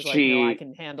the one who's like, no, I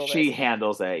can handle this. She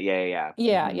handles it. Yeah.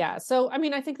 Yeah. So I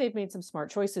mean, I think they've made some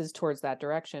smart choices towards that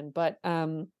direction, but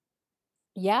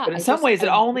yeah, But in some ways, it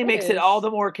only makes it all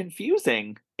the more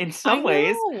confusing. In some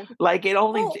ways, like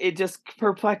it just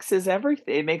perplexes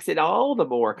everything. It makes it all the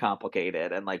more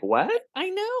complicated. And like, what? I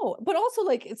know, but also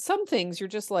like it's some things you're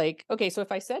just like, okay, so if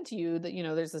I said to you that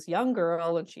there's this young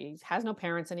girl and she has no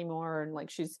parents anymore, and like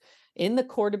she's in the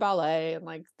corps de ballet, and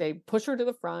like they push her to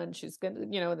the front, she's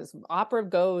gonna, this opera of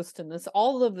Ghost and this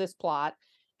all of this plot,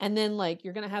 and then like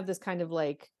you're gonna have this kind of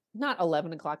like not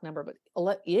 11 o'clock number,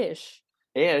 but ish.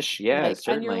 Yeah, like,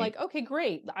 certainly. And you're like, okay,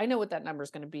 great. I know what that number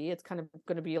is going to be. It's kind of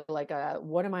going to be like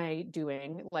what am I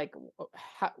doing? Like,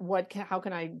 how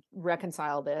can I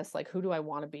reconcile this? Like, who do I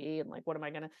want to be? And like, what am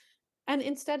I going to? And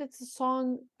instead, it's a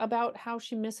song about how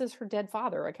she misses her dead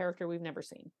father, a character we've never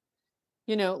seen.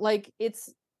 Like it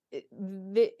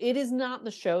is not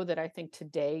the show that I think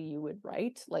today you would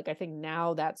write. Like, I think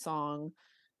now that song,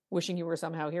 Wishing You Were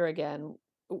Somehow Here Again,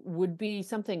 would be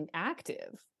something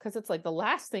active, because it's like the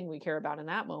last thing we care about in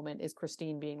that moment is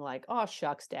Christine being like, oh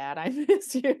shucks, Dad, I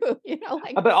miss you.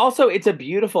 Like, but also it's a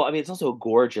beautiful, I mean, it's also a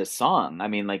gorgeous song. I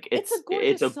mean, like it's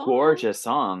a gorgeous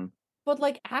song, but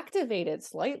like activate it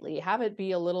slightly, have it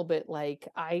be a little bit like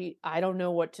I don't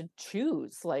know what to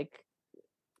choose, like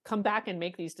come back and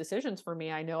make these decisions for me.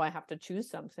 I know I have to choose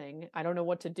something. I don't know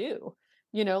what to do.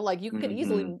 Like you could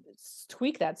easily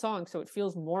tweak that song so it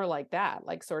feels more like that,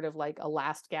 like sort of like a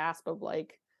last gasp of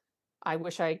like, I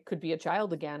wish I could be a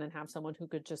child again and have someone who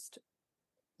could just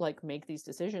like make these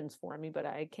decisions for me, but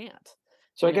I can't.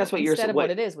 So I guess what you're instead of what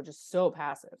it is, which is so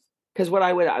passive. Because what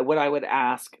I would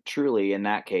ask truly in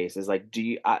that case is like, do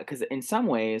you? Because in some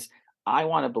ways, I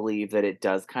want to believe that it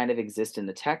does kind of exist in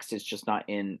the text. It's just not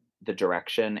in the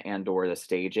direction and or the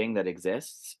staging that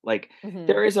exists. Like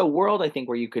there is a world, I think,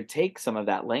 where you could take some of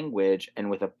that language and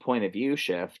with a point of view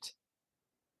shift,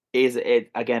 is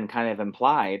it again kind of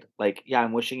implied like, yeah,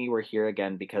 I'm wishing you were here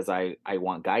again because I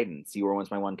want guidance. You were once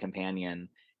my one companion.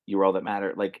 You were all that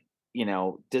mattered. Like,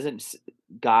 doesn't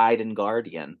guide and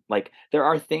guardian. Like there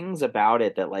are things about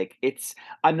it that like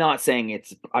I'm not saying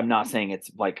it's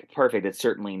like perfect. It's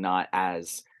certainly not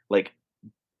as like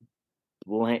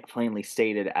plainly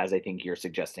stated as I think you're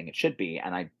suggesting it should be,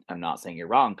 and I'm not saying you're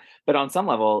wrong, but on some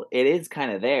level it is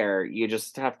kind of there. You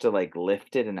just have to like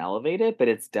lift it and elevate it, but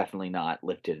it's definitely not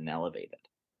lifted and elevated.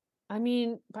 I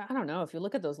mean, but I don't know, if you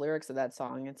look at those lyrics of that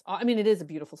song, it is a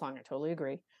beautiful song, I totally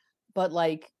agree, but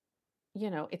like,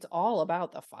 it's all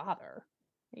about the father,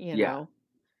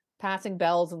 passing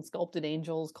bells and sculpted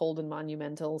angels, cold and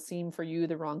monumental, seem for you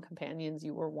the wrong companions,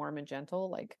 you were warm and gentle.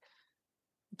 Like,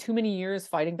 too many years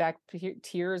fighting back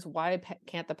tears. Why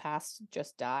can't the past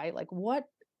just die? Like, what?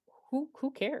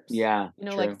 Who cares? Yeah.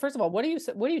 True. Like, first of all, what are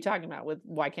you talking about with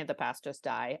why can't the past just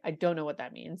die? I don't know what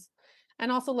that means.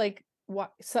 And also, like,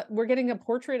 what? So we're getting a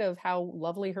portrait of how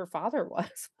lovely her father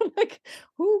was. Like,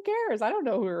 who cares? I don't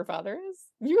know who her father is.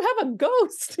 You have a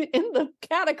ghost in the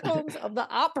catacombs of the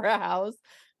opera house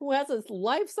who has this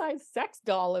life-size sex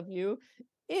doll of you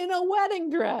in a wedding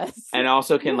dress, and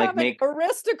also can like make an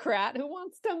aristocrat who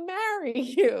wants to marry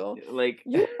you. Like,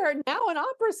 you are now an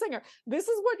opera singer. This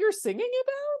is what you're singing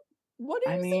about? What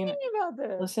are you singing about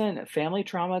this? Listen, family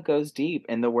trauma goes deep.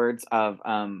 In the words of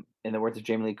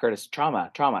Jamie Lee Curtis, trauma,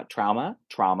 generational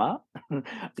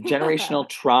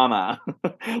trauma.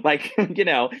 Like,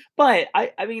 but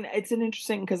I mean, it's an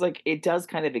interesting, because like it does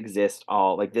kind of exist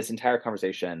all like this entire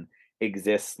conversation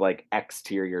exists like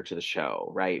exterior to the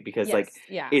show, right? Because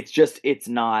it's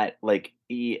not like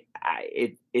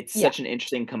it's such an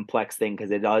interesting complex thing,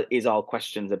 because it is all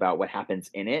questions about what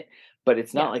happens in it, but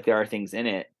it's not like there are things in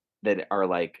it that are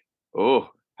like, oh,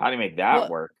 how do you make that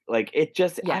work? Like it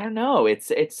just I don't know,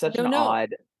 it's such an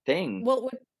odd thing. Well,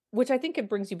 which I think it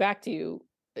brings me back to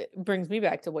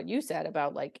what you said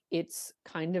about like it's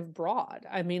kind of broad.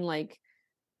 I mean, like,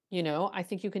 I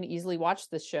think you can easily watch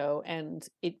this show and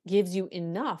it gives you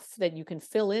enough that you can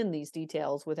fill in these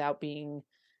details without being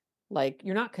like,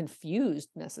 you're not confused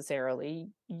necessarily.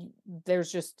 There's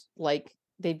just like,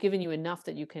 they've given you enough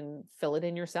that you can fill it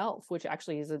in yourself, which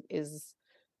actually is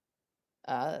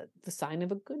the sign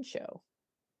of a good show.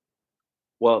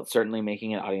 Well, certainly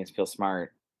making an audience feel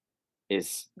smart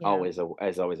is always a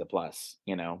plus,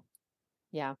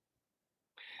 Yeah.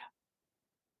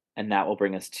 And that will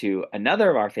bring us to another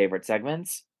of our favorite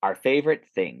segments, our favorite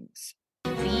things.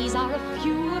 These are a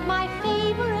few of my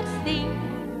favorite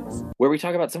things. where we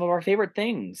talk about some of our favorite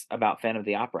things about Phantom of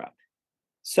the Opera.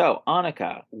 So,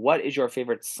 Annika, what is your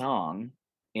favorite song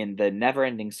in the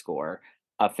never-ending score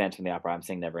of Phantom of the Opera? I'm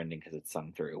saying never-ending because it's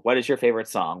sung through. What is your favorite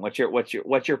song? What's your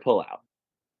pullout?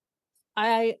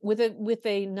 I with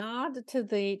a nod to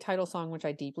the title song, which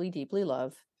I deeply, deeply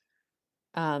love.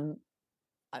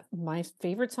 My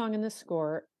favorite song in this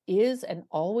score is and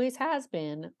always has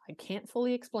been, I can't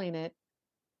fully explain it,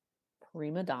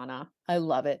 Prima Donna. I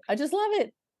love it. I just love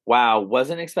it. Wow,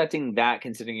 wasn't expecting that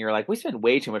considering you're like, we spend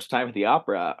way too much time at the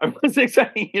opera. I was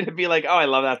expecting you to be like, oh, I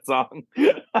love that song.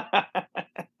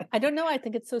 I don't know. I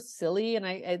think it's so silly and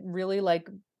I really like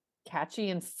catchy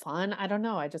and fun. I don't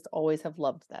know. I just always have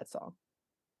loved that song.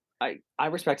 I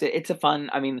respect it. It's a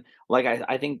fun. I mean, like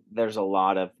I think there's a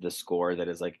lot of the score that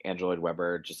is like Andrew Lloyd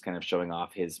Webber just kind of showing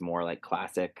off his more like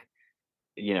classic,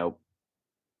 you know,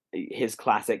 his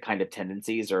classic kind of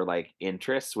tendencies or like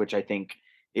interests, which I think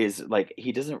is like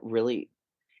he doesn't really.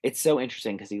 It's so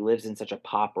interesting because he lives in such a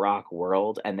pop rock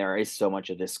world, and there is so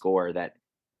much of this score that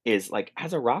is like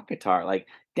has a rock guitar, like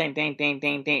dang dang dang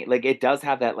dang dang, like it does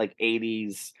have that like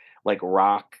 '80s like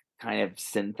rock kind of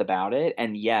synth about it,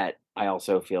 and yet I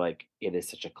also feel like it is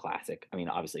such a classic. I mean,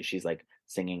 obviously she's like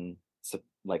singing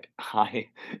like high,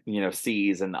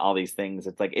 C's and all these things.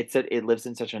 It's like it lives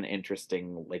in such an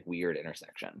interesting like weird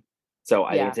intersection. So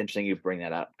I think Yeah. it's interesting you bring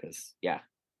that up because yeah,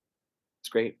 it's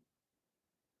great.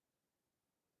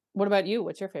 What about you?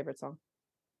 What's your favorite song?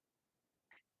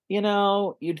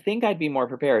 You'd think I'd be more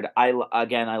prepared.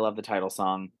 Again, I love the title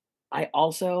song. I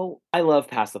love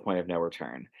Past the Point of No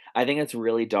Return. I think it's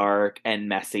really dark and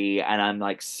messy, and I'm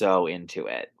like so into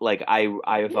it. Like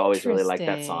I've always really liked that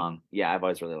Interesting. song. Yeah, I've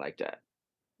always really liked it.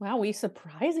 Wow, we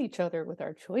surprise each other with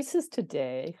our choices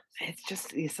today. It's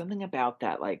just something about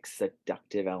that like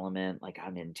seductive element. Like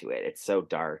I'm into it. It's so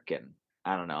dark, and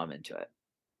I don't know. I'm into it.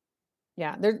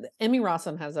 Yeah, there Emmy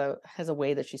Rossum has a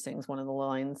way that she sings one of the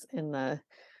lines in the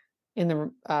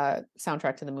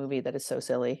soundtrack to the movie that is so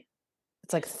silly.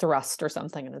 It's like thrust or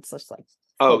something, and it's just like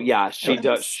Oh full yeah, she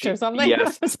does. thrust or She something.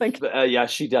 yes, It's like yeah,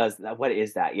 she does. What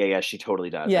is that? Yeah, yeah, she totally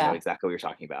does. I know yeah. exactly what you're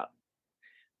talking about.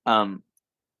 Um,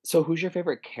 so who's your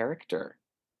favorite character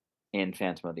in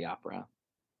Phantom of the Opera?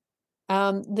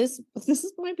 This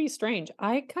might be strange.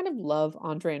 I kind of love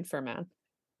Andre and Furman.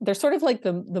 They're sort of like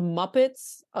the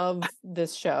Muppets of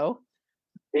this show.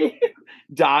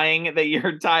 Dying that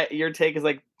your take is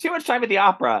like too much time at the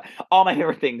opera. All my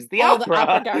favorite things, the All the opera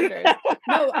opera. characters.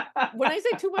 No, when I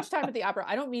say too much time at the opera,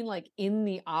 I don't mean like in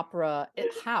the opera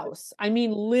house. I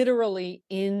mean literally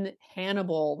in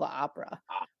Hannibal the opera.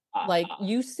 Like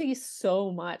you see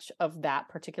so much of that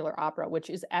particular opera, which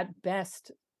is at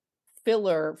best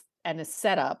filler and a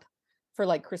setup for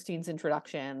like Christine's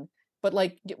introduction. But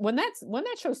like when that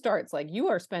show starts, like you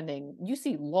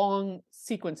see long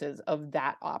sequences of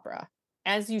that opera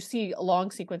as you see a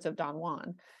long sequence of Don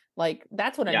Juan. Like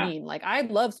that's what I Yeah, mean. Like I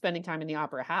love spending time in the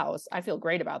opera house. I feel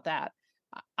great about that.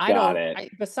 I got don't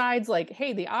it. besides like,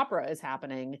 hey, the opera is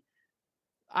happening.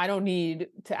 I don't need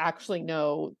to actually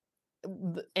know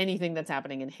anything that's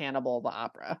happening in Hannibal the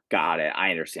opera. Got it. I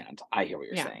understand. I hear what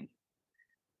you're Yeah. saying.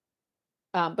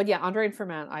 But yeah, Andre and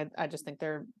Fermat, I just think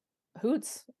they're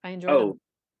hoots. I enjoy them. Oh,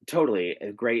 totally.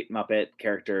 Great Muppet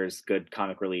characters, good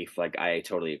comic relief. Like I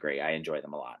totally agree. I enjoy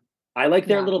them a lot. I like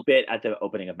their Yeah. little bit at the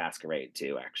opening of Masquerade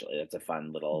too, actually. That's a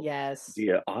fun little Yes.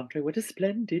 dear Andre, what a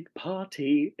splendid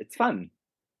party. It's fun.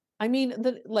 I mean,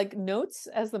 the like notes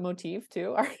as the motif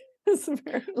too are is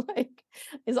very like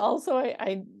is also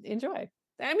I enjoy.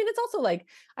 I mean, it's also like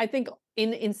I think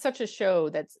in such a show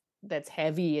that's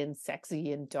heavy and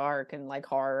sexy and dark and like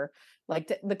horror,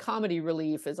 like the comedy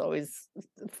relief is always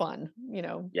fun. It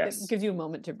Yes, gives you a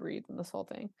moment to breathe in this whole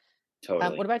thing. What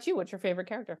totally. about you? What's your favorite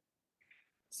character?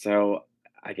 So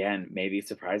again, maybe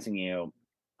surprising you,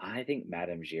 I think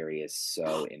Madame Giry is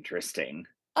so interesting.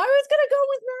 I was gonna go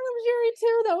with Marilyn Jerry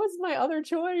too. That was my other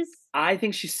choice. I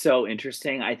think she's so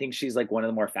interesting. I think she's like one of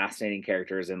the more fascinating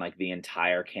characters in like the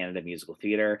entire Canada musical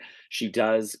theater. She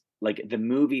does like the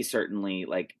movie certainly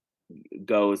like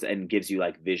goes and gives you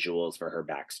like visuals for her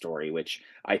backstory, which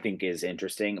I think is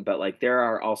interesting. But like there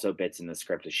are also bits in the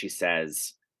script that she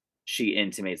says she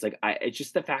intimates like it's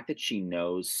just the fact that she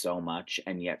knows so much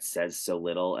and yet says so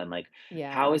little and like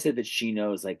how Yeah. is it that she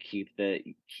knows like keep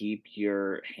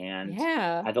your hand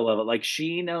Yeah. at the level like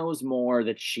she knows more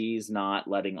that she's not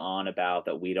letting on about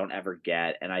that we don't ever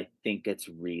get, and I think it's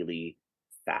really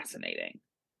fascinating.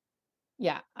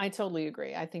 Yeah, I totally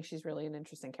agree. I think she's really an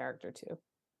interesting character too.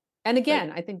 And Like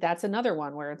again, I think that's another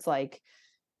one where it's like,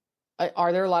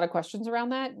 are there a lot of questions around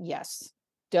that? Yes.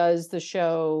 Does the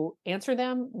show answer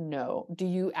them? No. Do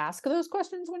you ask those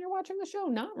questions when you're watching the show?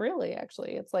 Not really,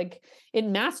 actually. It's like it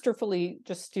masterfully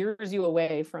just steers you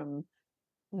away from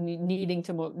needing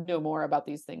to know more about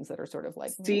these things that are sort of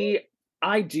like, See,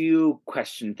 I do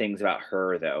question things about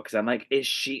her though, because I'm like, is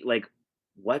she like,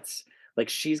 what's like,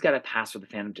 she's got a pass for the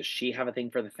Phantom. Does she have a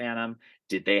thing for the Phantom?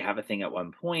 Did they have a thing at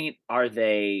one point? Are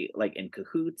they like in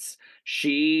cahoots?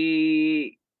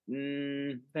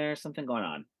 There's something going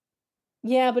on.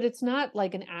 yeah, but it's not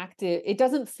like an active, it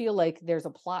doesn't feel like there's a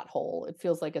plot hole. It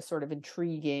feels like a sort of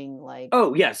intriguing, like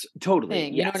Oh, yes, totally.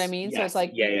 thing. You know what I Yes, mean? So it's yes.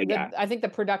 like Yeah. I think the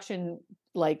production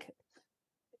like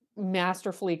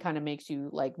masterfully kind of makes you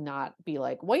like not be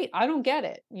like, wait, I don't get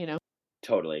it, you know?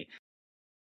 Totally.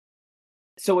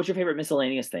 So what's your favorite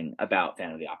miscellaneous thing about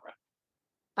Phantom of the Opera?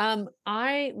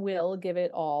 I will give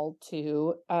it all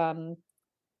to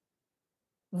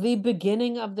the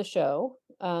beginning of the show,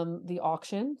 the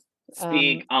auction.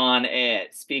 Speak on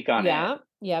it. Speak on it.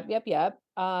 Yeah, yep.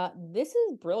 This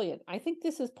is brilliant. I think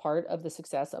this is part of the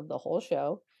success of the whole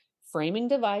show. Framing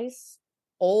device,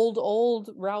 old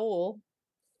Raoul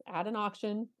at an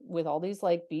auction with all these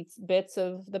like bits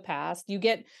of the past. You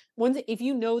get ones if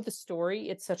you know the story,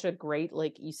 it's such a great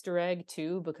like Easter egg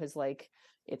too, because like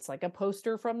it's like a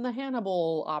poster from the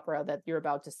Hannibal opera that you're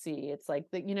about to see. It's like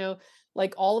that, you know,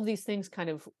 like all of these things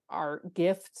kind of are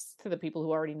gifts to the people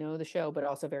who already know the show, but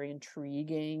also very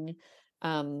intriguing.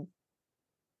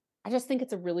 I just think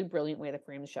it's a really brilliant way to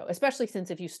frame the show, especially since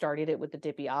if you started it with the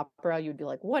Dippy Opera, you'd be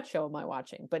like, what show am I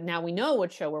watching? But now we know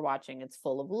what show we're watching. It's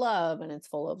full of love and it's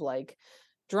full of like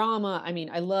drama. I mean,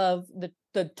 I love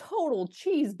the total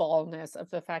cheeseballness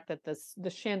of the fact that the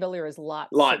chandelier is lot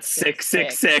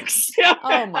 666.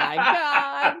 Oh my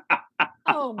God.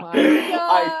 Oh my God.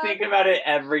 I think about it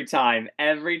every time.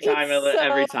 Every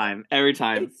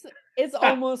time. It's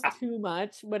almost too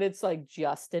much, but it's like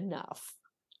just enough.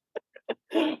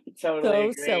 Totally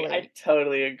agree. Silly. I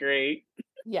totally agree.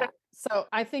 Yeah. So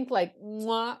I think like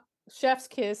mwah, chef's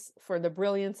kiss for the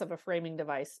brilliance of a framing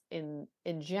device in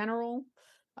general,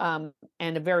 and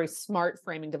a very smart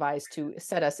framing device to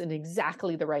set us in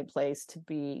exactly the right place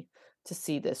to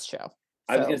see this show.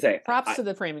 I was gonna say props to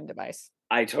the framing device.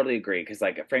 I totally agree because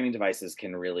like framing devices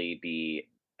can really be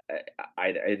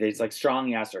either there's like strong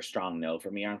yes or strong no for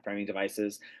me on framing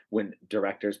devices. When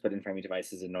directors put in framing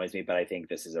devices, it annoys me, but I think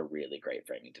this is a really great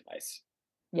framing device.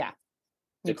 Yeah,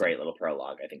 it's a great little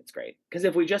prologue. I think it's great because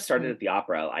if we just started at the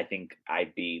opera, I think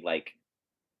I'd be like,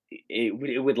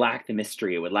 it would lack the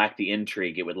mystery, it would lack the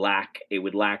intrigue, it would lack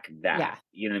that. Yeah.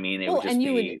 You know what I mean? It Well, would just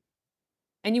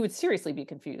and you would seriously be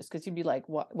confused because you'd be like,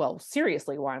 "What? Well,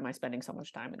 seriously, why am I spending so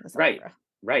much time in this opera?"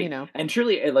 Right. You know, and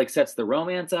truly it like sets the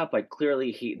romance up. Like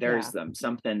clearly there's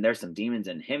some demons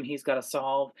in him he's got to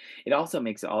solve. It also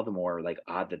makes it all the more like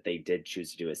odd that they did choose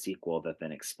to do a sequel that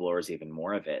then explores even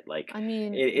more of it. Like, I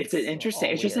mean, it's an interesting,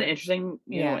 it's just an weird. interesting,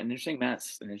 an interesting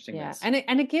mess. And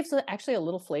it gives actually a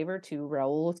little flavor to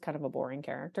Raoul. It's kind of a boring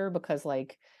character because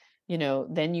like, you know,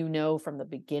 then you know from the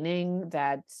beginning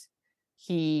that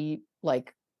he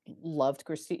like loved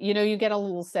Christine. You know, you get a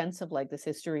little sense of like this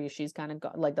history. She's kind of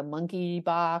got like the monkey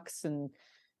box, and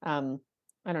I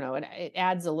don't know. It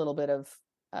adds a little bit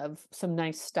of some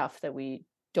nice stuff that we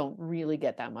don't really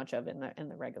get that much of in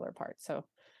the regular part. So,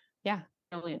 yeah,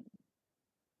 brilliant.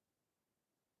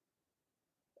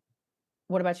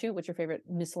 What about you? What's your favorite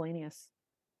miscellaneous?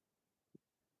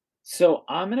 So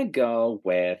I'm gonna go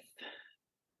with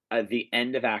the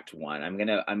end of Act 1. I'm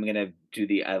gonna do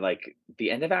the like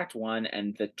the end of Act 1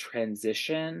 and the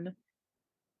transition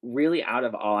really out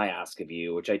of All I Ask of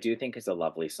You, which I do think is a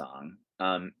lovely song.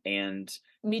 And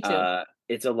Me too.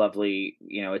 It's a lovely,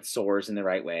 it soars in the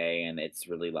right way and it's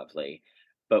really lovely.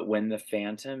 But when the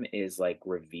Phantom is like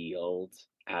revealed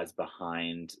as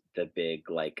behind the big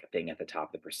like thing at the top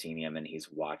of the proscenium and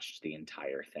he's watched the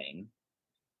entire thing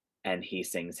and he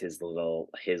sings his little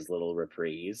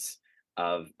reprise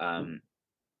of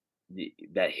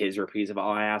his reprise of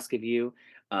All I Ask of You,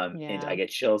 and I get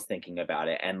chills thinking about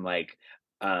it. And like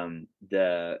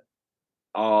the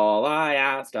All I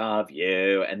Asked of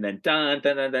You, and then dun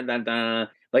dun dun dun dun dun,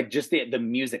 like just the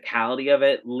musicality of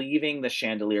it, leaving the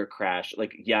chandelier crash.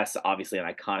 Like, yes, obviously an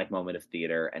iconic moment of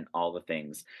theater and all the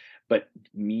things, but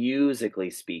musically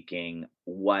speaking,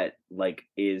 what like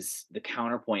is the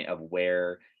counterpoint of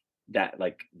where that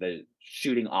like the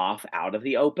shooting off out of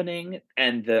the opening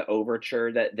and the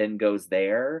overture that then goes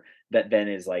there, that then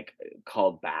is like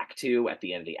called back to at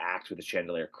the end of the act with the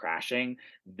chandelier crashing.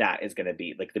 That is going to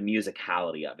be like the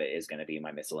musicality of it is going to be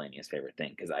my miscellaneous favorite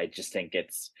thing, because I just think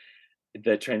it's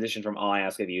the transition from All I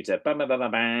Ask of You to I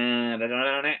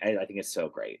think it's so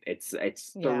great. It's Yeah.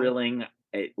 thrilling.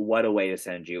 What a way to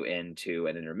send you into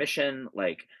an intermission.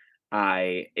 Like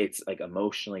it's like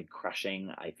emotionally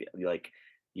crushing. I feel like,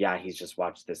 yeah, he's just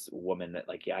watched this woman that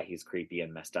like, yeah, he's creepy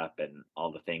and messed up and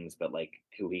all the things, but like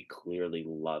who he clearly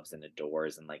loves and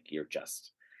adores, and like you're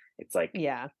just, it's like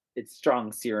Yeah. it's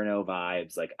strong Cyrano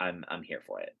vibes. Like I'm here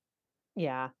for it.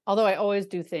 Yeah. Although I always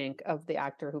do think of the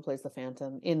actor who plays the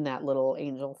Phantom in that little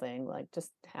angel thing, like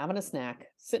just having a snack,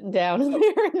 sitting down in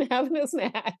there and having a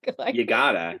snack, like You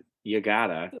gotta.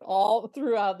 all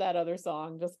throughout that other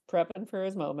song, just prepping for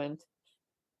his moment.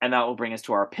 And that will bring us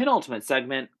to our penultimate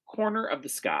segment, Corner of the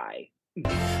Sky.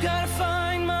 Gotta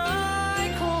find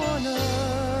my corner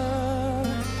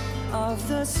of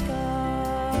the sky.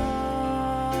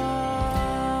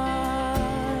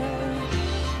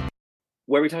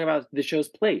 Where we talk about the show's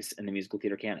place in the musical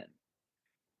theater canon.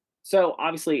 So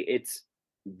obviously it's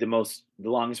the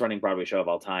longest running Broadway show of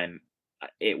all time.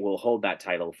 It will hold that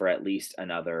title for at least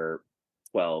another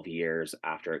 12 years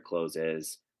after it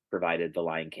closes, provided The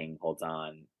Lion King holds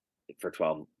on for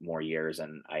 12 more years.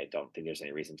 And I don't think there's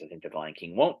any reason to think that The Lion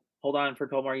King won't hold on for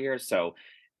 12 more years. So,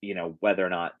 whether or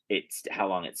not it's how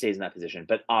long it stays in that position,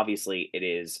 but obviously it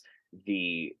is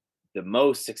the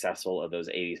most successful of those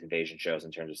 80s invasion shows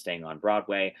in terms of staying on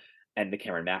Broadway, and the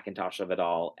Cameron Mackintosh of it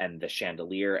all, and the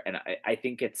chandelier. And I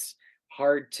think it's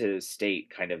hard to state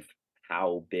kind of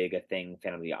how big a thing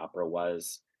Phantom of the Opera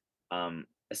was,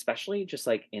 especially just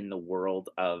like in the world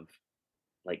of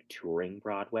like touring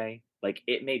Broadway. Like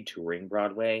it made touring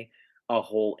Broadway a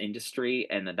whole industry,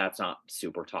 and that's not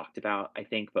super talked about, I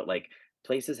think. But like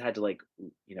places had to like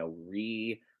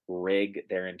rig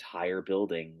their entire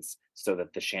buildings so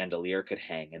that the chandelier could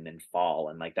hang and then fall,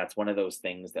 and like that's one of those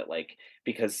things that like,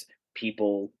 because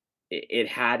people, it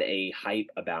had a hype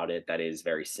about it that is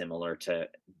very similar to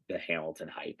the Hamilton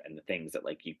hype and the things that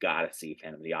like you gotta see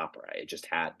Phantom of the Opera. It just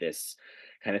had this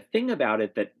kind of thing about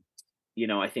it that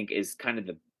I think is kind of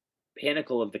the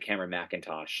pinnacle of the Cameron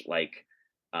Mackintosh like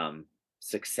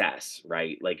success,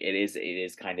 right? Like it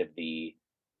is kind of the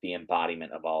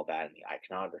embodiment of all that, and the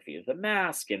iconography of the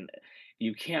mask. And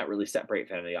you can't really separate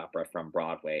Phantom of the Opera from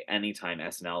Broadway. Anytime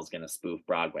SNL is going to spoof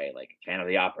Broadway, like Phantom of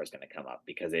the Opera is going to come up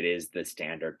because it is the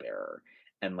standard bearer.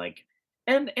 And like,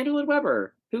 and Andrew Lloyd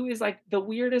Webber, who is like the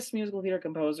weirdest musical theater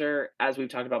composer, as we've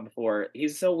talked about before.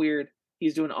 He's so weird.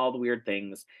 He's doing all the weird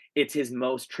things. It's his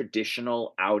most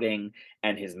traditional outing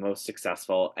and his most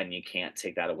successful, and you can't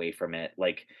take that away from it.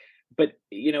 Like, but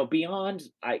beyond,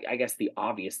 I guess the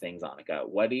obvious things, Annika,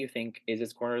 what do you think is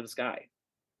his corner of the sky?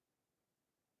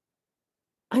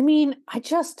 I mean, I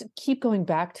just keep going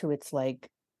back to its like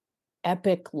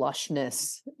epic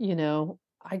lushness,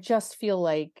 I just feel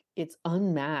like it's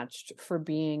unmatched for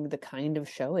being the kind of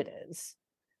show it is.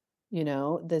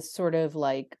 This sort of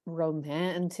like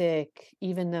romantic,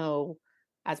 even though,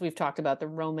 as we've talked about, the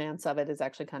romance of it is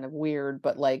actually kind of weird,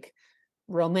 but like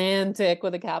romantic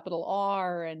with a capital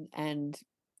R, and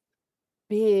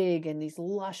big, and these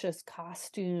luscious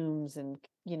costumes, and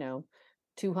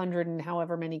 200 and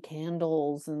however many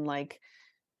candles. And like,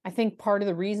 I think part of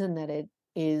the reason that it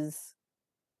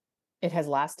has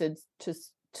lasted to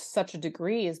such a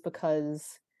degree is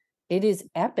because it is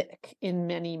epic in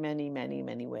many, many, many,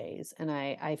 many ways. And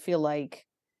I feel like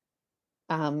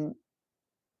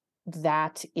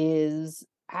that is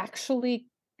actually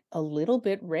a little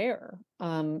bit rare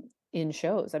in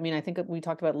shows. I mean, I think we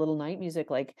talked about Little Night Music,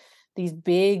 like these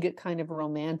big kind of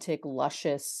romantic,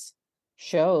 luscious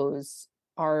shows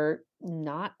are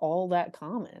not all that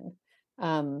common.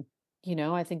 I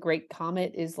think Great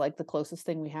Comet is like the closest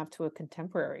thing we have to a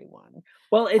contemporary one.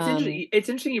 Well, it's interesting. It's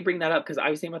interesting you bring that up, because I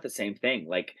was thinking about the same thing.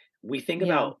 Like we think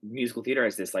about musical theater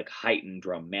as this like heightened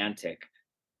romantic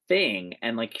thing,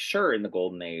 and like sure, in the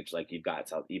golden age, like you've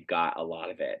got a lot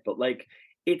of it, but like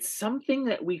it's something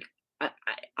that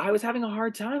I was having a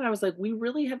hard time. I was like, we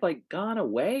really have like gone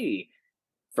away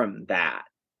from that,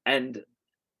 and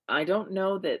I don't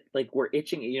know that like we're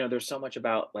itching. There's so much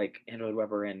about like Andrew Lloyd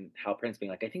Webber and Hal Prince being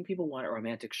like, I think people want a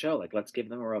romantic show. Like, let's give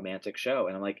them a romantic show.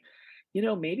 And I'm like,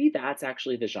 maybe that's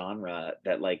actually the genre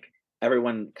that like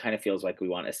everyone kind of feels like we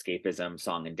want escapism,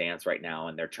 song and dance right now,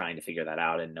 and they're trying to figure that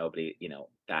out, and nobody,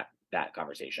 that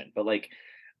conversation. But like,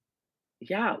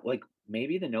 yeah, like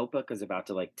maybe The Notebook is about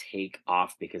to like take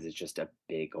off because it's just a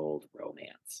big old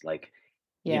romance. Like,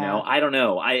 I don't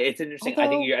know. It's interesting. I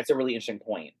think it's a really interesting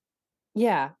point.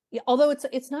 Yeah. Although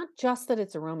it's not just that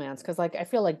it's a romance, because like I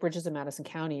feel like Bridges in Madison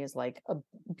County is like a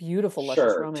beautiful,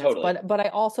 luscious romance. Totally. But I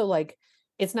also like,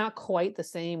 it's not quite the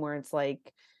same where it's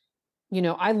like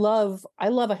I love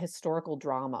a historical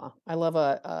drama. I love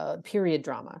a period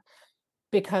drama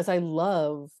because I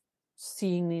love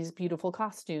seeing these beautiful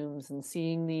costumes and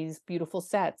seeing these beautiful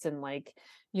sets and like,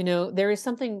 there is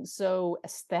something so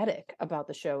aesthetic about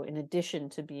the show in addition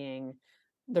to being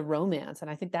the romance.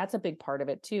 And I think that's a big part of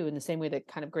it too, in the same way that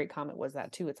kind of Great Comet was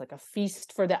that too. It's like a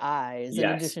feast for the eyes in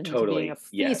Yes, addition to being a totally.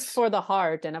 feast Yes. for the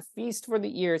heart and a feast for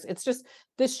the ears. It's just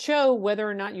this show, whether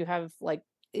or not you have like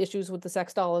issues with the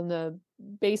sex doll in the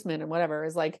basement and whatever,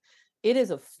 is like, it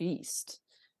is a feast.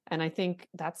 And I think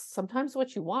that's sometimes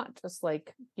what you want. Just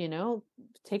like,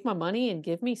 take my money and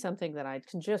give me something that I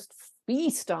can just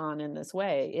feast on in this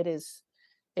way. It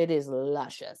is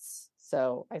luscious.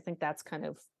 So I think that's kind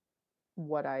of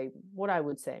what I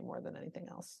would say more than anything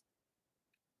else.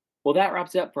 Well, that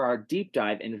wraps it up for our deep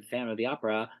dive into the Phantom of the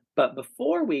Opera. But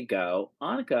before we go,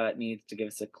 Annika needs to give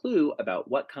us a clue about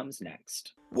what comes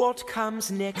next. What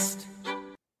comes next?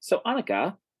 So,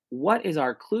 Annika, what is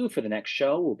our clue for the next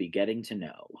show we'll be getting to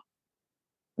know?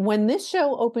 When this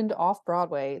show opened off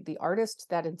Broadway, the artist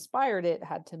that inspired it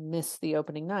had to miss the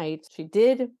opening night. She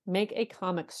did make a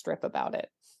comic strip about it.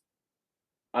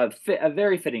 A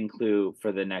very fitting clue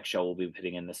for the next show we'll be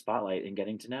putting in the spotlight and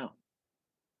getting to know.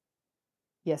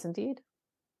 Yes, indeed.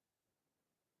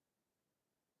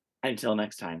 Until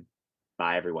next time,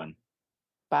 bye, everyone.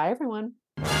 Bye, everyone.